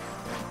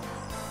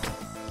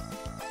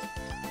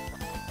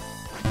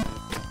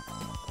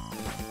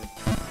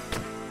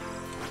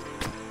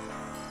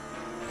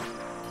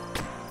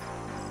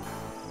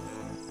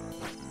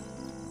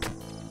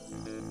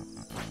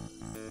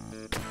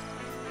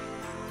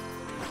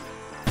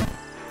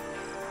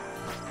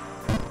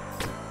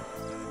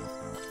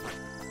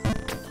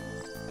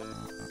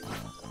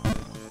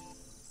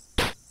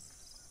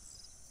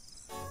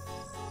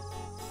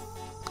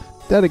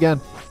 Dead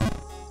again.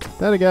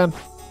 Dead again.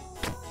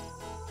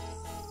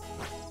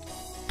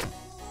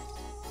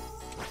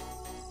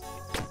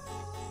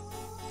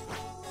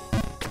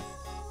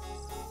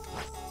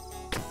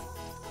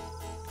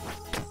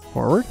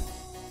 Forward.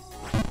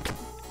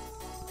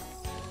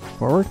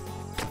 Forward.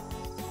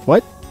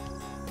 What?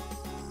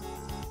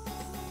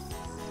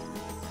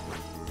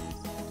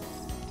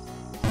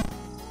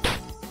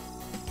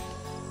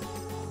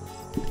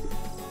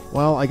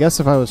 Well, I guess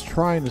if I was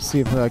trying to see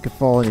if I could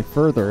fall any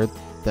further,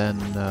 then,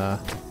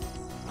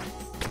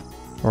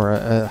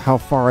 or how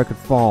far I could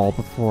fall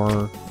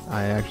before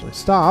I actually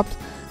stopped,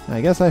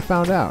 I guess I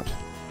found out.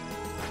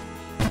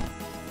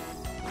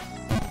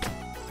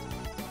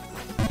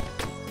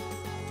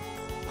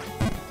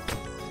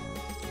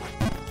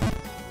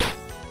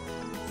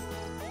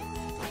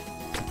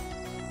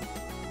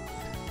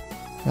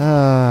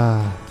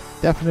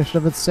 Definition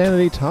of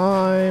insanity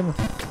time!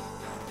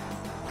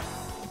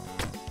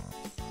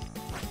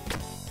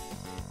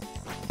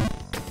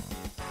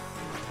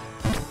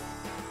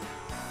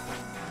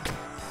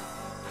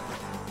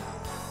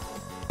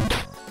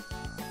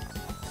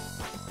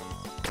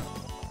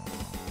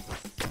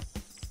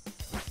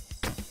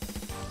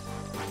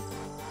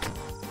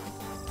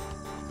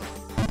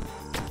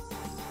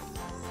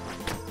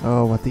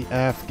 Oh, what the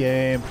F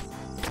game.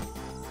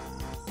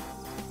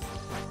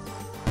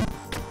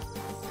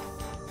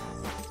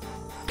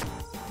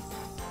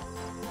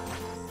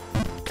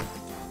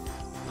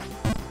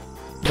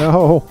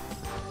 No!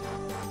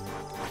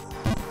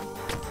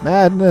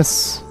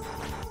 Madness!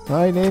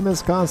 My name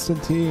is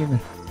Constantine.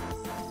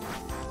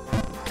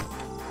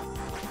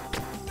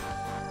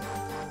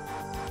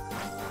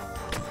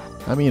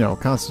 I mean, you know,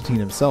 Constantine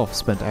himself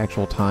spent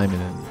actual time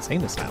in an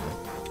insane asylum.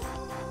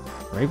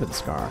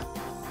 Ravenscar.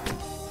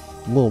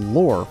 A little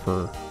lore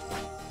for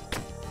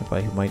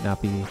anybody who might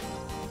not be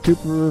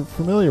super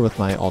familiar with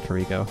my alter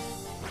ego.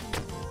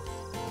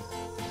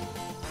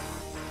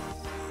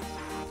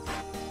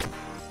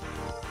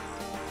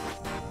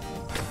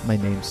 My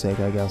namesake,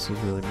 I guess, is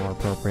really more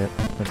appropriate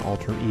than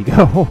alter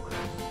ego.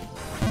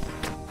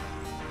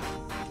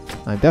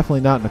 I'm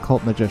definitely not an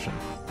occult magician,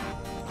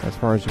 as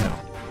far as you know.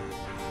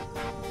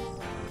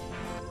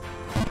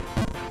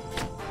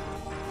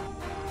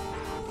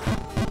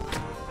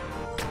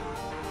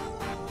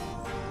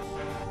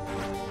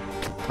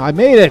 I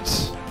made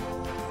it!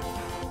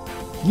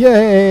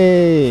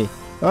 Yay!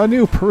 A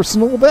new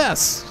personal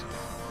best!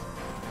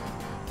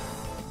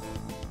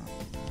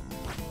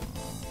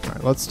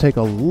 Alright, let's take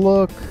a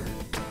look.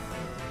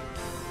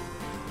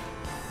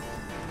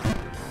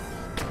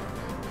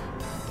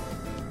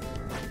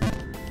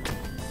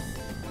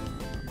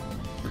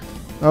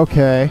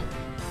 Okay.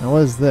 Now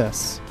what is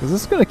this? Is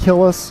this gonna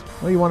kill us?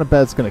 What do you want to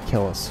bet it's gonna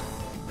kill us?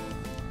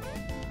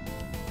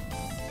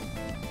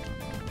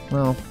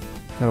 Well,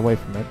 got away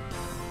from it.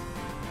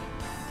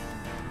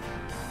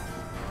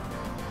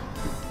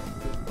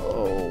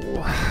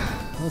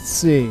 Let's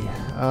see.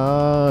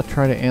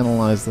 Try to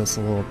analyze this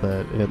a little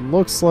bit. It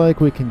looks like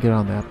we can get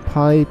on that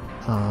pipe.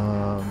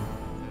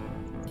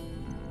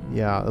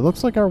 Yeah, it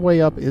looks like our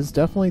way up is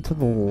definitely to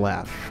the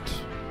left.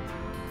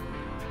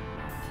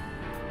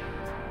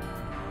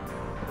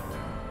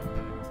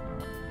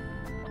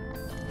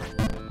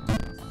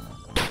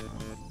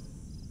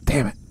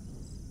 Damn it.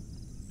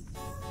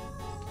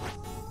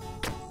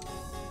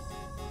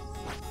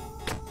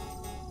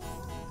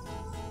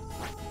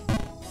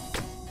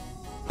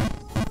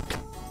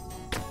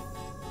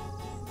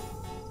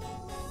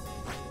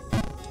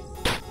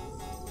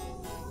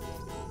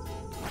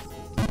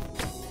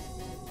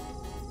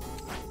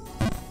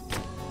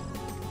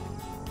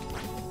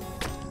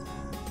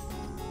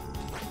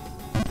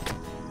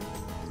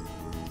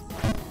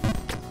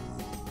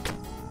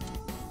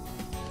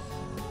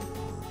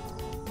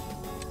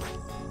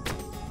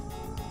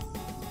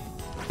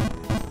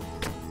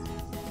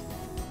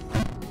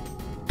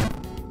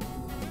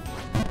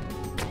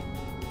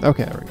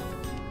 Okay, there we go.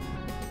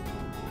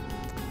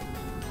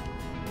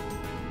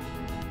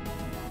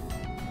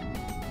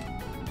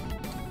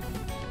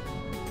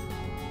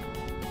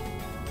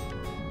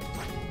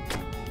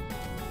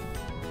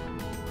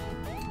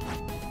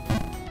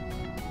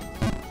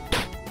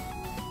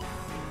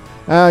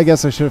 I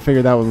guess I should have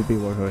figured that would be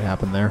what would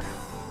happen there.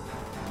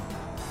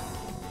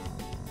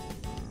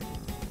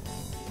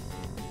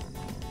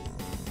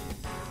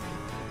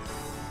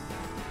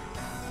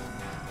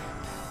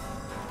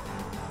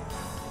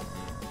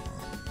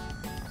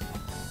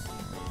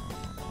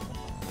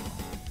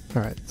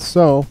 Alright,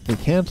 so we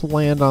can't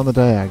land on the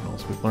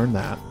diagonals. We've learned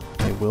that.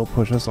 They will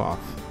push us off.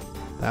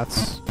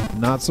 That's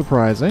not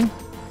surprising.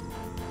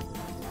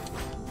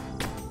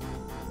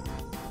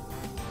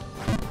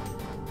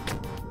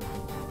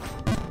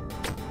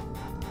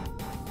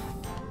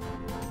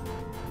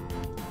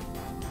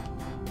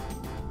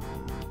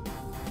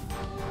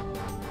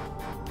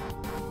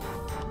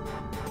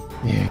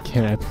 Yeah,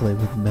 can I play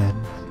with men?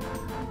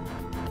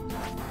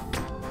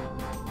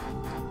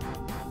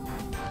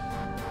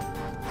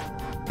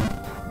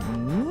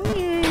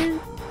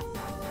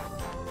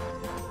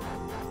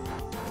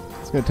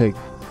 It's gonna take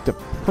the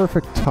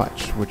perfect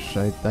touch, which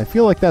I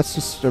feel like that's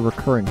just a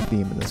recurring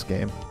theme in this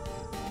game.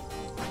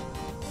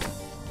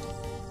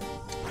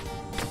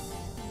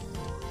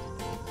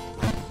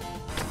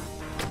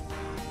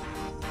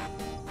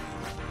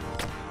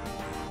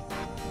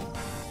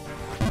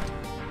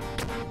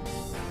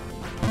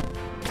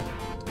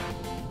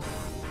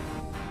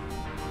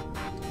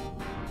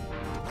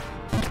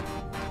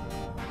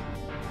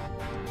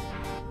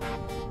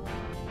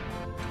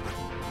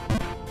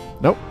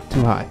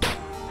 too high.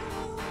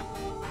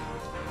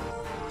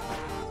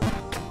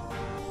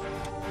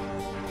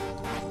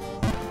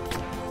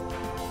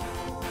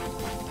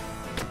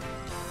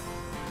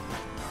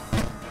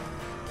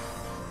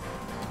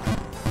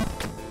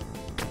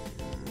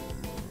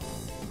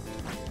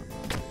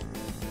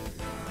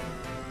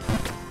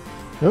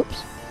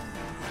 Oops.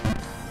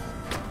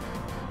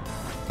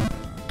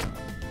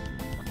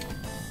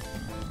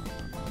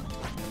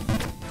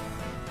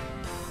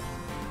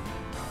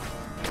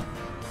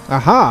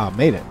 Aha!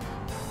 Made it.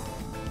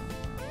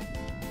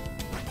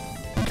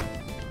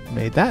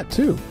 Made that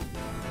too.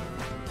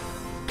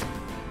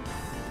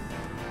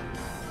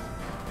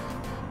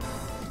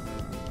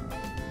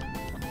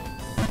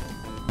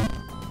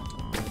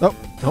 Oh,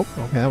 nope.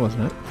 Okay, that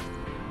wasn't it.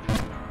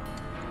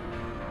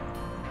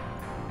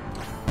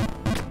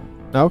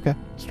 Okay,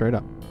 straight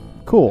up.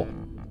 Cool.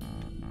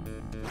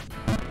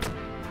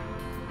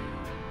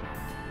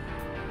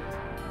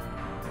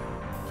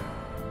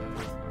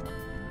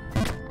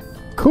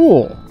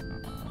 Cool.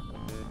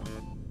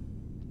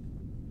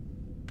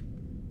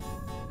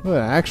 Look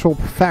at actual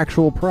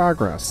factual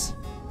progress.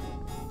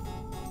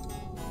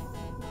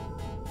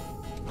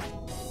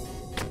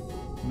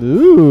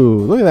 Ooh,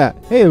 look at that.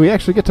 Hey, we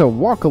actually get to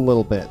walk a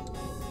little bit.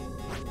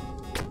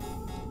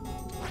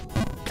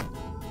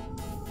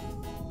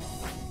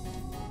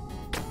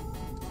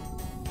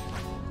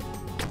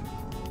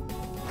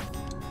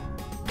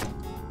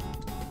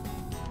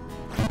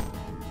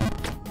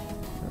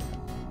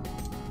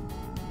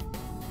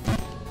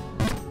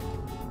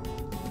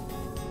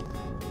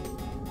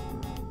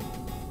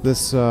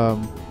 This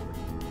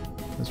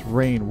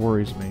rain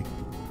worries me.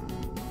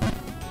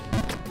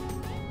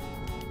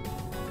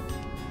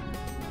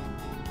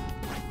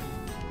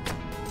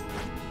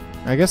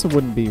 I guess it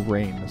wouldn't be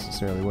rain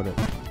necessarily, would it?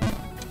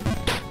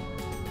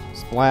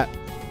 Splat.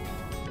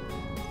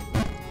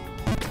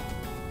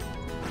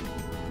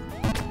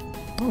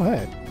 Oh,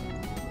 hey.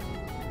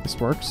 This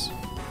works.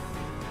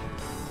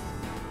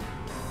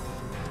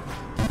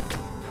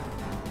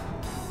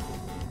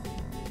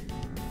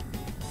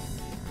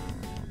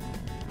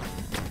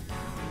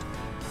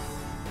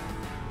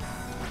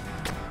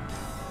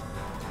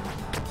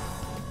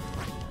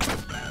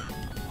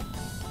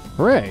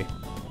 Hooray!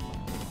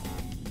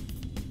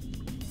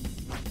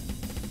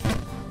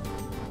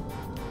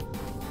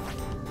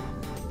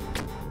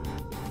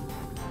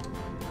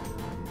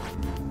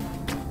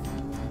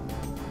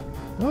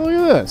 Oh, look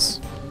at this.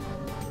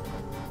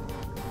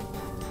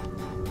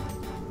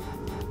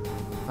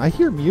 I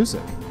hear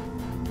music.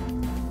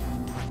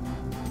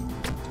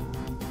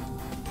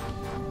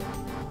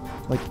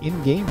 Like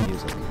in-game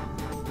music.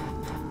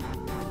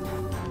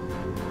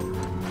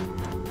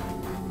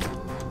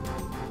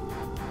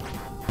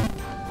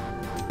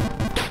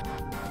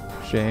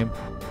 Shame.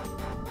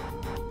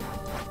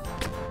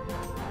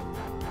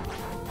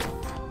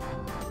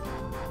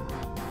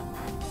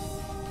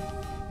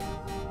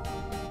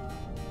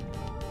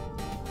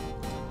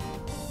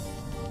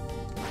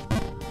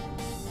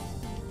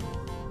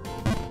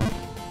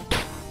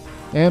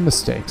 And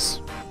mistakes.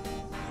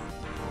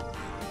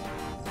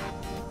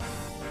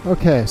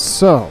 Okay,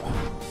 so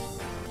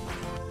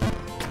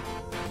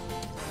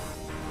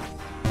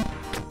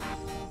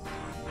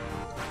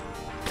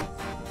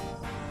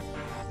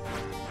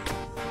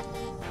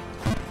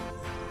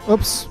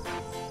oops.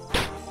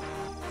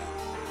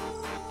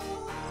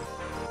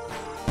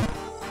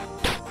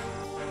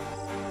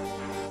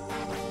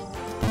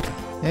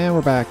 And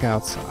we're back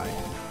outside.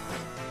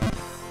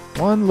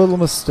 One little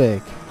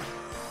mistake.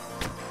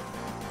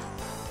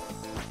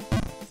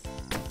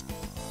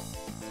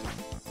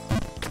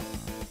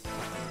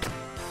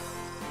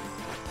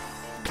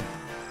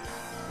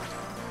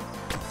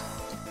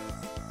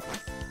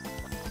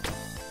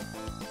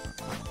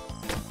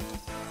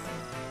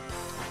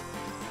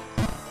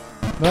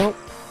 Nope.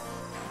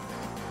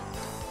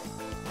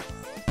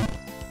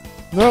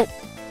 Nope.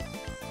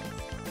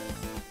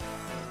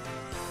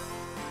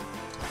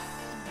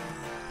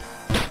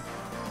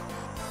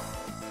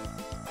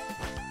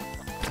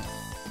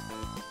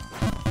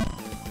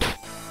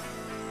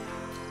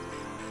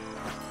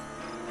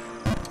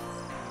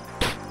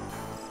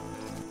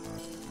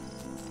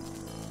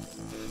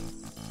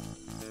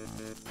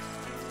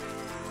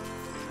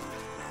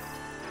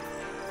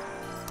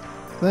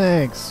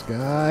 Thanks,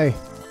 guy.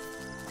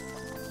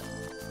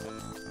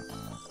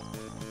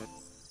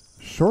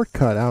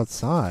 Shortcut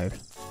outside?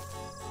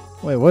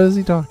 Wait, what is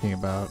he talking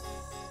about?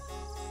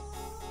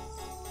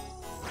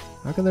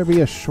 How can there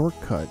be a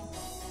shortcut?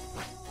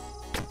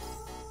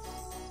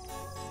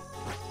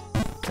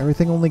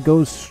 Everything only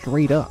goes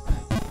straight up.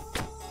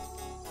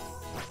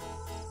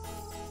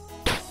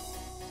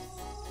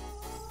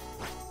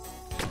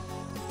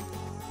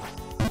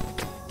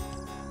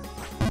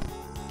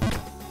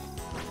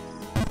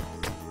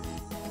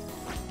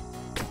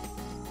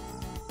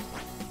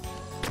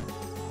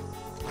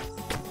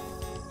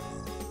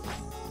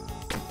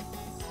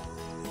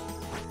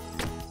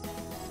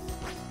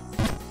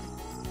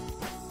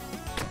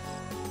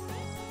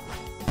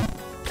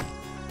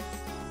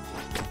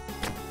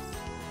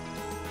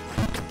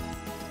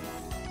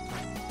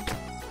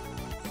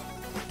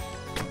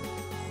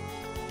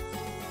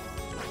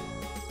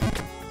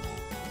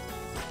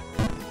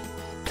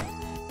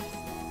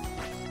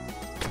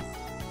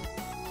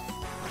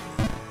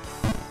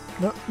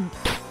 No.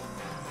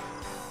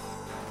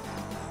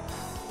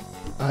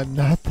 I'm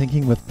not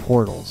thinking with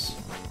portals.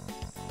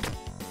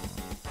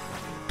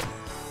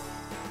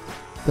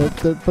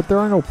 But there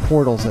are no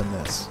portals in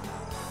this.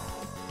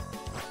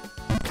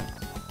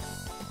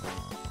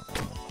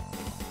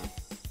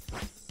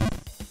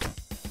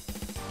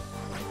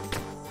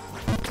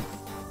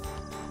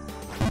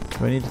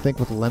 Do I need to think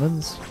with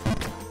lemons?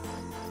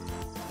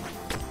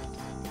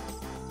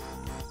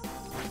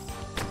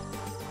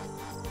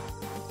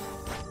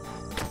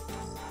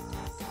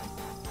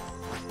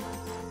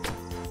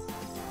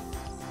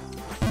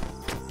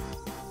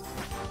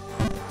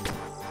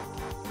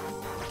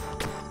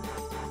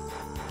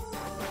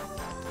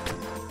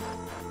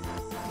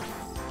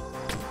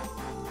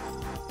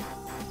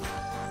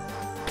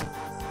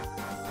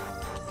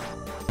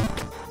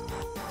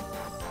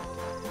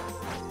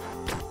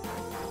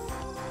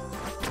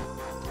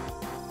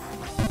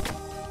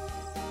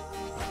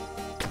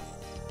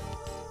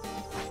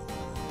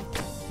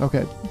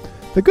 Okay.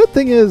 The good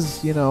thing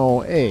is, you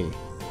know,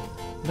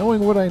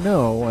 knowing what I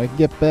know, I can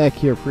get back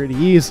here pretty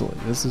easily.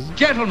 This is...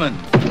 Gentlemen,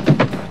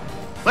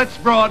 let's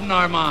broaden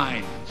our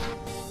minds.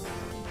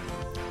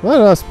 Let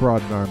us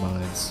broaden our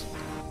minds.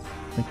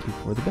 Thank you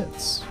for the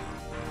bits.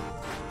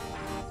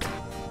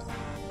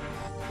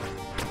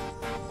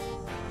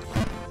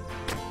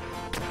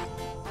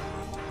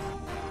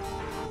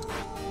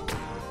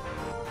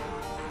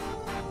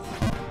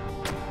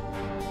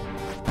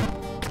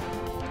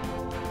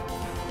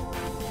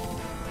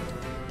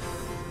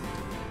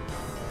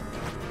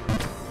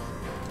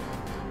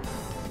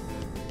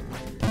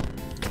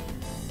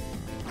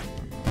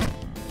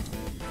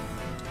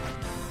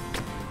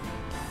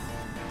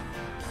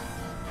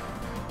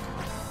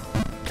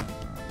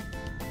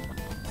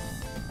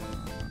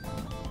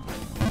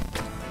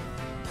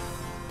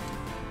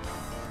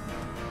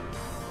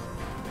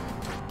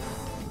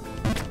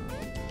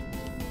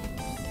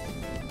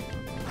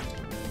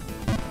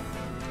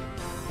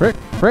 Frick,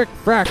 frick,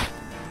 frack.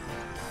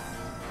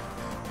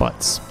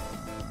 Butts.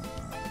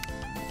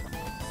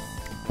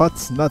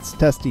 Butts, nuts,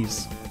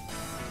 testes.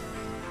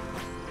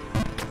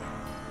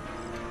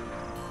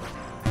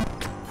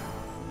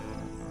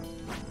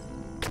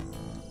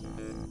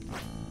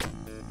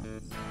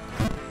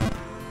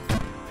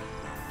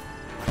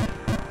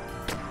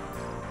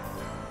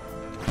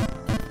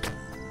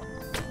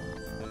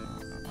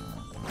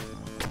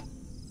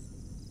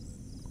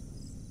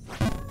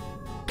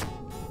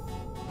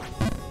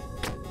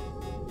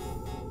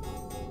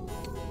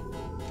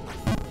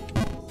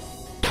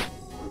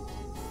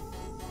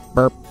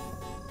 Burp.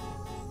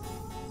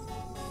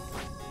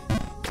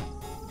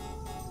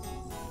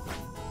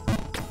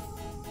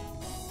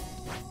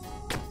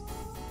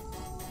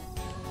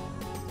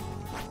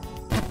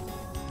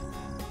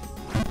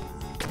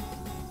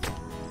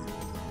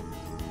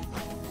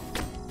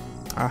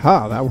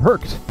 Aha, that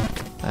worked.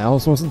 I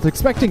also wasn't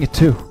expecting it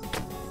to.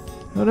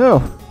 Oh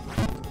no.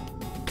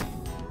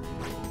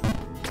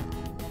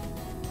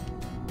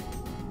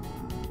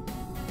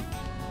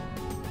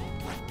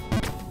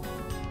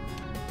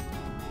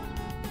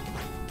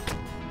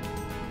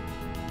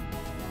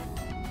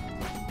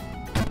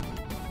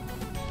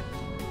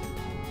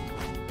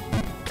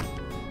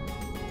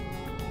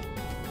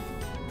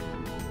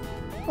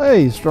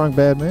 Hey, Strong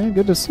Bad Man,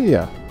 good to see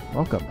ya.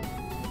 Welcome.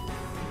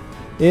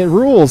 It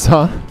rules,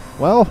 huh?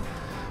 Well,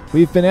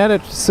 we've been at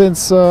it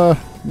since 9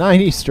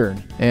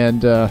 Eastern,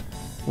 and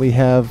we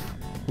have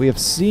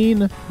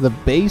seen the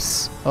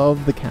base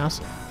of the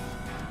castle.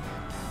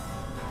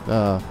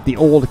 The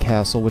old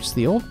castle, which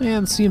the old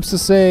man seems to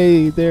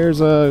say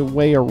there's a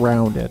way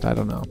around it. I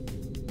don't know.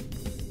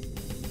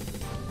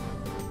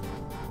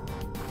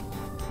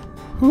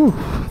 Whew,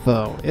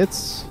 though,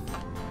 it's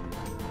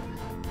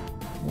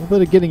a little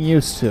bit of getting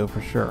used to,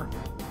 for sure.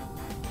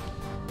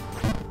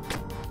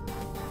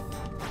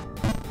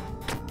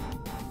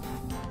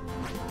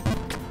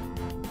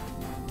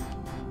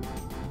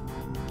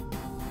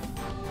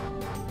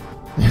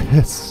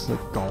 It's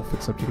like golf,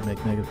 except you can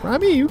make negative... I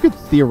mean, you could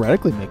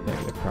theoretically make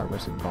negative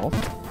progress in golf.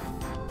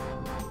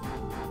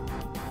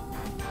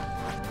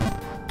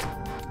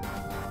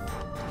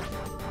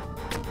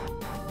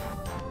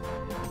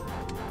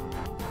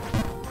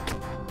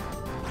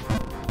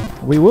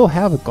 We will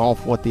have a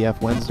Golf What the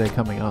F Wednesday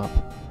coming up.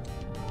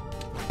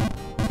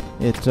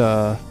 Its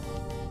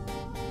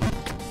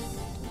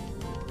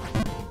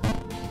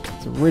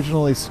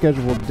originally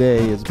scheduled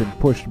day has been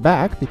pushed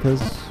back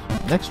because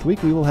next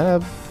week we will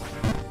have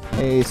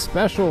a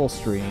special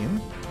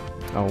stream.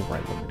 Oh,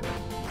 right, what are we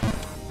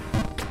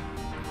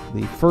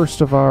doing? The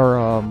first of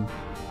our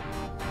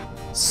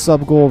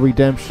sub-goal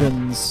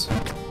redemptions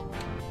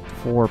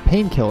for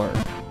Painkiller.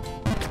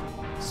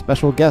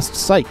 Special guest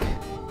Psych.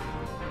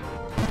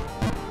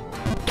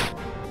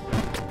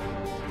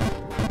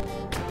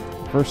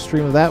 First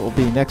stream of that will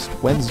be next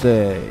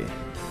Wednesday.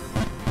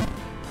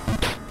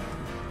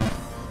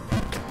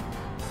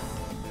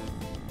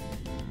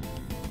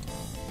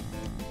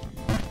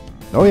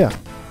 Oh yeah.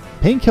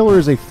 Painkiller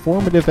is a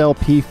formative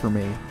LP for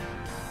me.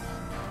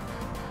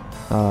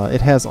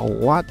 It has a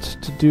lot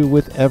to do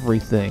with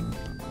everything.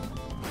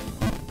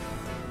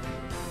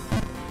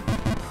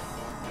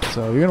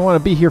 So you're going to want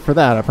to be here for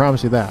that, I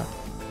promise you that.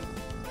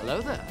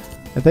 Hello there.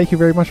 And thank you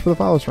very much for the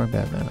follow, Strong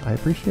Bad Man. I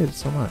appreciate it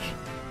so much.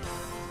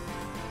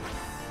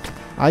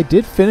 I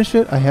did finish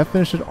it. I have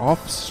finished it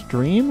off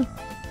stream.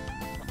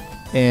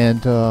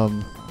 And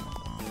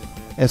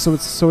so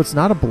it's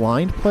not a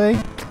blind play.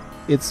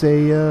 It's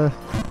an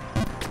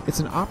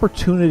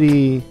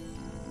opportunity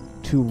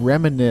to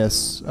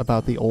reminisce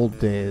about the old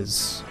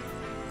days.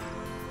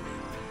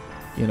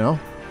 You know?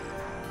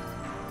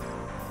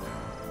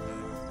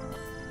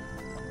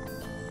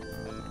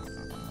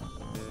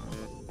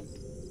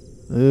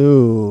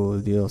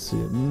 Ooh, DLC.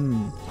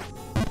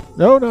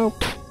 No, no.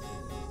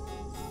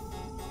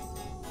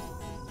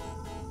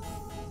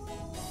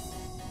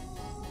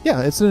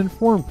 Yeah, it's an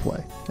informed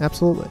play.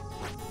 Absolutely.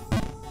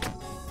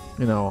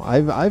 You know,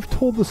 I've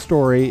told the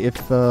story.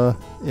 If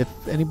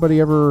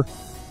anybody ever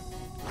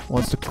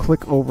wants to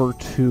click over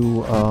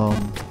to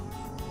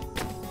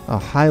a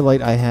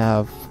highlight I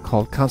have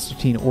called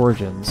Constantine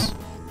Origins,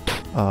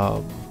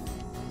 I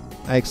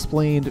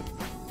explained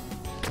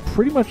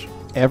pretty much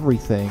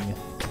everything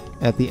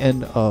at the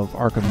end of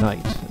Arkham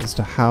Knight as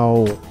to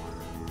how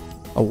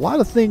a lot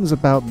of things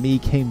about me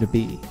came to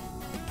be.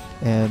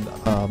 And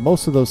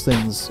most of those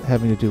things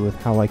having to do with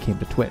how I came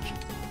to Twitch.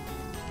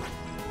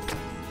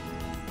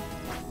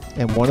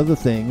 And one of the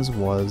things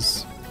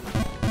was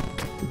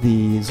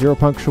the zero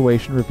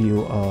punctuation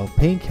review of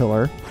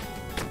Painkiller,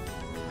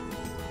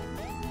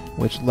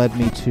 which led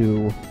me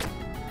to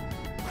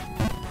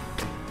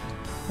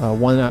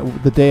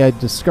the day I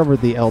discovered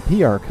the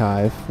LP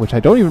archive, which I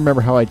don't even remember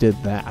how I did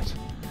that.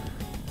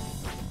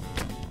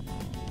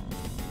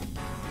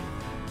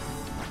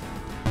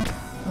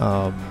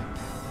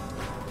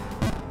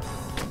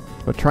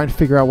 But trying to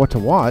figure out what to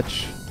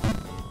watch.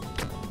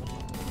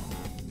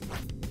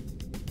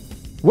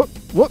 Whoop,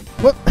 whoop,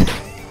 whoop.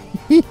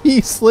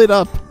 He slid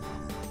up.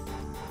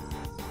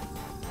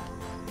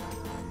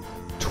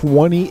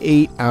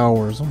 28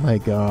 hours. Oh my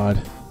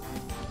god.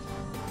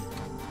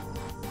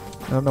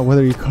 I don't know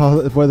whether to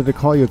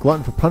call you a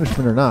glutton for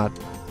punishment or not.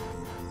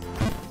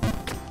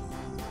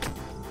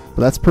 But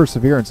that's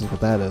perseverance is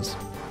what that is.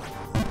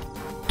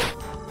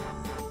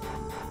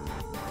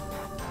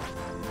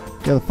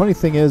 Yeah, the funny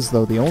thing is,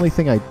 though, the only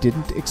thing I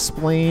didn't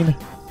explain,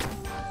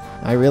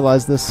 I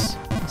realized this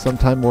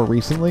sometime more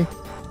recently.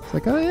 It's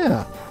like, oh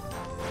yeah,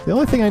 the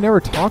only thing I never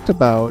talked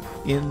about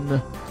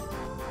in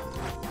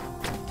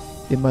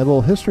my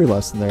little history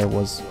lesson there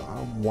was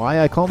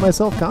why I call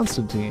myself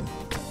Constantine,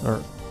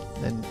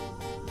 and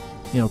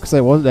you know, because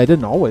I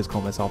didn't always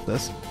call myself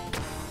this.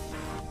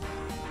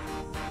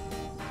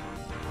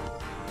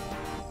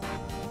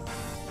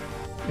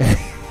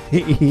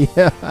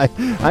 Yeah,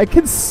 I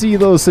can see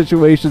those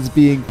situations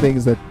being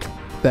things that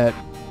happen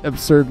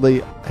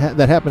absurdly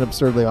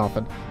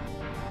often.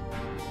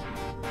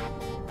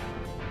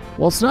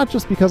 Well, it's not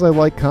just because I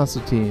like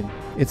Constantine.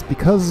 It's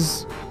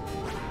because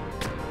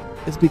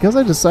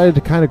I decided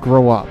to kind of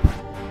grow up.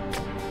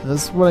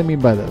 That's what I mean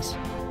by this.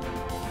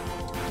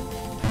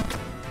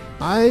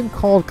 I'm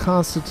called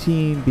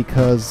Constantine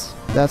because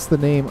that's the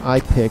name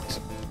I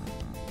picked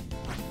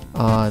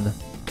on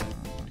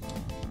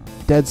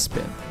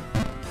Deadspin.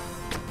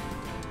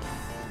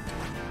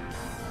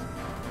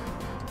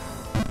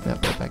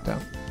 Yep, right back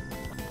down.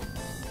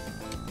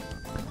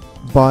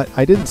 But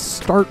I didn't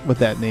start with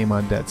that name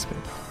on Deadspin.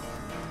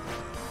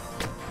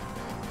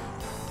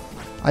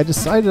 I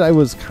decided I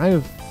was kind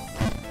of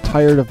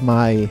tired of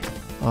my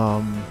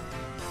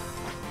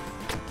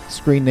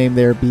screen name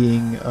there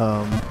being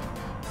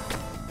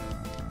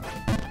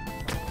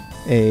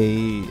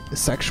a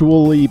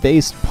sexually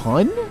based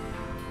pun?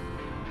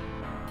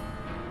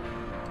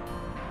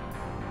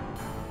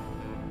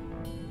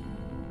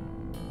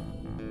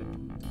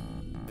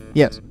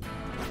 Yes,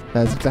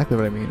 that's exactly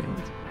what I mean.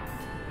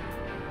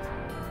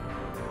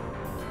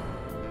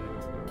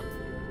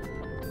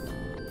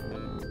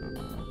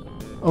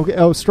 Okay,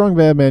 oh, Strong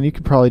Bad Man, you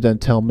could probably then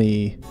tell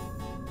me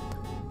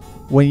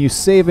when you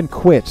save and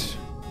quit.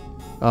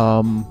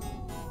 I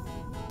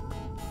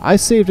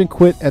saved and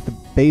quit at the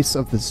base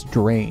of this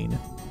drain.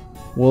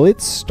 Will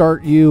it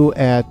start you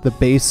at the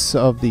base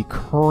of the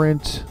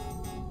current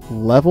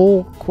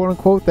level, quote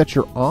unquote, that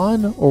you're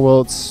on, or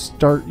will it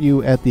start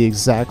you at the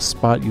exact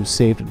spot you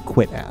saved and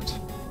quit at?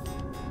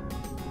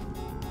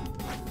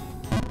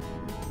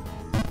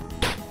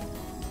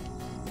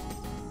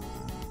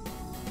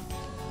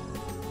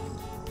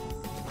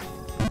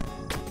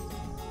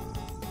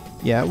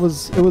 Yeah, it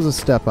was a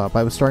step up.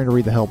 I was starting to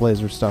read the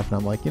Hellblazer stuff, and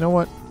I'm like, you know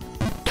what?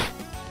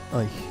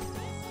 Like,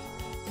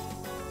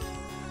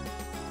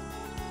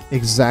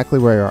 exactly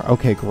where you are.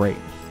 Okay, great.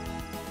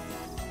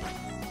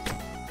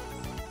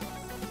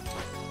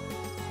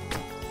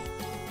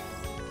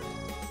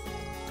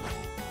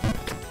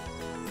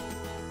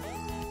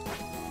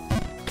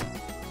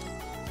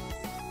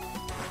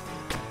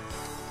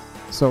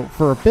 So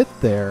for a bit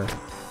there,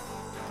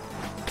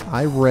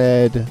 I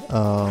read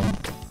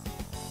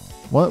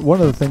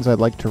one of the things I'd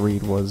like to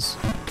read was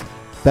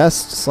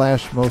best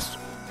slash most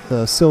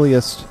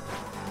silliest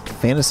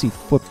fantasy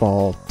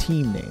football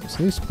team names.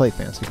 I used to play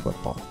fantasy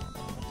football.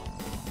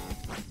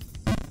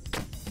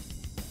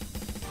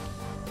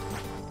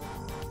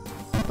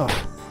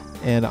 Oh,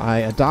 and I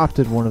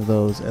adopted one of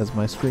those as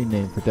my screen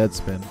name for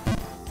Deadspin.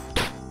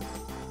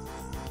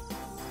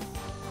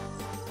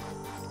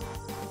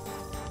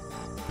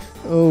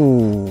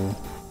 Oh,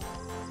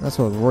 that's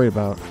what I was worried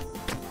about.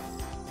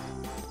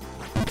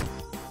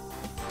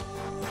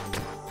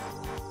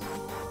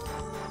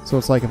 So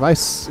it's like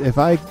if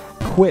I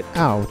quit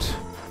out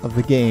of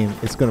the game,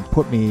 it's gonna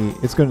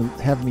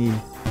have me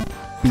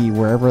be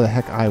wherever the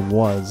heck I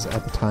was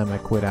at the time I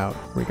quit out,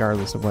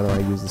 regardless of whether I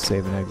use the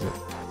save and exit.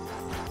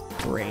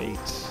 Great.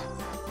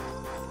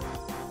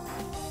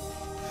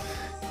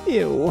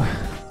 Ew.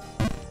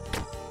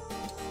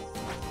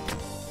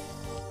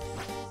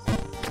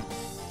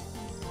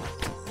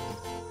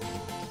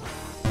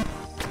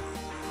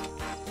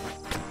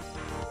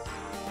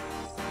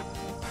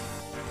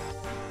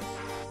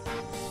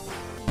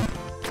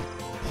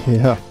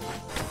 Yeah.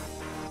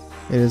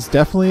 It is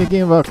definitely a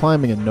game about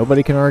climbing, and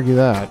nobody can argue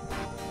that.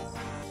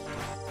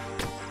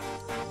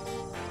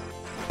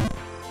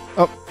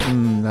 Oh,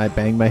 I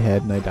banged my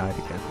head and I died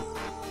again.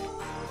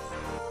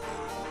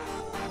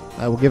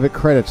 I will give it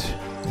credit.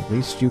 At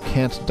least you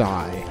can't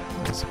die.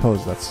 I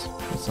suppose that's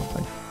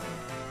something.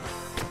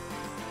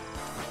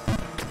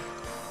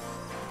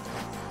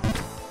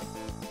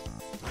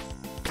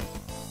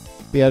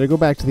 But yeah, to go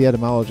back to the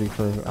etymology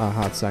for a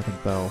hot second,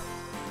 though.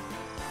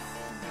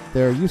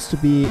 There used to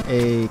be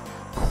a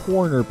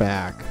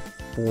cornerback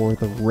for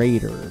the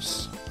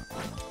Raiders.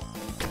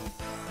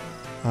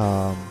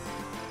 Guy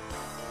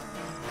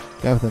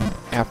with an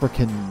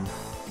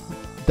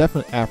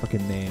definite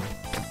African name.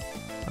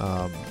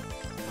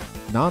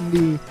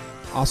 Nnamdi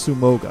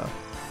Asumoga.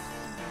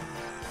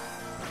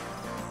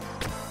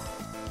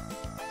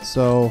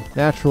 So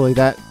naturally,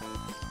 that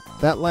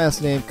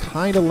last name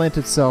kind of lent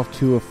itself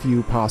to a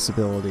few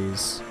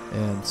possibilities,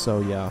 and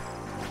so yeah.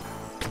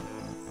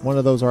 One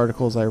of those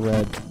articles I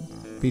read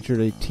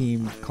featured a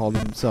team called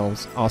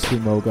themselves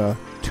Asumoga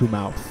to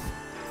Mouth.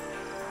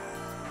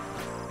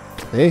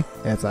 See?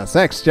 It's a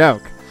sex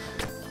joke.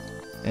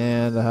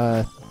 And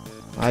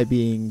I,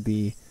 being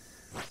the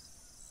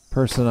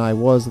person I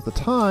was at the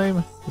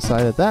time,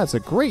 decided that's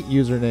a great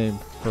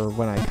username for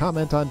when I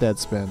comment on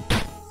Deadspin.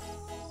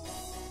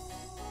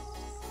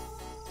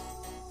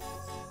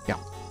 Yeah.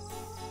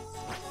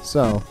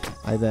 So,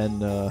 I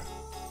then,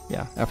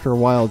 yeah, after a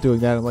while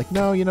doing that, I'm like,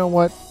 no, you know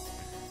what?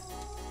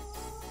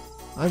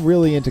 I'm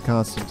really into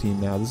Constantine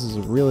now. This is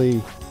a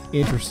really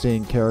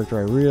interesting character.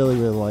 I really,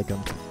 really like him.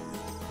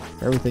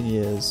 Everything he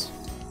is.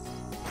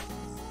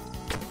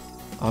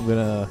 I'm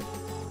gonna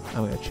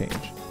change.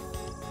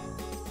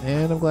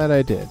 And I'm glad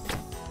I did.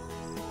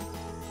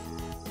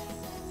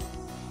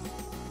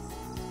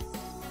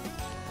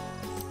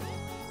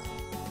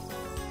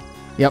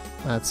 Yep,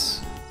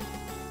 that's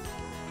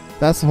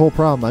the whole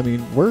problem. I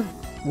mean, we're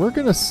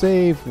gonna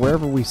save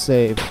wherever we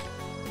save.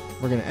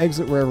 We're gonna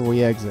exit wherever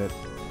we exit.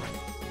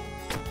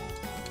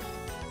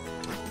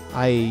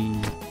 I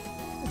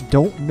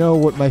don't know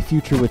what my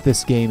future with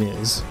this game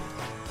is.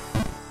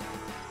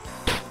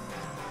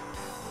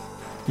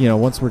 You know,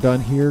 once we're done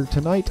here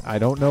tonight, I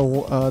don't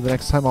know the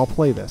next time I'll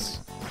play this.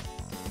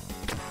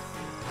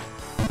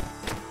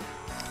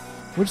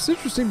 Which is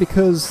interesting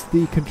because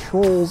the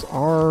controls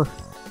are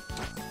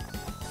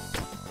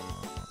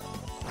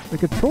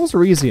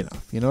easy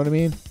enough, you know what I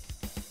mean?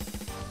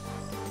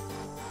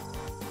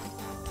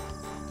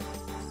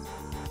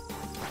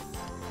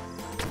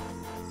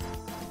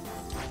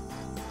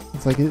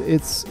 It's like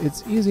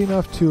it's easy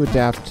enough to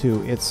adapt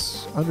to.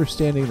 It's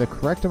understanding the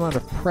correct amount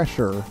of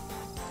pressure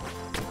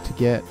to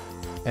get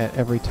at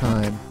every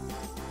time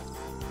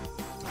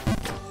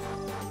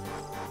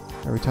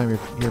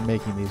you're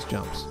making these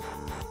jumps.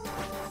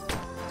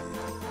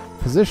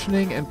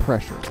 Positioning and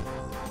pressure.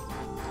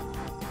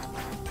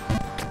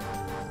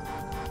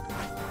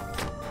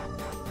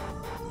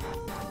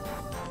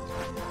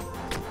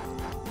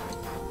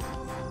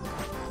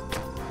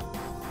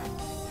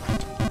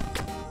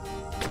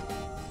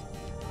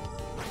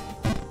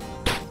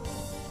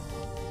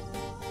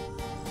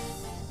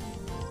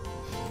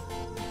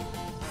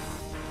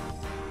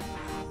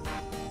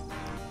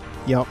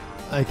 Yep,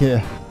 I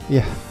can.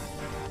 Yeah.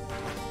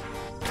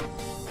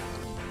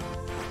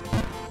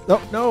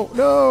 No,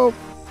 no!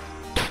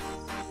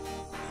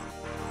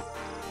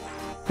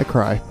 I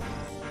cry.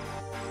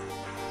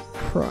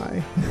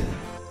 Cry.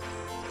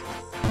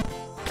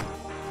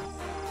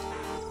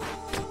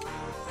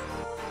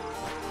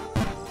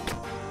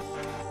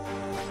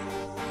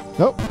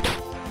 Nope.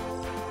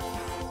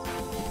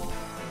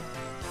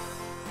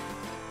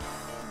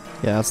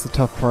 Yeah, that's the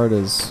tough part,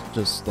 is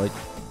just like...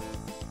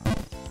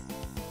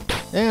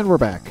 And we're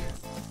back.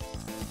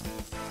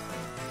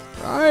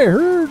 I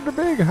heard the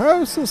big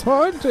house is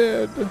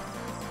haunted.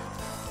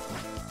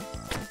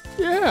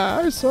 Yeah,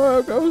 I saw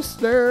a ghost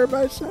there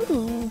myself.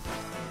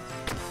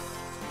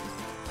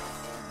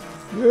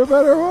 You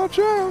better watch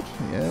out.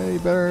 Yeah, you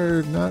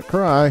better not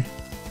cry.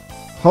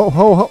 Ho,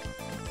 ho, ho.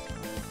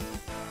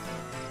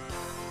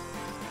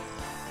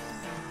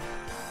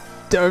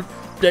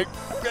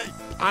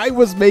 I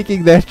was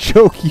making that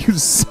joke, you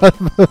son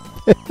of a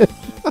bitch.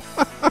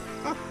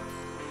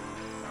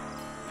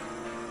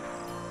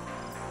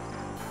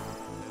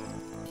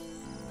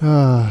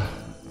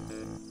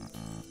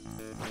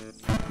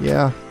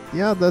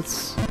 Yeah,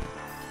 that's...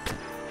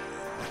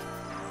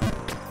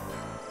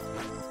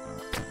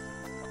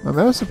 I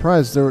was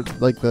surprised there were,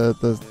 like,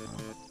 the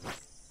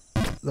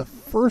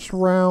first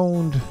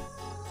round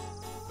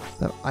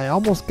that I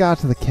almost got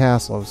to the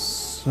castle.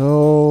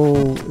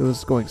 It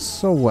was going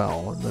so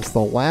well, and the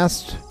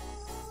last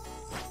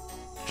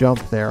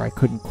jump there I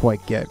couldn't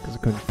quite get because I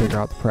couldn't figure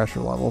out the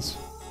pressure levels.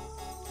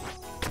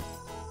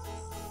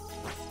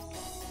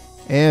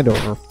 And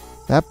over.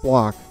 That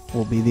block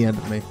will be the end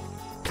of me.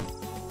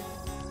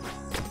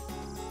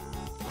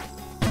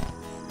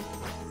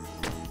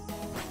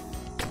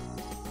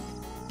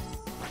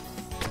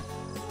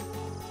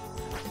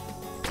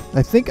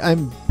 I think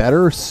I'm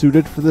better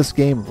suited for this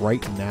game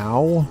right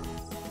now,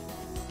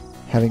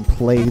 having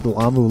played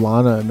La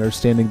Mulana and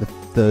understanding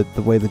the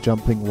way the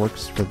jumping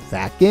works for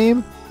that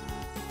game.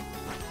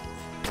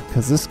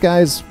 Because this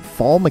guy's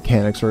fall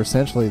mechanics are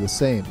essentially the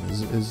same.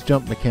 His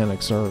jump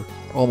mechanics are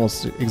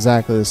almost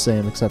exactly the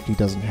same, except he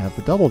doesn't have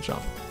the double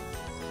jump.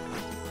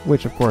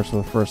 Which, of course, for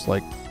the first,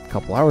 like,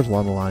 couple hours of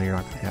La Mulana, you're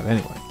not going to have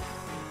anyway.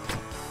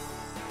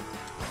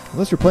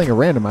 Unless you're playing a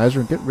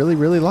randomizer and get really,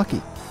 really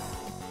lucky.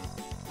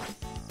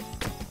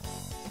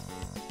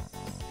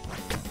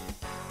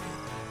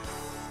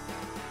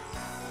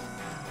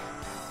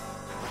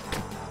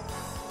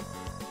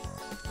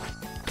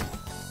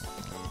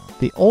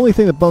 The only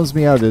thing that bums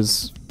me out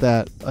is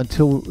that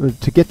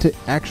to get to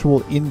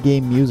actual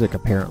in-game music,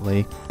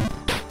 apparently,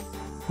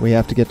 we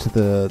have to get to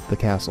the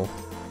castle.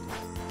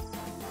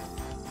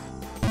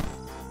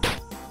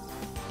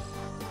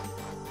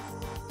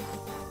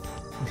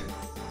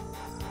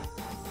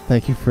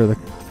 Thank you for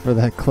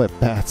that clip,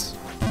 Bats.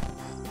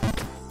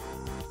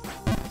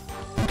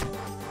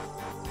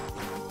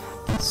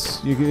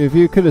 If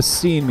you could have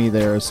seen me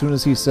there, as soon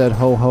as he said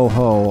ho ho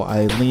ho,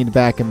 I leaned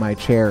back in my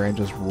chair and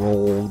just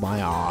rolled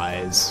my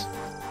eyes.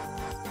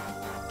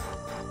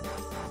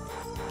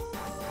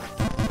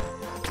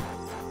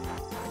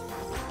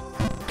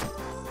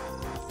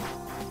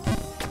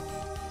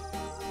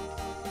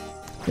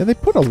 Yeah, they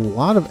put a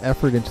lot of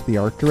effort into the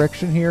art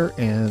direction here,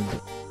 and,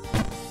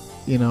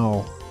 you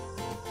know,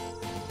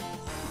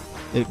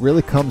 it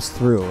really comes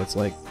through. It's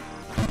like,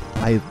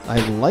 I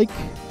like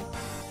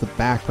the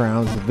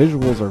backgrounds, the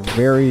visuals are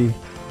very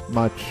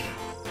much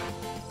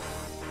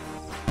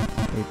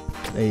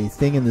a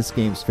thing in this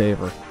game's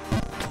favor.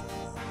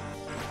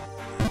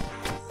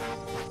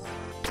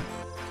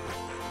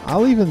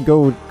 I'll even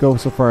go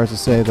so far as to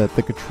say that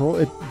the control,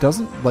 it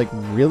doesn't like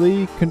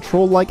really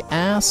control like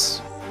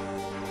ass,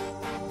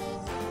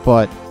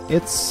 but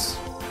it's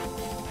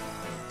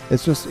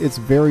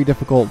very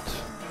difficult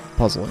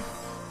puzzling.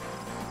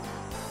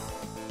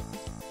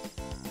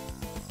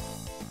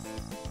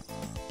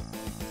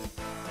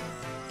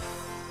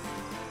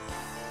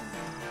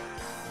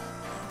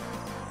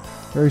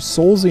 Very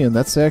Soulsian.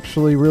 That's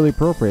actually really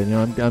appropriate. You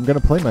know, I'm going to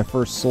play my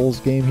first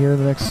Souls game here in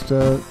the next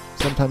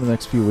sometime in the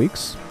next few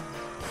weeks.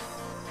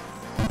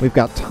 We've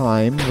got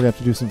time. We're going to have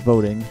to do some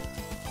voting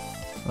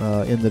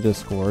in the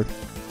Discord.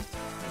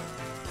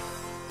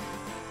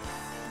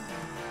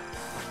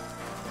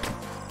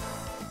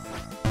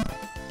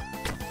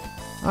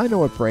 I know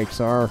what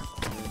brakes are.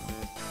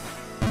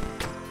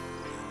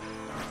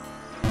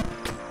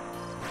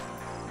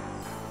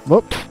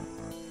 Whoop.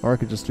 Or I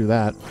could just do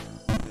that.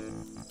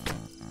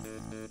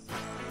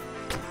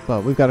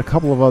 But we've got a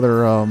couple of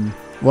other,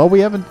 well, we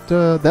haven't,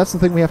 that's the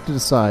thing we have to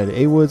decide.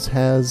 A-Woods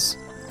has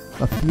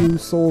a few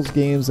Souls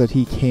games that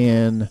he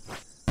can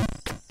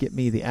get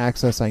me the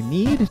access I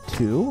need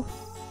to.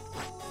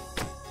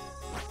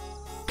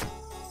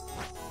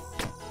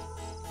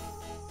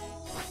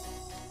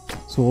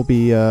 So we'll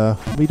be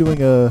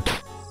doing a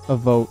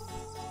vote.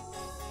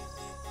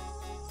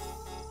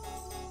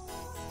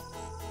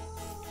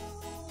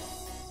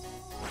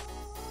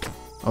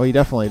 Oh, he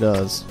definitely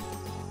does.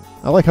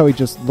 I like how he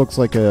just looks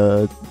like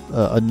a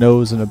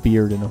nose and a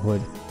beard and a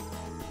hood.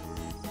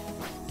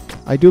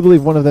 I do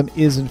believe one of them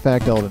is in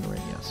fact Elden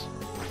Ring, yes.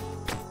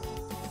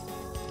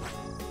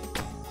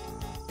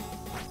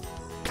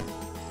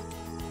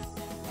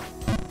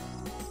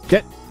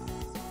 Shit!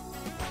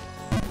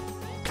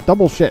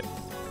 Double shit.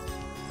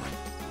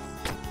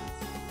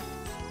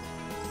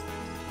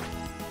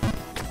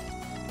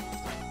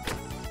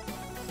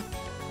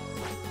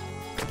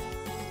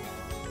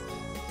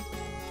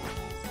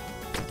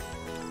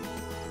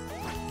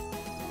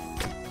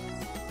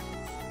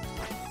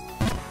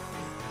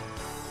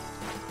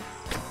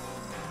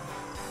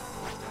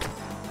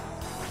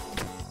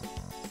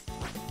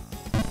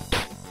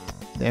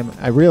 Damn it,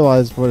 I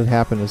realized what had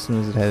happened as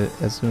soon as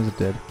it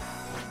did.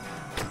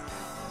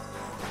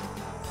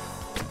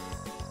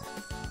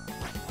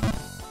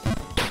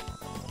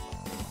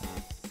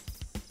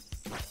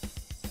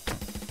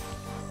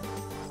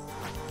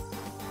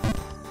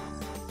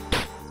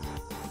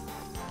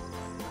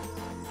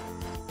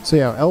 So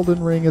yeah,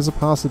 Elden Ring is a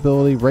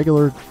possibility.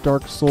 Regular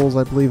Dark Souls,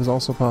 I believe, is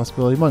also a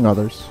possibility, among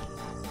others.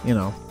 You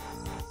know.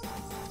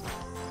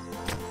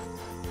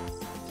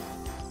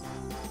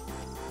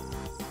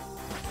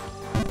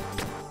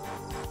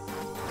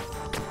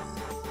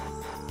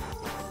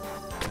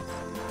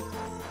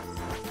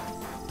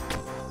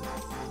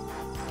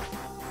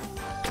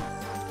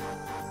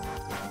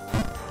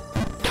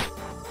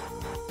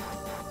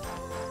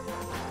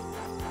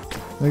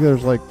 I think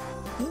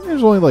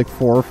there's only like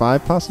 4 or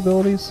 5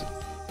 possibilities.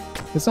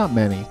 It's not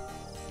many.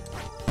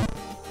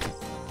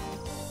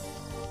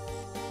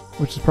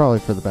 Which is probably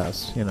for the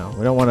best, you know.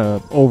 We don't want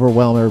to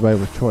overwhelm everybody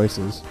with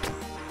choices.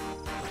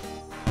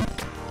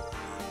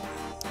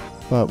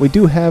 But we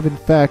do have, in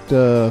fact,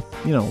 you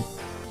know,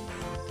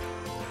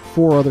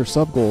 4 other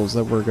sub-goals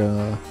that we're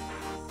going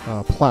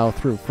to plow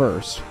through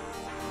first.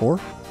 4?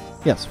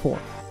 Yes, 4.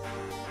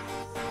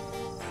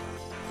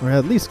 We're going to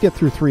at least get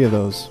through 3 of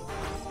those.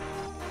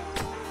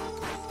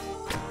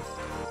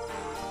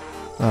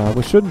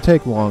 Which shouldn't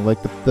take long.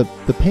 Like,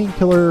 the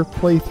painkiller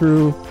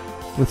playthrough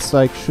with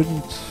Psych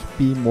shouldn't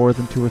be more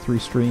than 2 or 3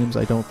 streams,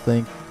 I don't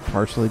think.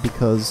 Partially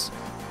because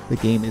the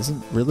game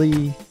isn't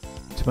really,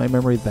 to my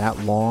memory, that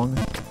long.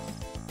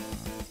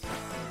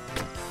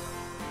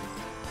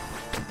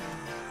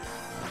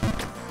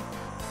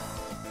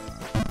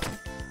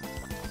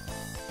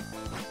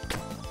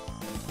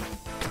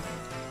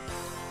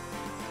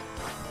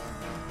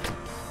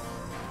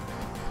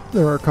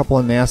 There are a couple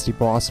of nasty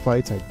boss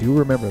fights, I do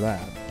remember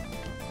that.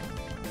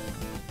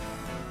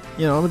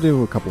 You know, I'm going to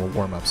do a couple of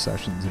warm-up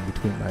sessions in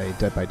between my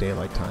Dead by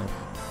Daylight time.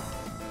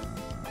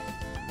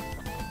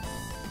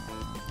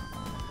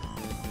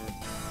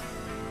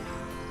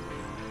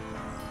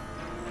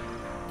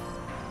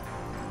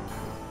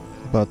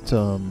 But,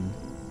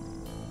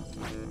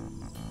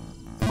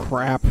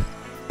 crap.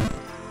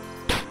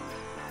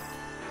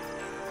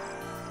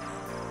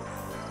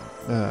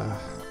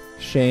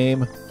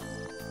 Shame.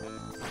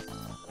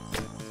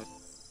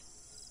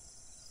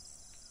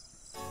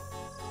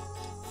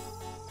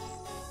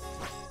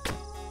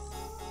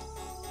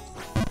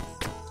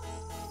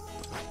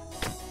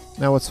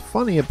 Now, what's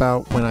funny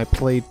about when I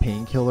played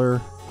Painkiller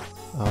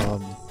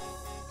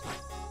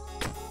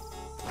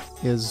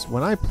is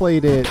when I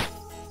played it,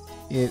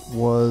 it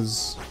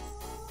was...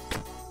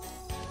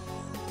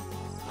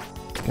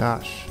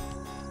 Gosh.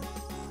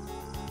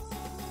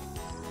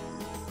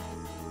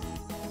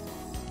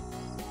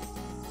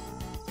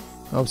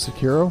 Oh,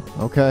 Sekiro?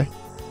 Okay.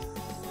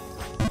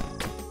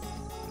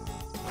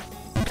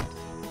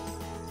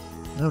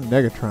 No,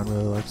 Negatron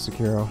really likes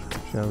Sekiro.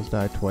 Shadows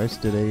Die Twice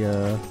did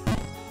a,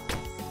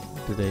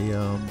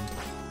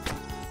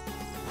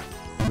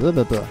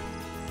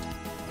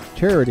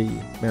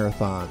 charity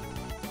marathon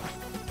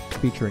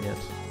featuring it.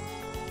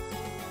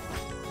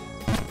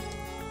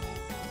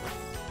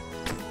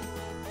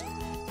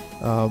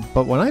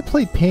 But when I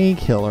played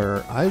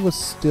Painkiller, I was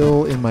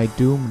still in my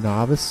Doom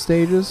novice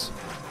stages.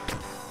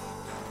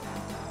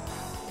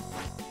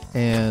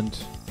 And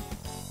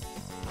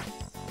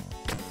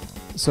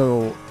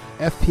so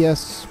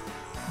FPS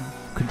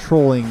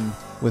controlling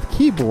with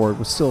keyboard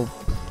was still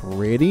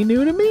pretty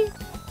new to me.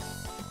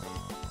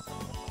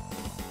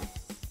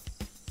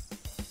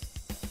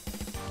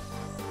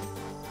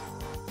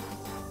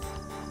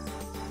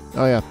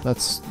 Oh yeah,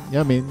 that's,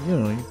 yeah, I mean, you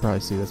know, you can probably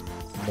see that's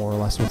more or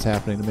less what's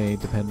happening to me,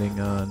 depending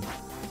on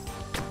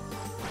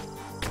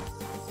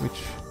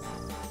which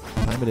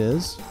time it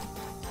is.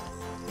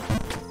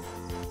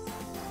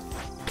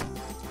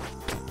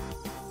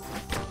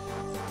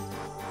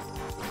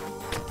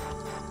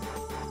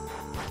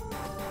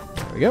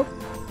 There we go.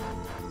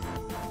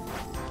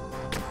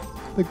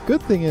 The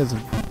good thing is,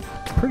 I'm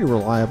pretty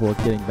reliable at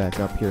getting back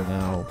up here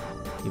now,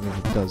 even if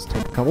it does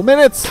take a couple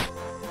minutes.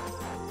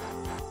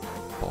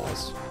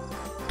 Balls.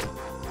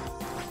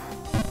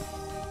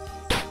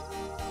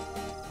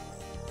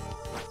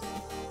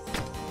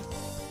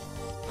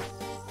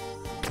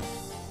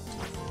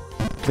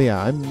 But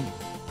yeah, I'm,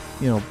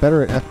 you know,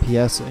 better at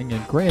FPSing,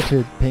 and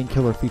granted,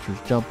 Painkiller features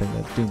jumping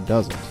that Doom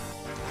doesn't.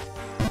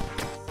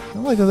 I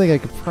like to think I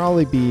could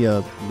probably be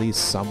at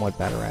least somewhat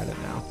better at it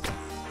now.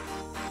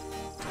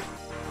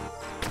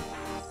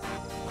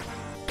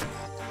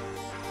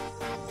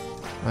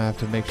 I have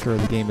to make sure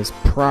the game is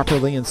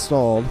properly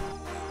installed.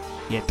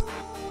 Yet.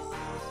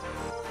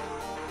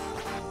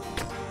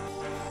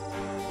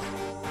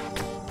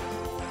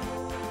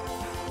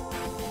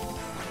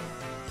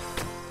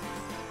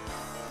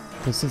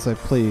 Because since I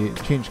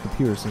changed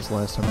computers since the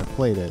last time I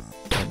played it,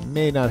 I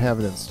may not have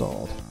it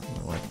installed.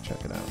 I'll have to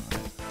check it out.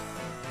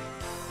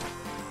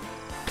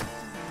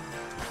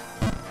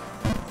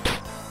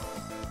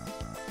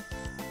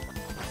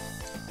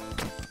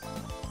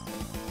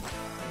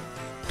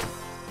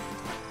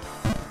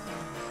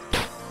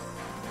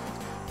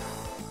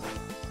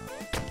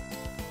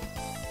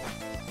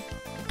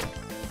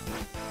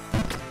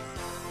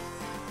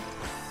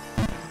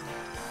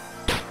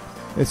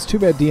 It's too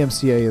bad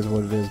DMCA is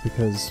what it is,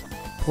 because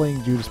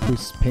playing Judas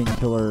Priest's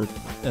Painkiller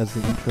as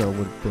the intro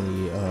would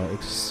be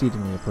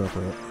exceedingly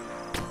appropriate,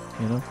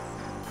 you know?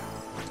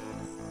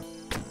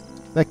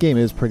 That game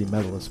is pretty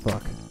metal as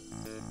fuck.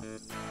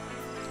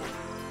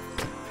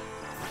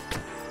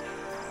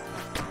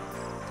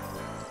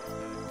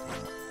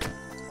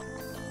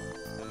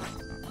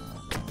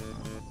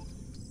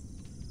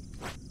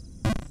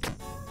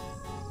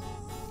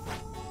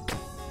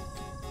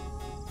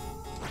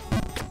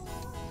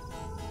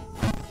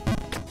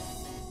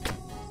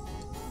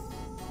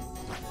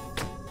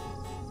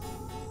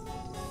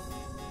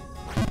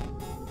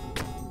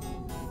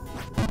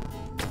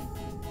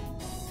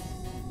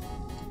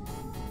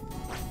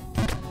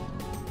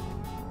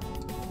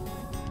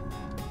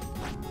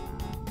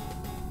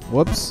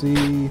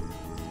 Whoopsie.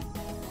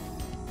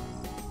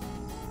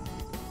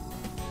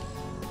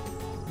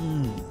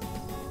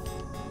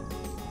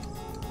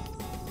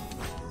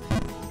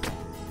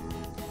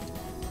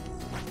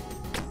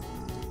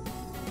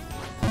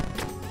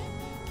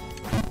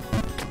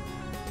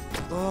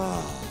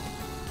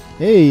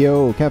 Hey,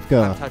 yo,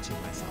 Kefka. I'm touching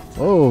myself.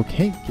 Oh,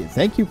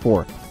 thank you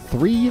for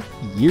 3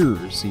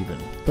 years, even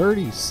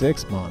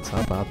 36 months.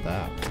 How about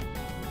that?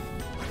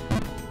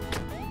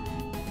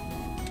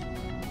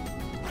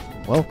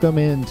 Welcome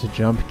into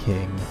Jump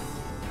King.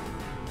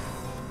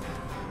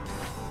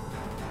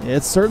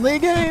 It's certainly a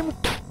game.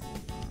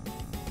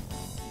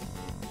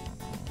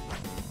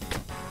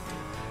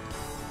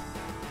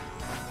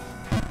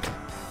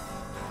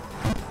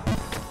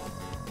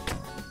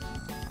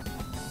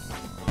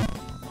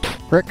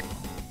 Frick.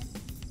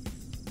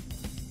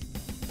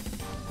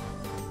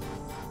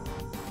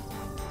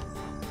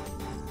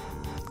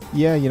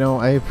 Yeah, you know,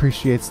 I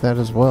appreciate that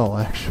as well,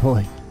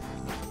 actually.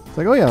 It's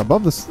like, oh yeah,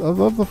 above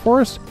the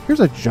forest, here's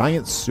a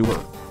giant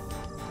sewer.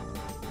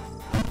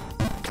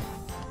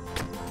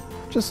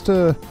 Just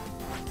to,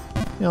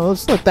 you know,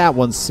 let's let that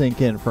one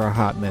sink in for a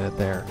hot minute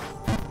there.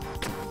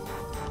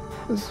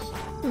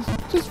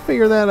 Just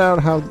figure that out,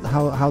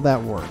 how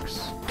that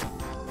works.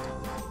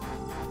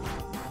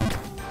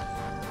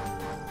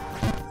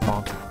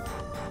 Bonk.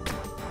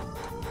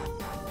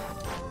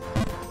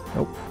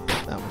 Nope,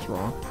 that was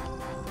wrong.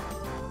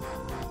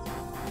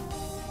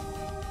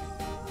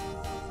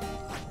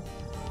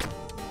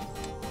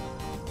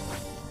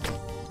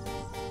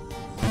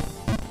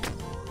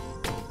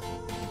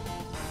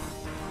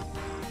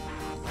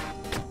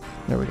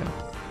 There we go.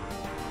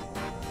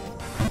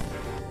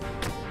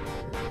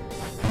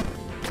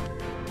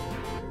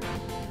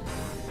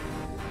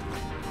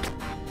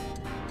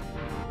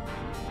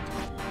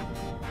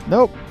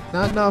 Nope,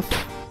 not enough.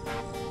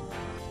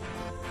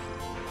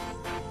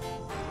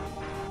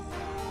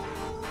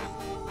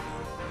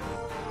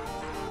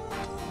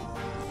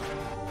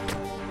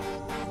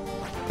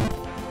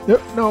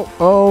 Yep, no.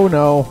 Oh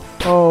no.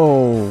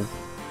 Oh.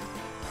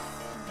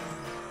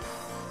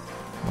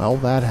 Well,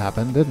 that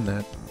happened, didn't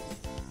it?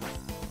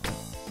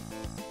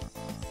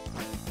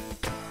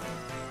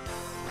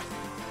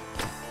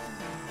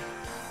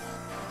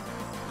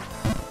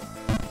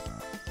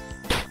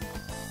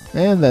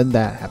 And then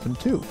that happened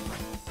too.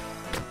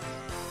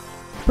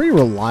 Pretty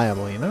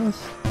reliable, you know?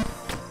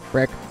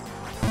 Frick.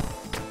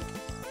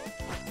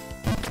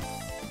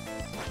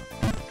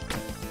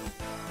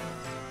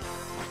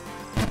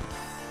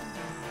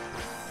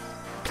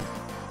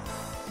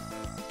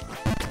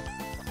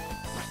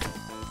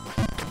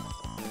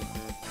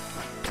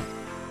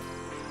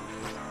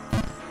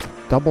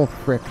 Double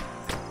frick.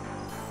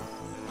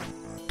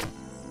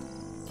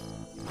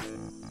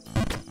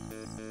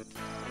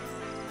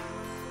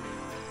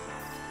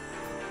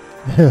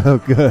 Oh,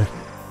 good.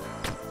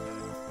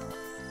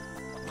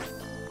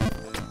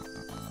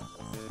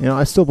 You know,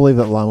 I still believe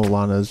that La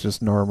Mulana is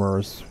just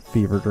Norimura's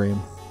fever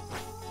dream.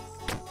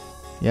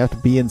 You have to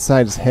be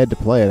inside his head to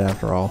play it,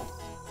 after all.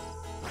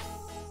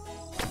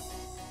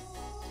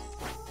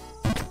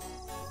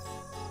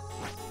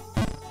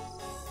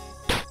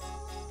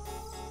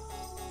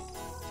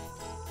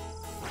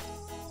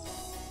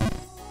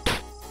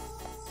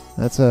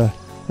 That's a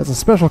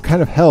special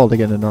kind of hell to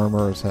get into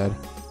Norimura's head.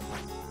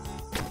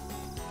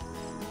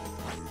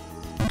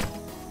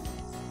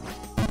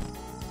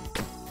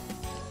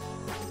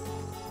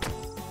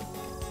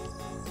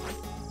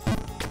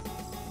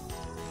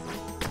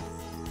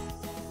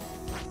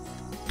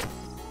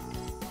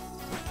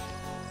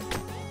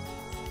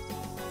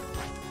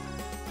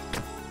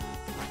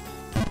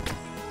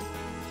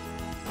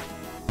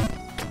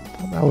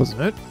 That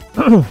wasn't it.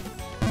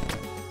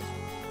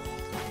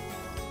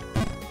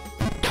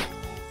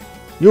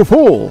 You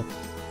fool!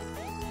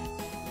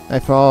 I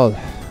fall.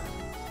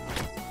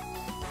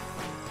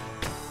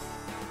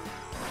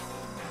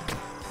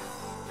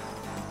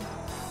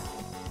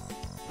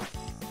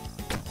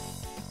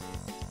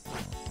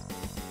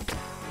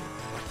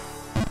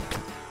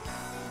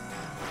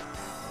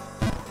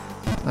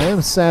 I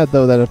am sad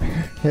though that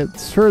it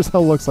sure as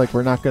hell looks like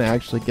we're not going to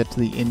actually get to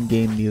the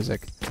in-game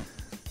music.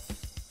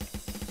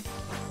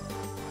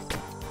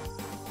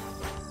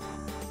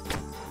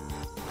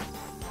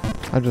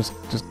 I'm just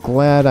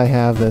glad I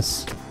have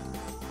this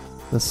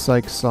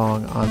psych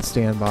song on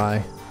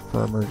standby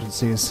for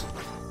emergencies.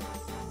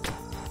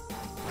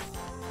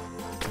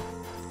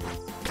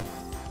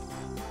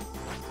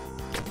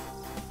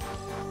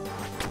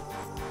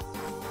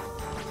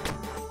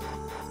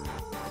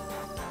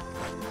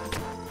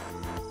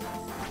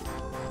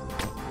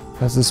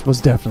 Because this was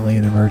definitely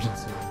an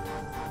emergency.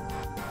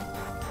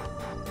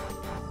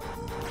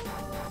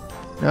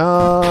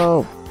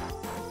 No!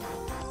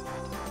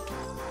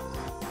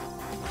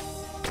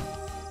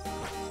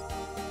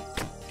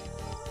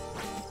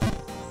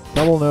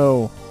 Double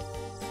no.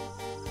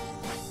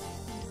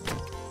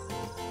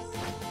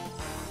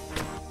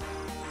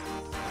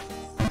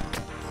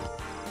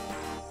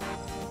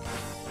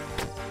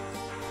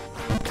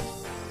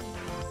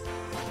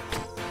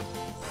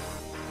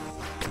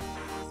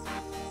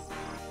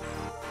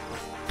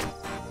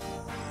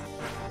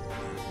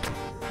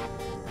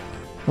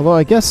 Although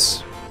I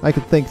guess I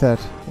could think that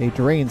a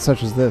drain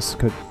such as this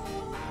could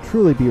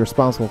truly be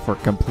responsible for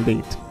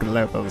complete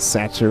global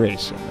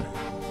saturation.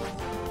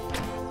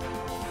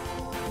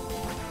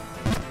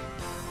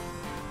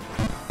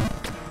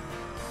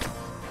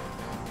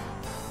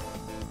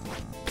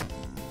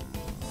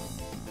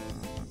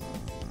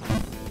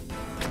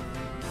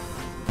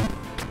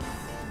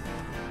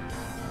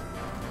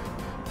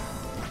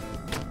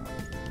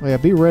 Oh yeah,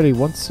 be ready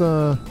once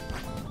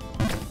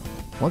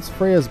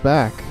Freya's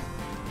back.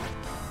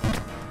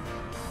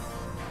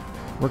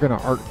 We're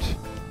gonna art.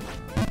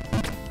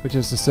 Which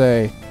is to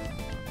say,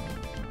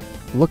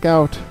 look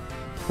out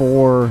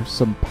for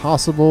some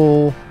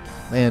possible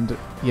and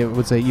I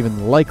would say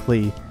even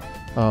likely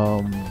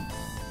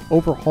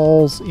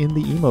overhauls in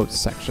the emotes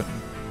section.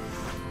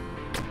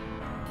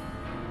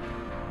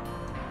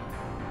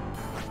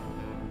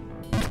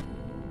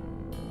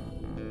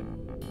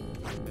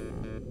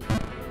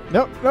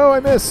 No, no, I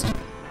missed!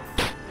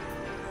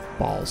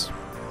 Balls.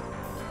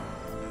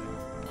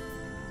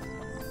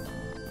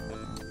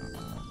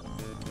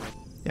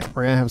 Yeah,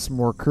 we're gonna have some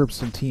more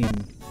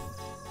Curbstone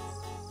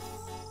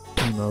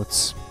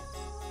emotes.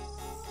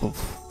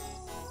 Oof.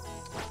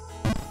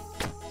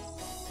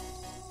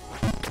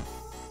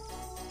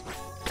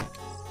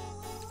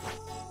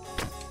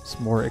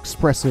 Some more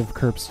expressive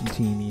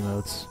Curbstone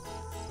emotes.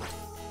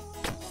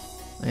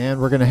 And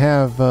we're gonna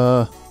have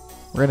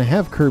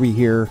Kirby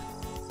here.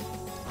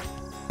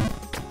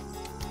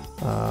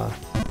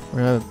 We're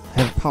gonna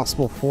have it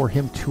possible for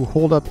him to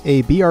hold up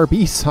a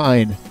BRB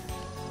sign.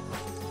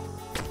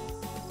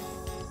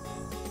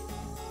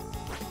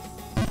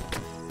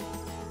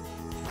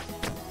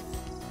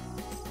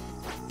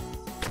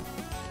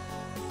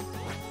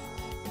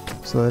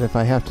 So that if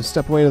I have to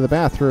step away to the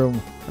bathroom,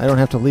 I don't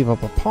have to leave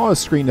up a pause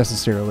screen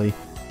necessarily.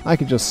 I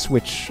can just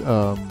switch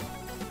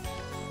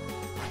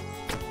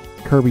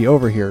Kirby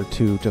over here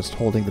to just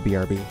holding the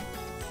BRB.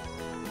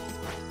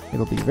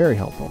 It'll be very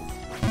helpful.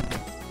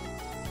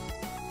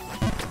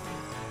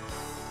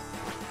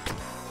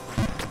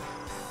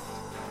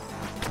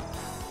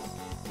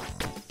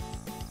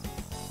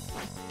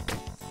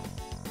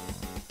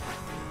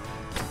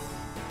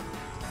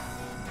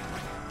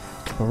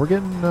 But we're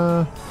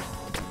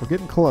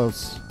getting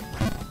close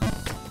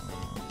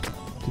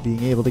to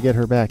being able to get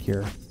her back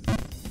here.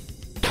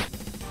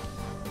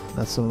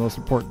 That's some of the most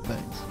important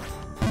things.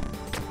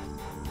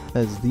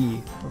 That is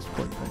the most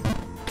important thing.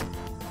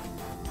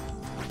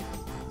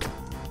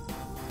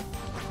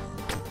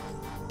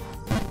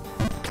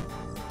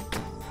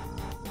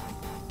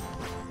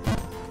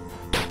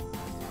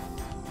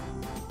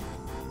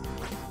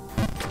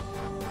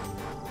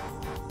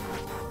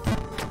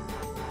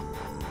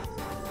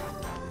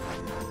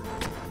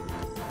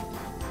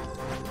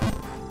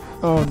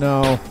 Oh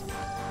no.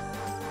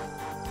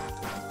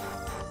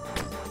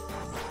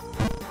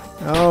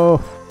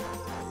 No.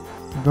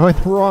 I'm going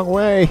the wrong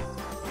way.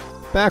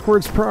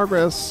 Backwards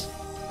progress.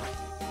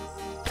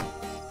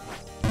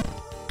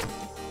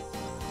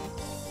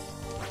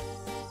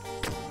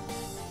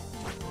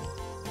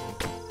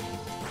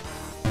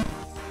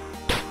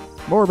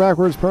 More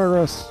backwards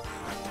progress.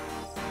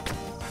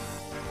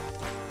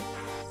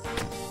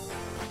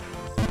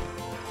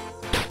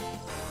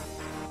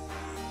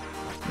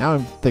 Now I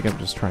think I'm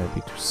just trying to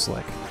be too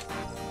slick.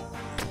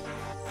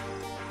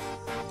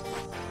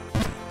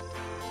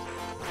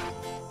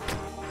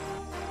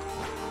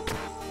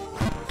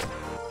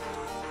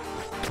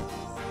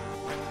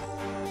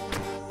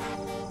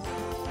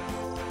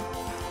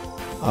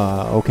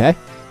 Okay.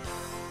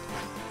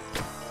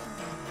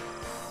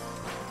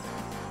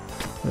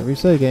 Whatever you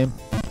say, game.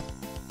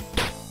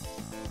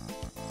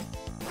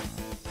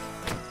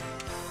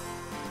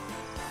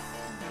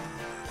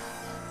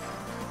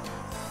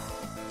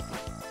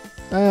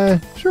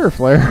 Sure,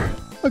 Flare.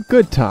 A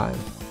good time.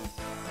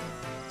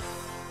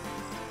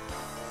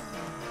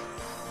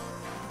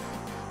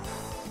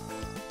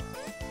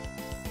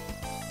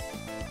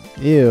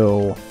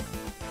 Ew.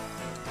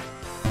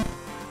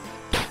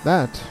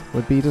 That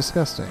would be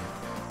disgusting.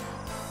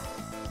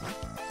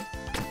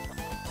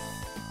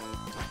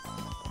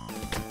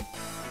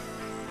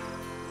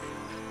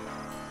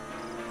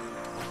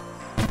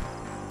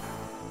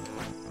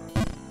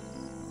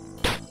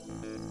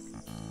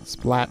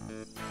 Splat.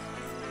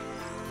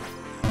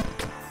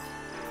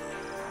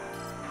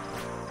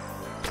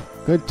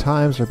 Good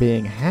times are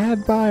being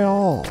had by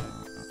all.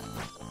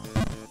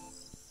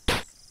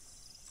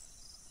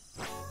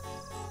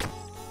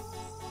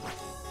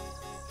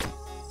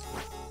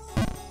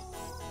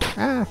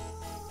 Ah!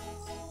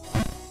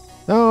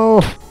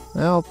 No!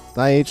 Well,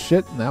 I ate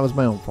shit, and that was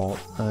my own fault.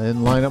 I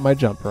didn't line up my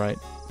jump right.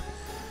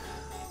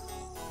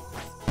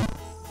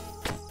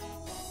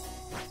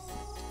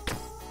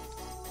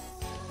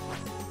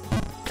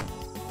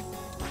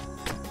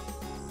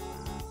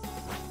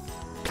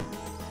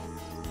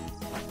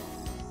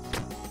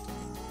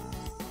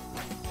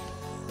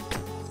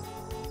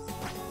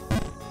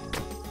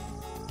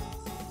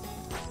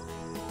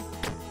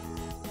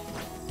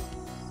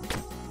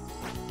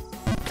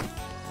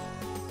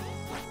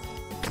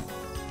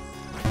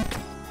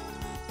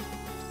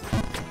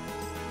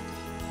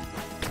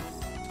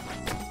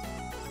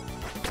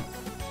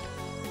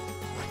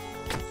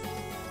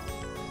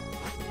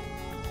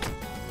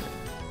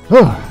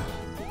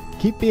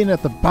 Keep being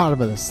at the bottom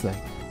of this thing.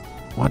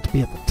 Want to be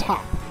at the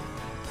top.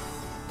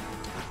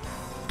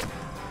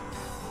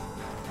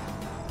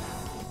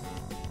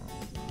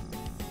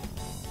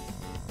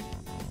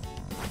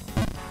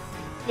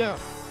 Yeah.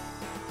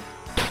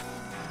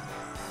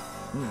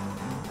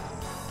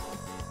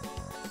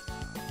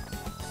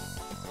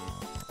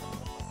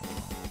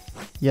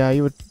 Yeah,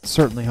 you would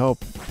certainly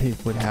hope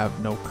people would have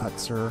no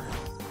cuts or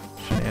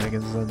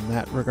shenanigans in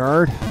that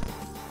regard.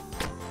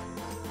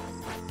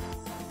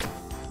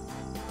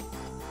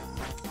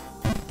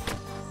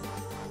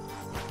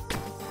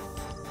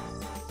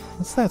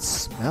 What's that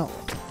smell?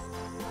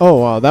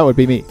 Oh, that would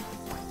be me.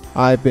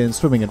 I've been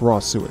swimming in raw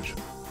sewage.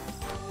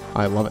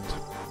 I love it.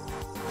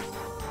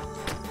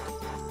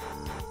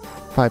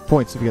 5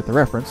 points if you get the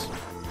reference.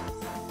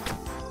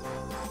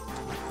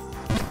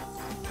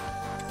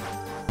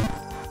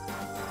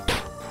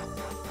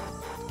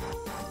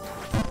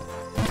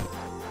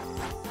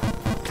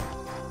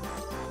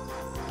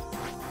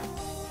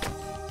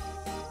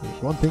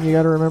 There's one thing you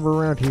gotta remember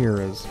around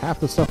here is half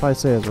the stuff I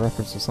say is a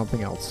reference to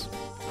something else.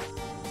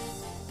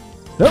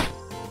 Nope.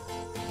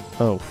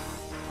 Oh.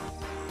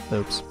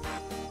 Oops.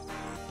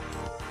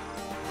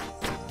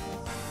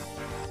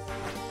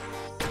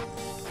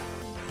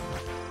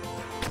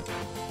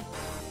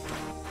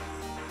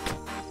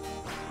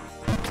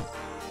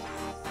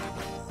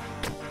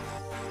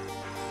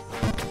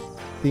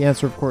 The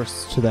answer, of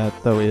course, to that,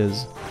 though,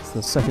 is it's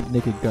the second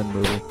Naked Gun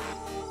movie.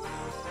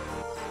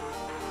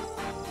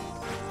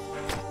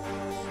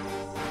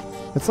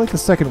 It's like the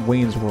second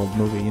Wayne's World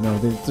movie, you know.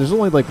 There's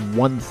only like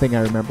one thing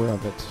I remember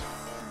of it.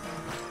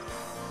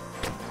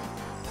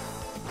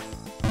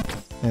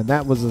 And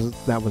that was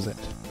it.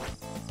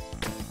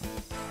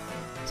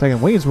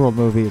 Second Wayne's World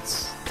movie,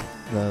 it's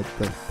the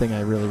thing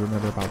I really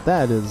remember about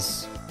that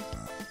is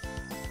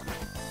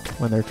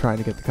when they're trying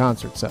to get the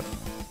concert set.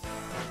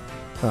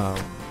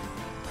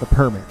 The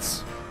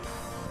permits.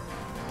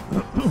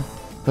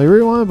 They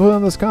really want to put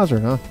on this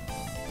concert, huh?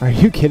 Are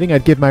you kidding?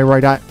 I'd give my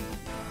right eye.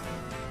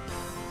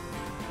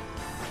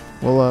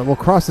 We'll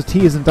cross the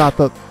T's and dot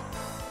the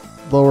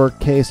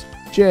lowercase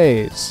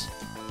J's.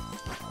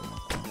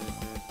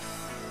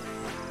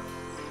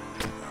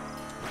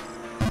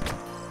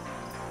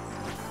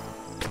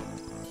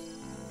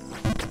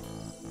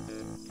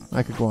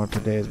 I could go on for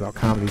days about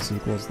comedy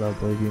sequels, though,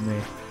 believe you me.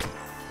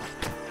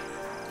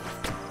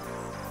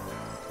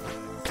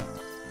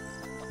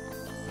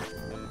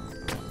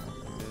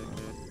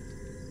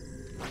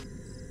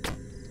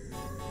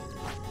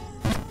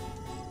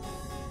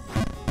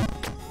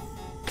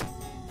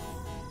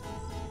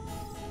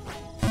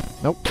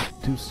 Nope,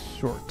 too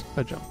short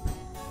a jump.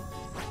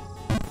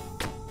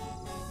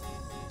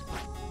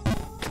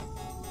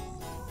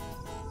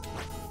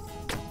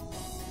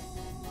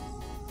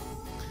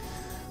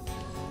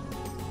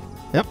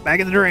 Yep, back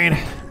in the drain.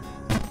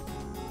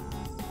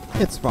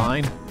 It's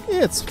fine.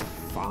 It's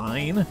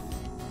fine.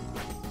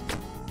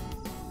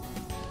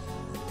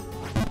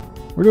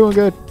 We're doing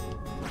good.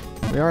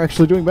 We are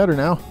actually doing better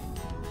now.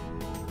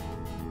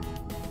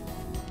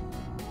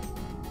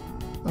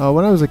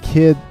 When I was a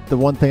kid, the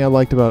one thing I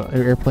liked about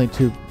Airplane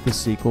 2, the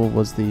sequel,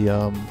 was the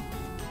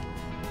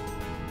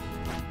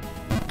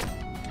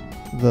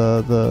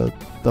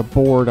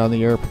board on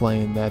the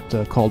airplane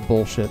that called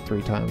bullshit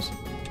 3 times.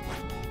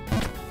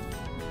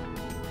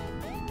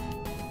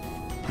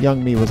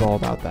 Young me was all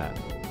about that.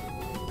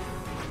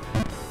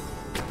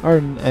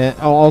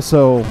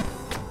 Also,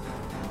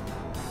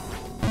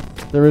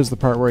 there is the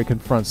part where he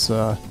confronts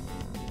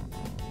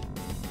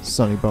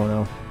Sonny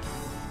Bono.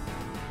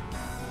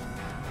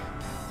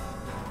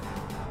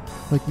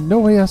 Like,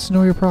 nobody has to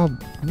know your problem.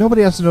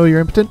 Nobody has to know you're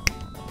impotent.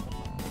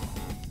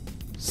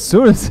 As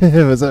soon as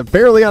it was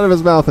barely out of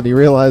his mouth and he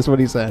realized what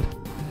he said.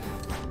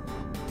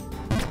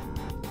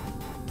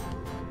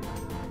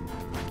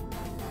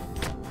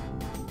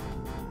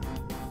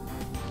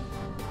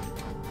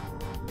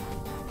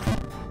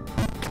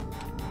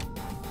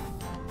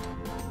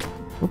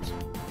 Oops.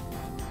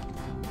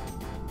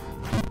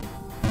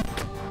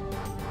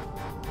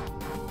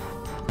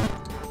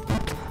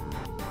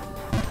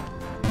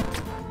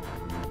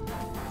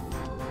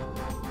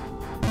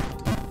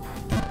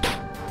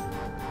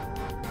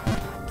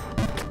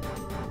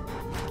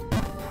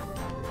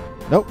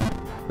 Nope.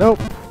 Nope.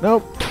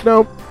 Nope.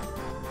 Nope.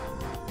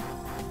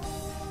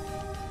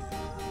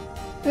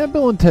 Yeah,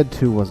 Bill and Ted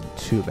 2 wasn't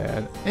too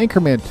bad.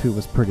 Anchorman 2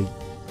 was pretty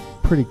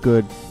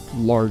good,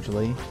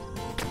 largely.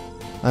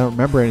 I don't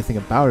remember anything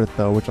about it,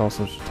 though, which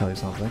also should tell you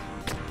something.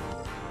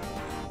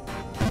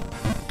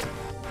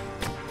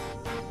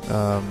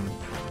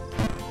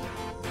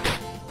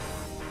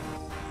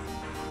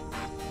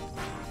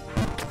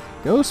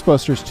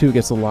 Ghostbusters 2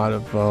 gets a lot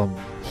of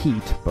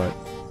heat, but,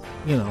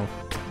 you know,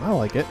 I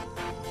like it.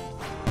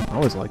 I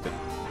always liked it.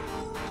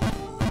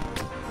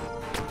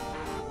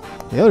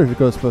 The other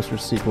Ghostbusters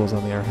sequels,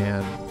 on the other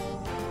hand,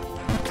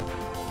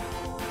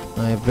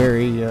 I have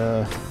very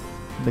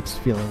mixed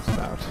feelings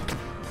about.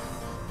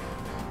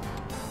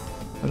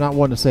 I'm not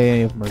one to say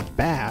any of them are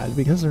bad,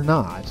 because they're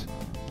not.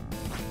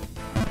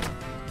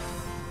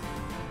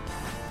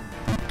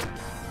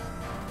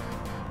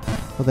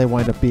 But they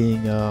wind up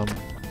being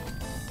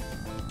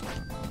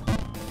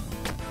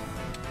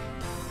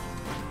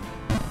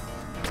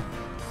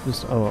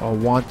just a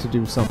want to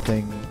do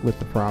something with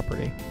the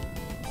property.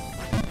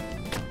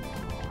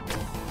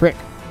 Frick.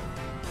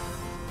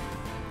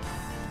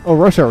 Oh,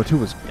 Rush Hour 2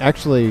 was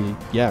actually...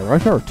 Yeah,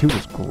 Rush Hour 2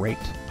 was great.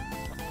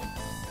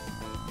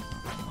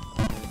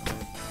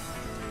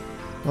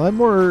 Well, I'm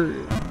more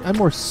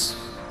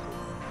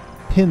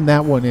pin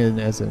that one in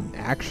as an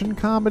action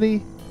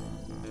comedy.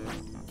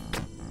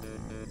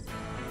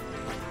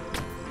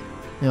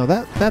 You know,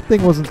 that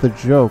thing wasn't the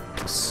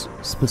jokes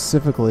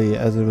specifically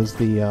as it was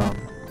the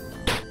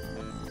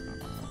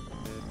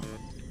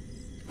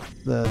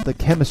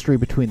chemistry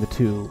between the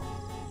two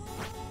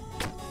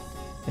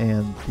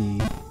and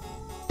the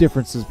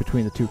differences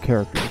between the two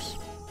characters.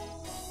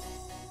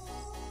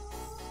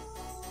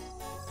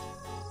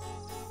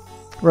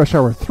 Rush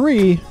Hour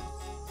 3,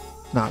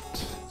 not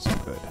so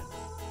good.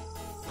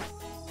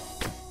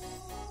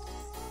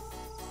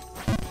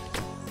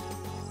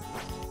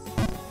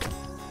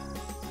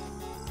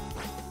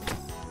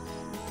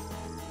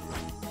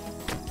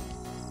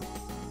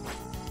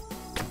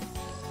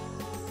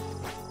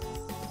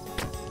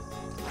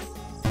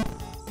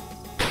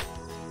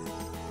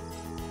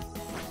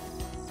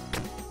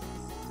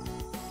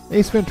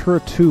 Ace Ventura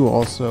 2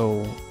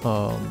 also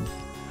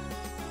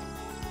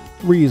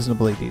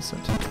reasonably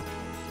decent.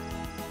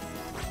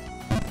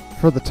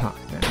 For the time,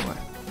 anyway.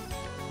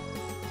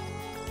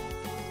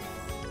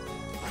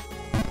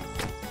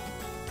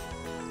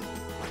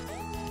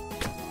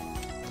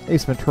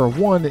 Ace Ventura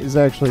 1 is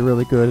actually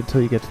really good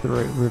until you get to the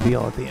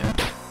reveal at the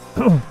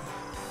end.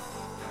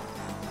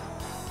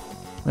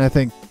 And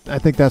I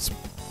think that's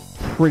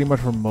pretty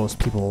much where most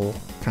people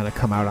kind of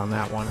come out on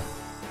that one.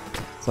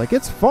 It's like,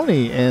 it's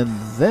funny, and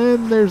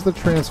then there's the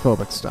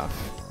transphobic stuff.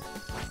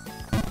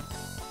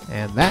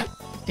 And that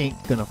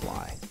ain't gonna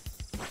fly.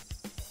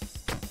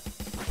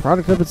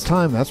 Product of its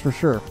time, that's for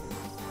sure.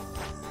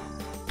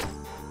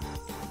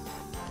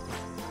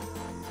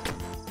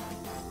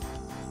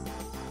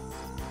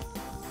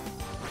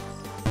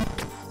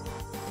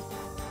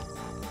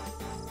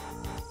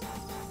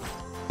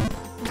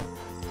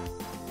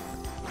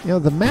 You know,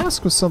 The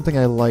Mask was something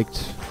I liked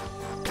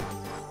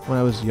when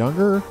I was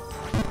younger.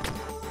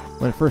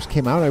 When it first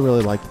came out, I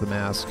really liked The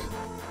Mask.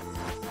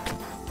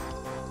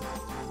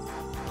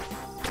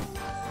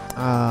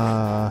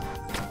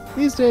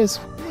 These days,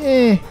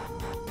 eh.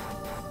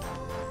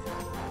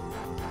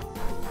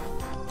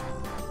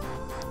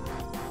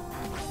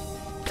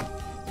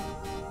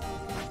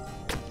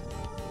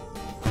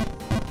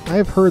 I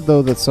have heard,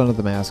 though, that Son of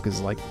the Mask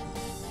is like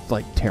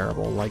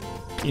terrible, like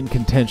in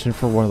contention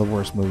for one of the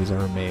worst movies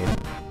ever made.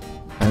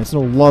 And it's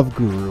no love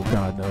guru,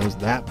 God knows.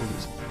 That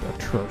movie's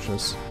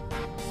atrocious.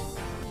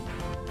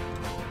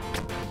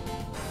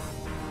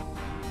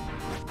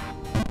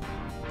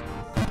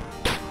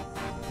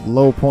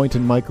 Low point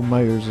in Michael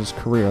Myers'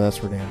 career, that's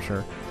for damn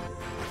sure.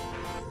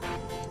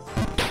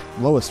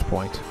 Lowest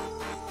point.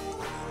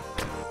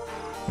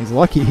 He's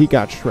lucky he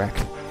got Shrek.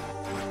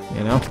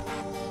 You know?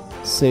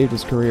 Saved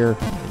his career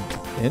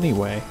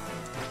anyway.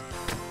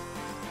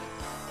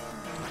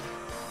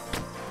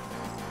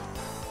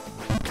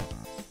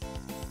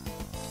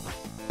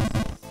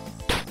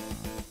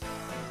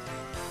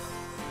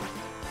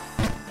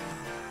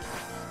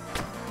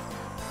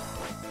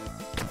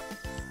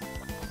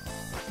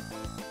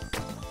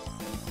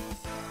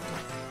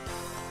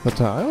 But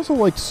I also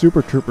liked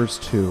Super Troopers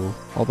 2,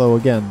 although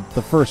again,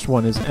 the first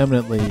one is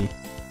eminently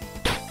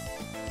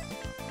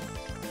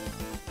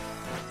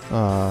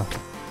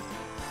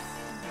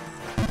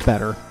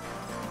better.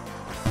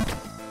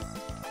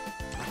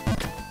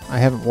 I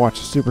haven't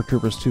watched Super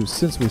Troopers 2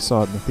 since we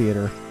saw it in the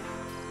theater.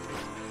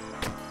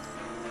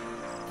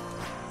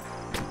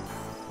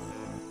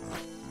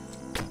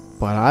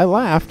 But I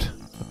laughed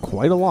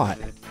quite a lot.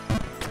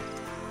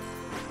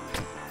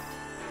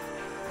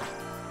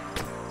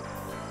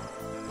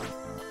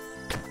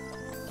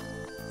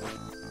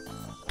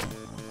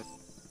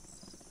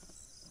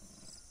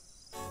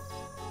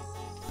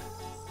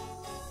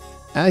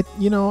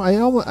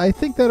 I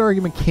think that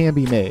argument can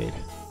be made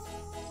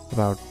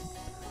about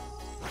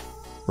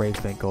Ray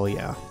Finkel,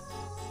 yeah.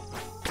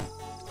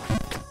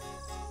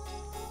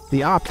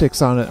 The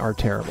optics on it are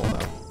terrible,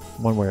 though,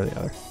 one way or the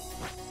other.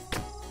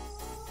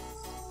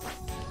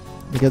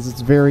 Because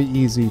it's very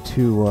easy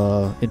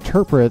to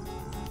interpret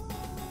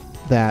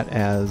that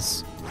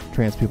as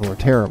trans people are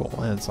terrible.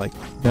 And it's like,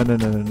 no, no,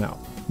 no, no,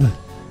 no.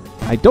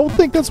 I don't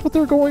think that's what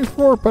they're going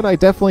for, but I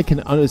definitely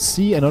can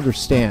see and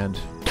understand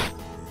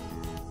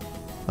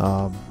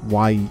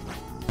why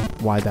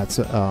that's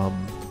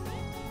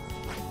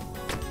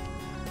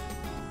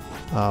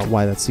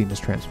why that's seen as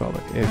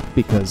transphobic.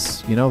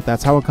 Because, you know,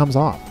 that's how it comes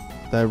off.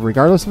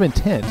 Regardless of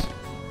intent,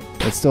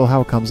 it's still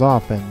how it comes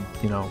off, and,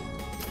 you know,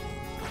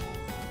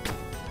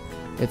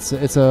 it's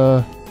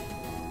a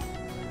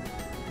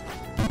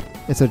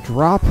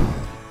drop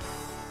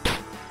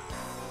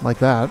like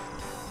that.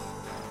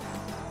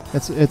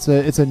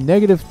 It's a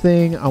negative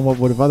thing on what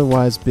would have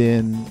otherwise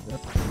been a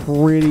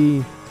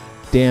pretty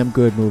damn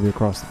good movie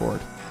across the board.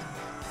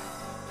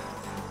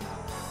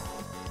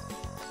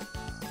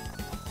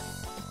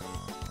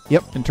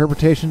 Yep,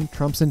 interpretation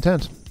trumps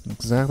intent.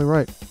 Exactly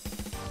right.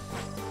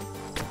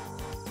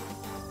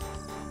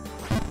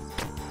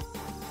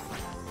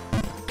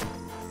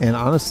 And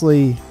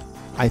honestly,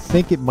 I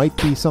think it might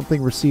be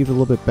something received a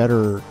little bit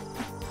better.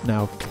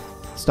 Now,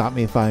 stop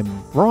me if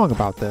I'm wrong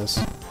about this,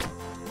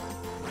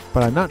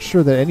 but I'm not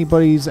sure that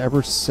anybody's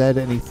ever said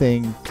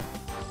anything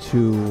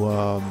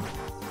to,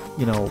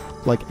 you know,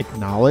 like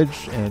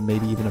acknowledge and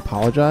maybe even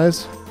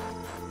apologize.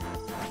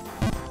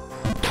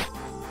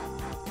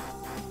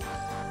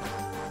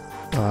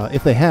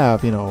 If they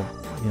have, you know,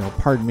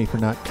 pardon me for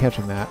not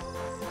catching that.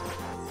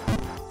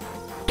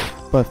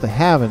 But if they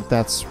haven't,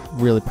 that's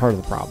really part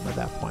of the problem at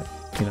that point,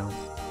 you know.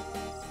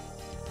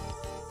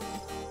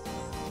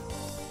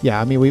 Yeah,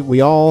 I mean,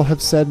 we all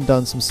have said and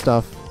done some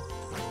stuff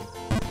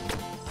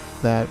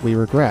that we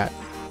regret,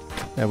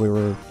 that we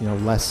were, you know,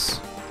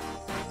 less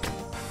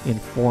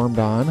informed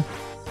on.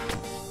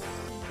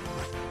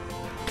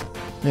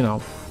 You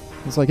know,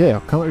 it's like, hey,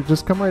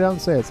 just come right out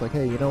and say it. It's like,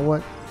 hey, you know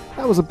what?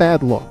 That was a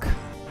bad look.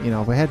 You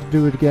know, if I had to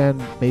do it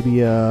again,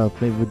 maybe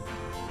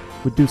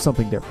would do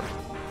something different.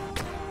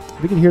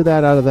 If we could hear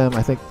that out of them,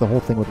 I think the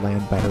whole thing would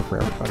land better for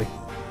everybody.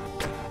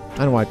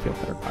 I know I'd feel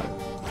better about it.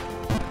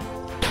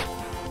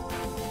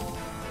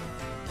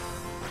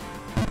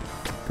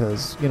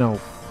 Because, you know,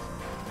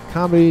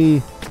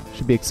 comedy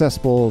should be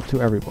accessible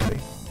to everybody.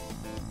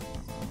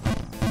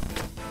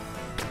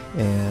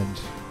 And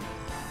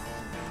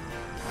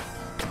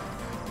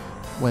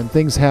when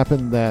things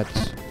happen that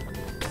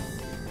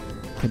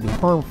can be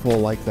harmful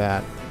like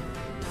that,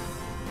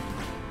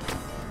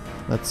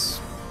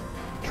 that's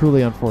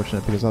truly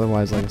unfortunate, because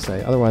otherwise, like I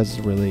say, otherwise it's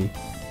a really,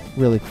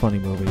 really funny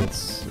movie.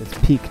 It's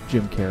peak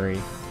Jim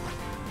Carrey.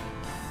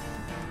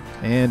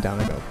 And down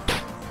I go.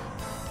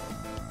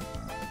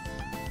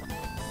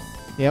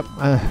 Yep,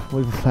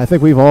 I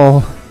think we've all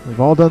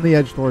done the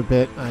edgelord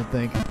bit, I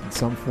think, in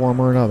some form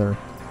or another.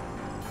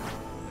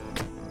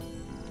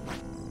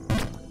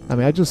 I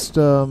mean, I just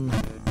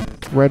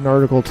read an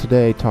article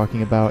today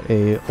talking about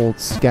a old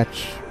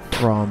sketch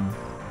from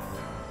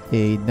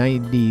a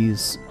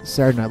 90s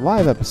Saturday Night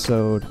Live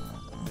episode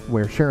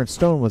where Sharon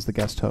Stone was the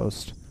guest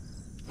host.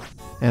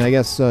 And I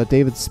guess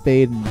David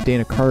Spade and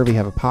Dana Carvey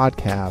have a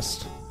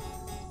podcast,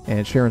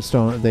 and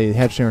they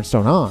had Sharon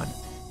Stone on,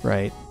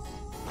 right?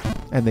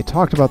 And they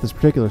talked about this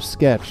particular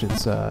sketch.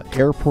 It's an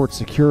airport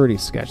security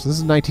sketch. This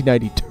is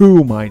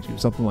 1992, mind you,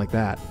 something like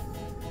that.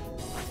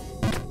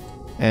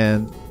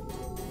 And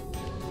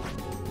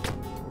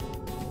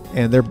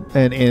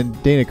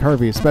Dana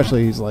Carvey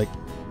especially, he's like,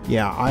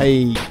 yeah,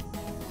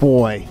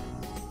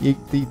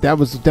 that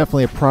was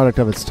definitely a product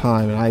of its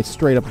time, and I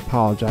straight up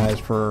apologize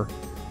for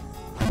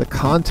the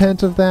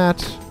content of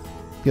that.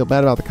 Feel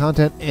bad about the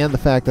content and the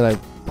fact that I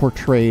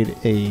portrayed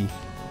a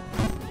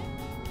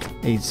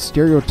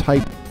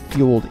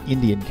stereotype-fueled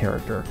Indian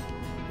character.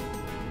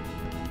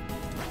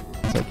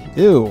 It's like,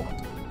 ew,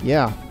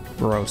 yeah,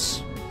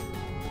 gross.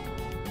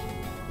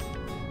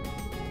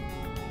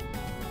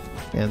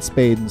 And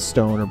Spade and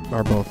Stone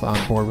are both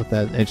on board with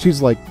that. And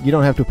she's like, you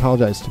don't have to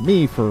apologize to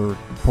me for the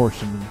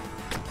portion.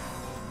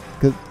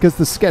 Because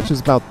the sketch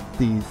is about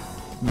the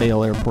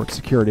male airport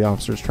security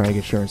officers trying to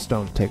get Sharon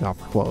Stone to take off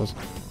her clothes.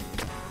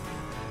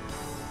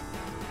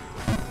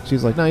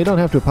 She's like, no, you don't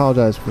have to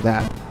apologize for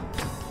that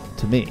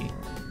to me.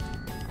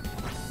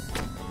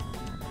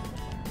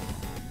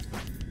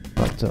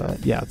 But,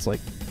 yeah, it's like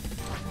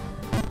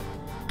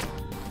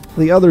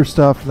the other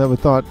stuff that we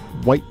thought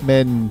white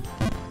men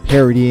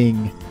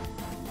parodying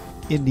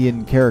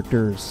Indian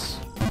characters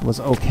was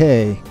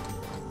okay.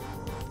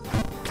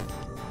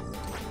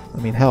 I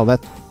mean, hell,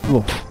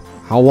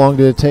 how long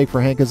did it take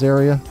for Hank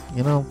Azaria?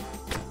 You know,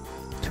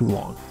 too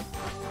long.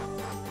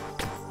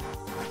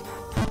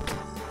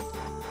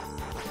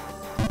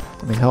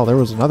 I mean, hell, there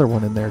was another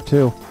one in there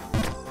too.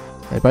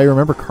 Anybody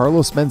remember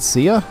Carlos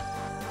Mencia?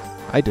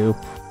 I do.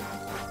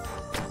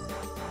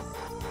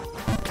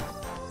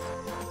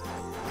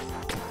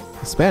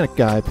 Hispanic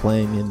guy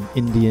playing an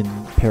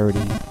Indian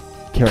parody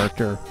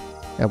character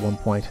at one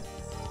point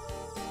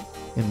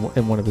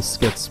in one of his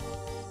skits.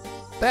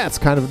 That's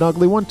kind of an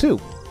ugly one too.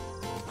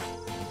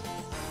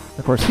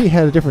 Of course, he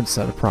had a different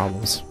set of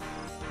problems.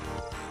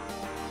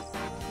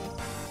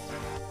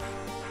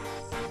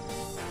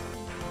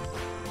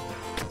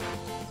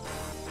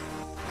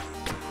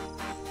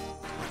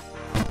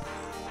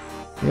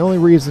 only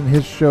reason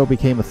his show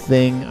became a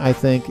thing, I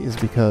think, is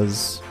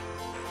because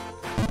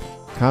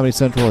Comedy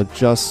Central had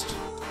just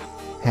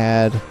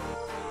had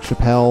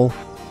Chappelle,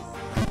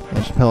 and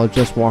Chappelle had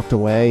just walked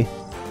away,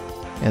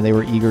 and they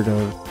were eager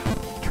to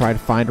try to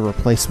find a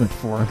replacement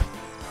for him.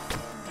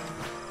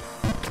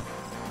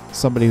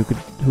 Somebody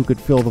who could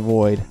fill the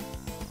void.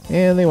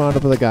 And they wound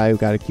up with a guy who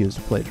got accused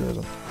of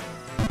plagiarism.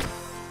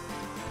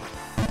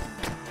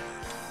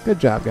 Good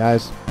job,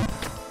 guys.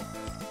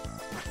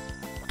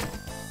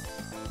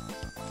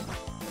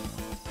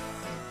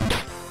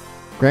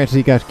 Granted,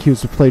 he got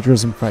accused of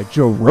plagiarism by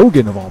Joe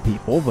Rogan, of all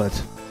people,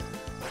 but,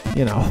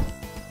 you know.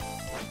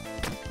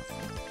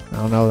 I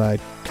don't know that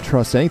I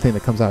trust anything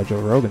that comes out of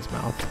Joe Rogan's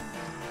mouth.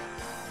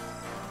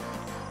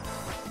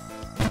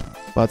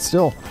 But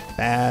still,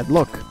 bad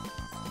look.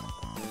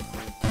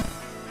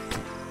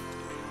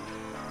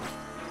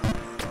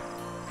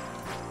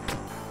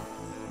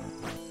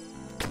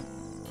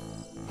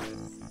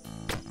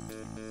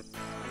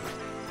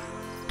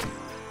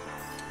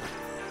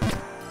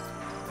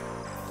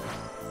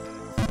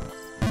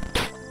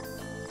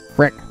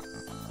 Frick.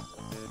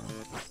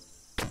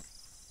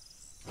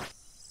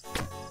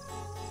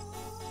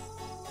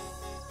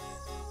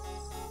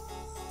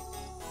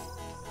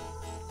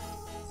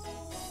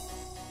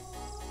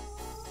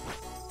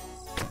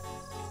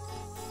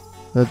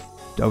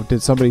 Oh,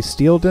 did somebody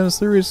steal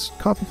Dennis Leary's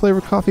coffee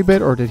flavored coffee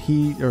bit, or did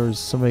he, or is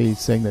somebody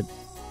saying that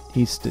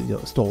he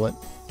stole it?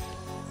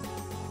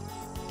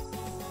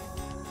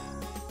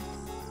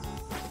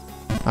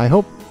 I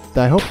hope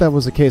that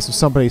was a case of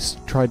somebody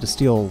tried to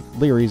steal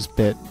Leary's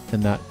bit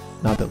and not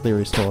that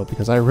Leary stole it,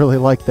 because I really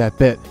like that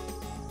bit.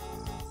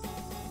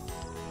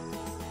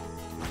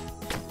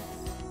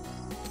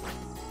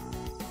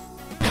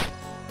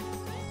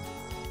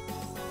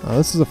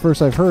 This is the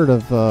first I've heard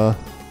of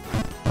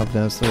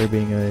Dennis Leary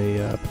being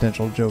a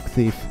potential joke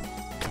thief.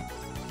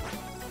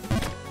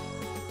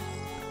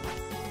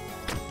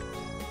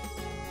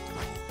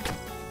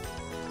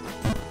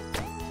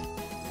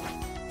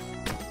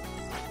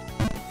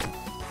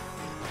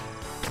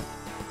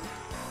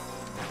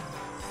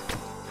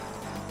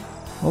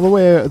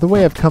 Well, the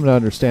way I've come to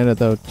understand it,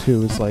 though,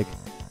 too, is like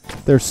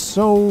there's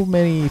so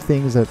many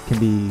things that can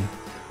be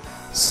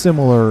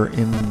similar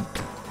in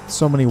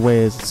so many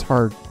ways. It's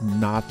hard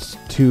not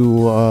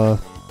to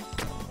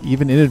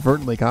even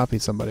inadvertently copy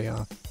somebody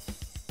off.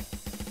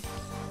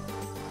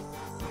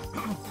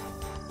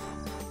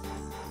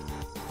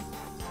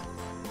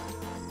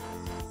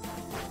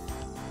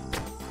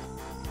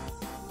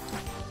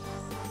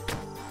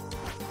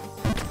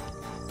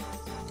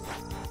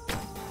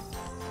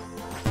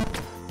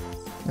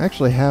 I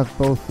actually have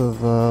both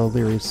of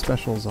Leary's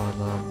specials on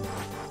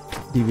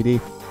DVD.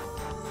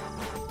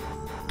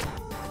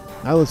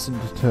 I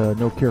listened to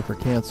No Cure for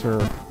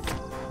Cancer.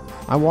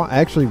 I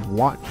actually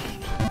watched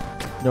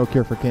No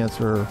Cure for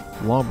Cancer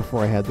long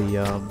before I had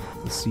the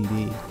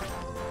CD.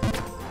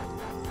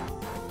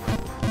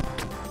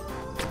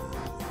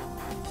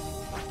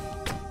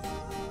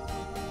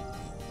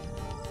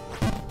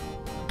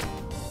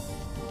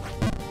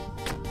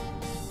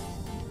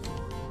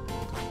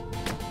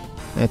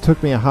 And it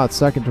took me a hot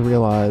second to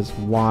realize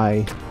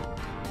why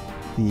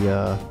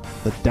the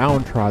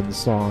downtrodden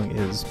song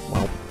is,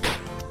 well,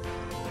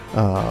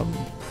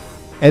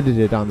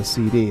 edited on the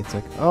CD. It's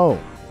like, oh,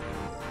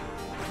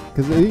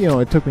 because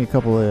it took me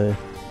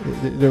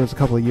there was a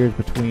couple of years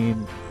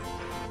between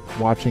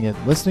watching it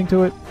and listening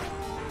to it,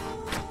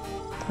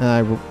 and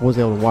I was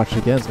able to watch it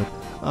again. It's like,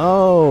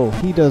 oh,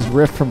 he does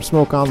riff from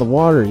Smoke on the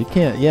Water. You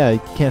can't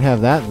have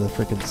that in the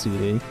freaking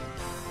CD.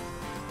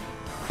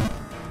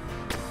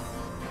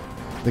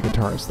 The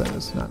guitarist, that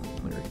is, not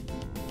Leary.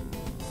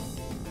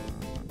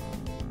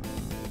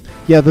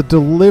 Yeah, the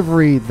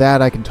delivery,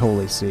 that I can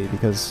totally see,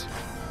 because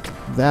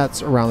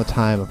that's around the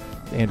time of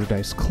Andrew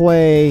Dice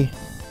Clay.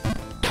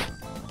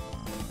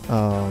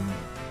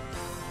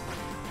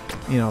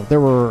 There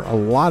were a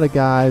lot of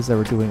guys that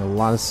were doing a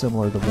lot of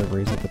similar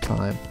deliveries at the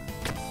time.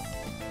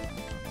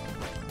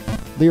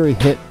 Leary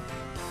hit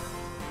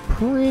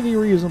pretty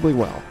reasonably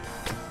well.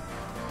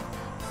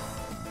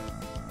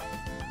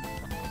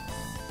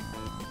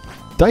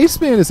 Dice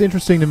Man is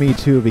interesting to me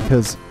too,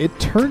 because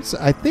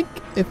I think,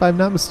 if I'm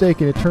not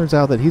mistaken, it turns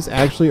out that he's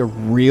actually a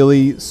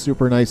really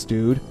super nice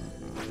dude,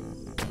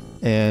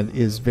 and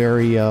is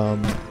very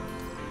and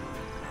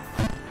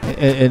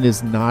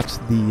is not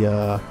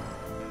the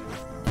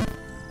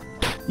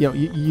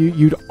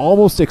you'd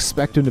almost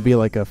expect him to be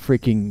like a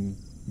freaking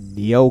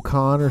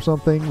neocon or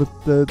something with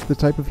the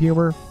type of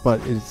humor,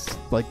 but it's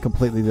like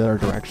completely the other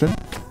direction.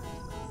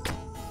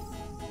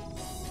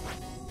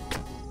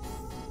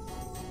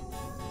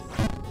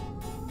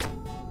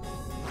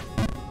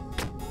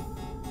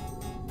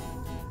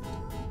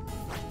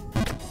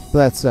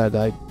 That said,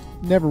 I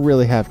never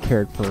really have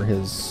cared for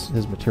his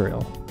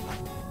material,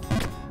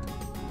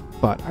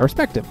 but I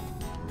respect him.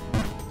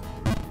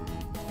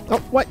 Oh,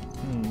 what?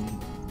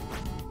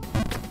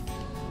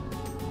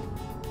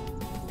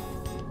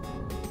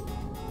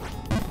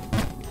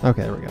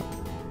 Okay, there we go.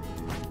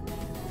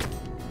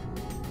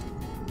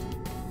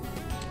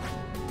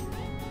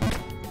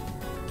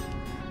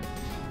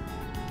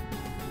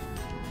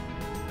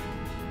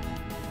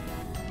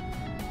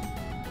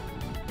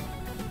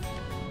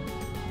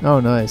 Oh,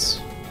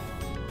 nice.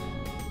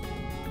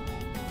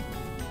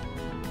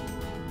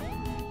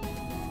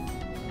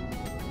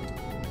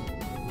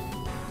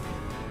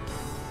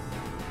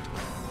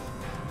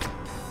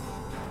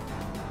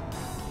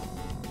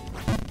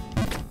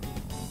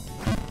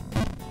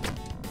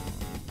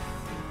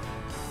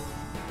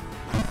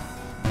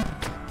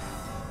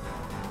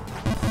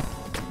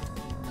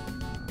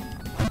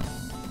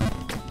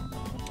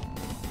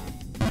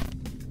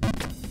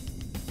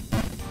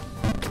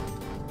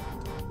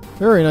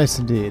 Very nice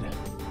indeed.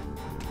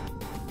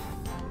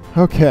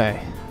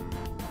 Okay.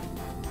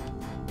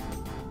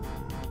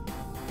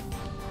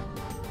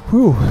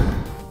 Whew.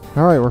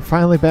 Alright, we're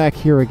finally back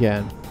here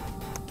again.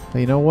 But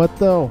you know what,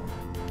 though?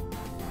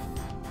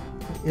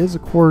 It is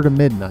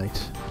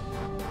 1:45.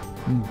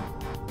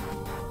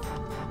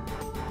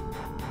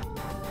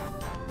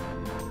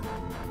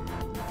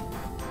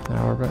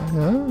 Now we're back.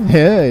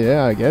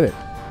 Yeah, I get it.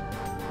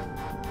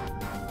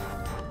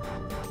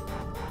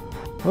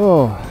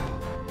 Oh.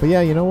 But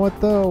yeah, you know what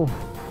though?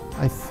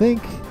 I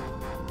think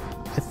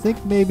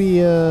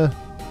maybe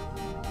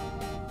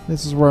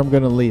this is where I'm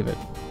gonna leave it.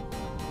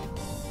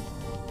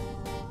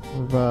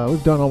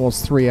 We've done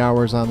almost 3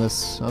 hours on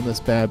this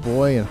bad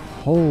boy, and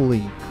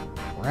holy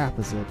crap,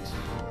 is it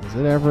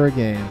ever a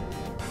game?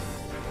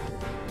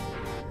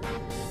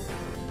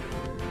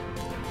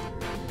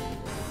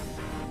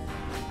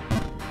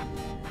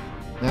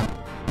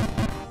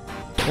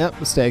 Yep,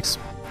 mistakes.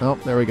 Oh,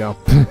 there we go.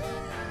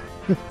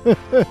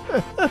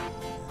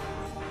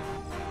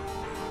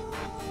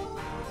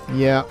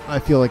 Yeah, I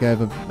feel like I've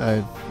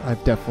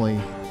definitely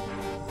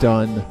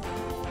done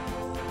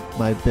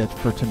my bit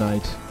for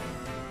tonight.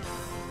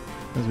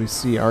 As we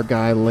see our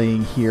guy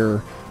laying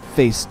here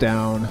face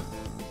down,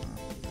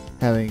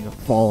 having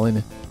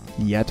fallen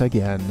yet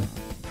again.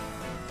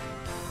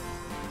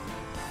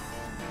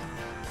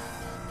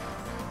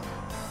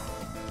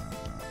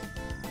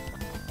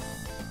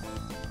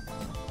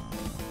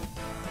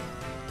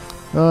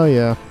 Oh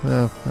yeah,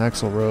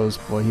 Axl Rose,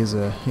 boy, he's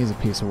a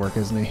piece of work,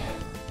 isn't he?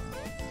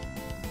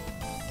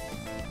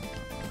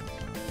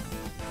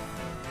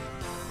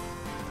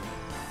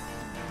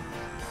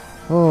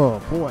 Oh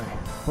boy,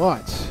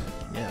 but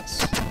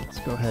yes, let's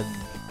go ahead and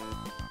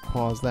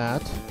pause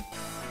that.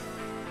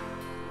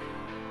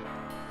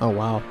 Oh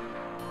wow,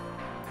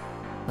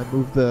 I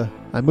moved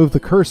the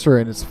cursor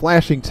and it's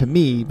flashing to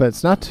me, but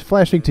it's not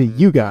flashing to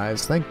you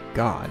guys. Thank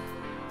God.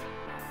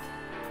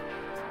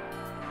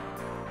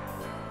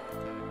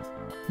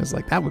 It's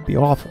like that would be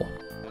awful.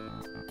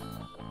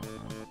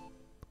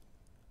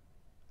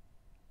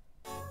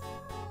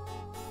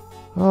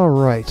 All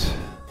right,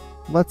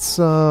 let's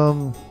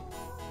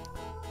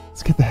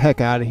get the heck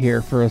out of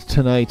here for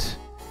tonight.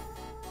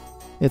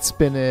 It's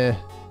been a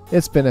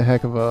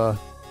heck of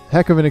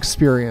an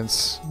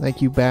experience.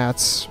 Thank you,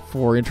 Bats,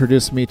 for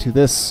introducing me to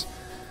this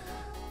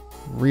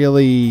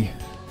really,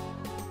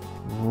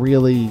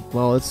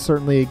 well, it's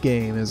certainly a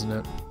game, isn't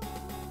it?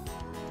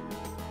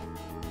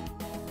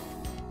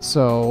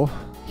 So,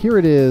 here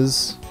it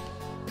is,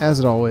 as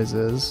it always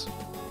is.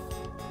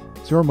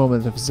 It's your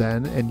moment of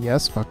zen, and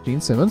yes, fuck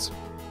Gene Simmons.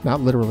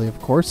 Not literally, of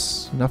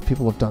course. Enough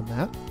people have done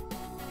that.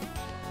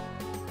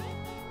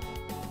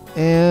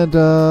 And,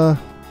 well,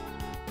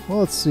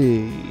 let's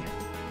see.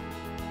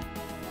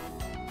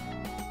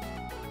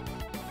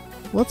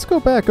 Let's go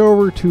back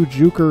over to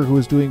Juker, who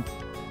is doing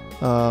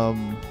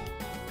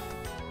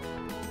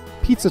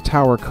Pizza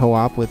Tower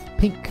Co-op with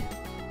Pink.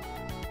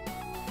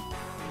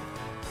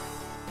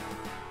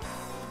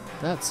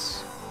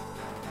 That's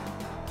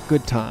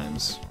good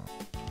times.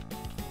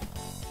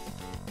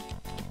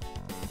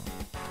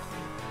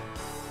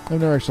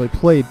 I've never actually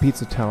played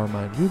Pizza Tower,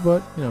 mind you,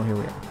 but, you know, here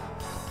we are.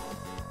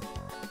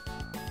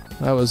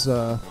 I was,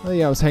 yeah,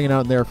 I was hanging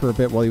out in there for a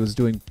bit while he was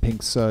doing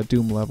Pink's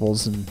Doom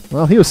levels, and,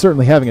 well, he was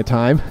certainly having a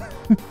time.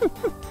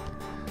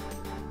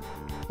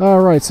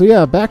 Alright, so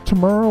yeah, back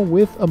tomorrow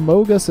with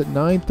Amogus at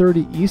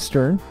 9:30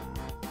 Eastern.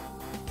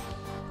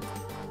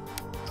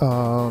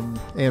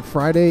 And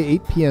Friday,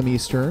 8 p.m.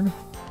 Eastern,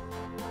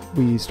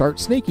 we start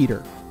Snake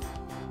Eater.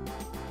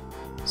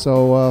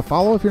 So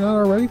follow if you're not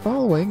already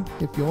following.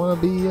 If you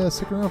want to be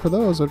sticking around for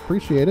those, I'd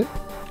appreciate it.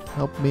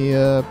 Help me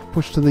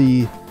push to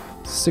the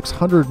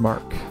 600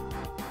 mark.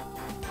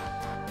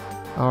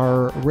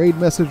 Our raid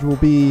message will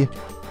be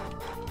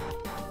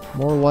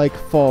more like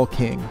Fall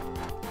King.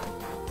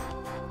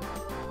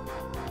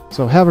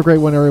 So have a great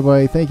one,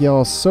 everybody. Thank you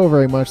all so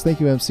very much. Thank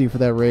you, MC, for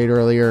that raid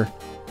earlier.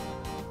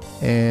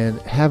 And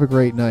have a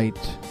great night.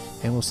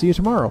 And we'll see you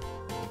tomorrow.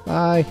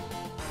 Bye.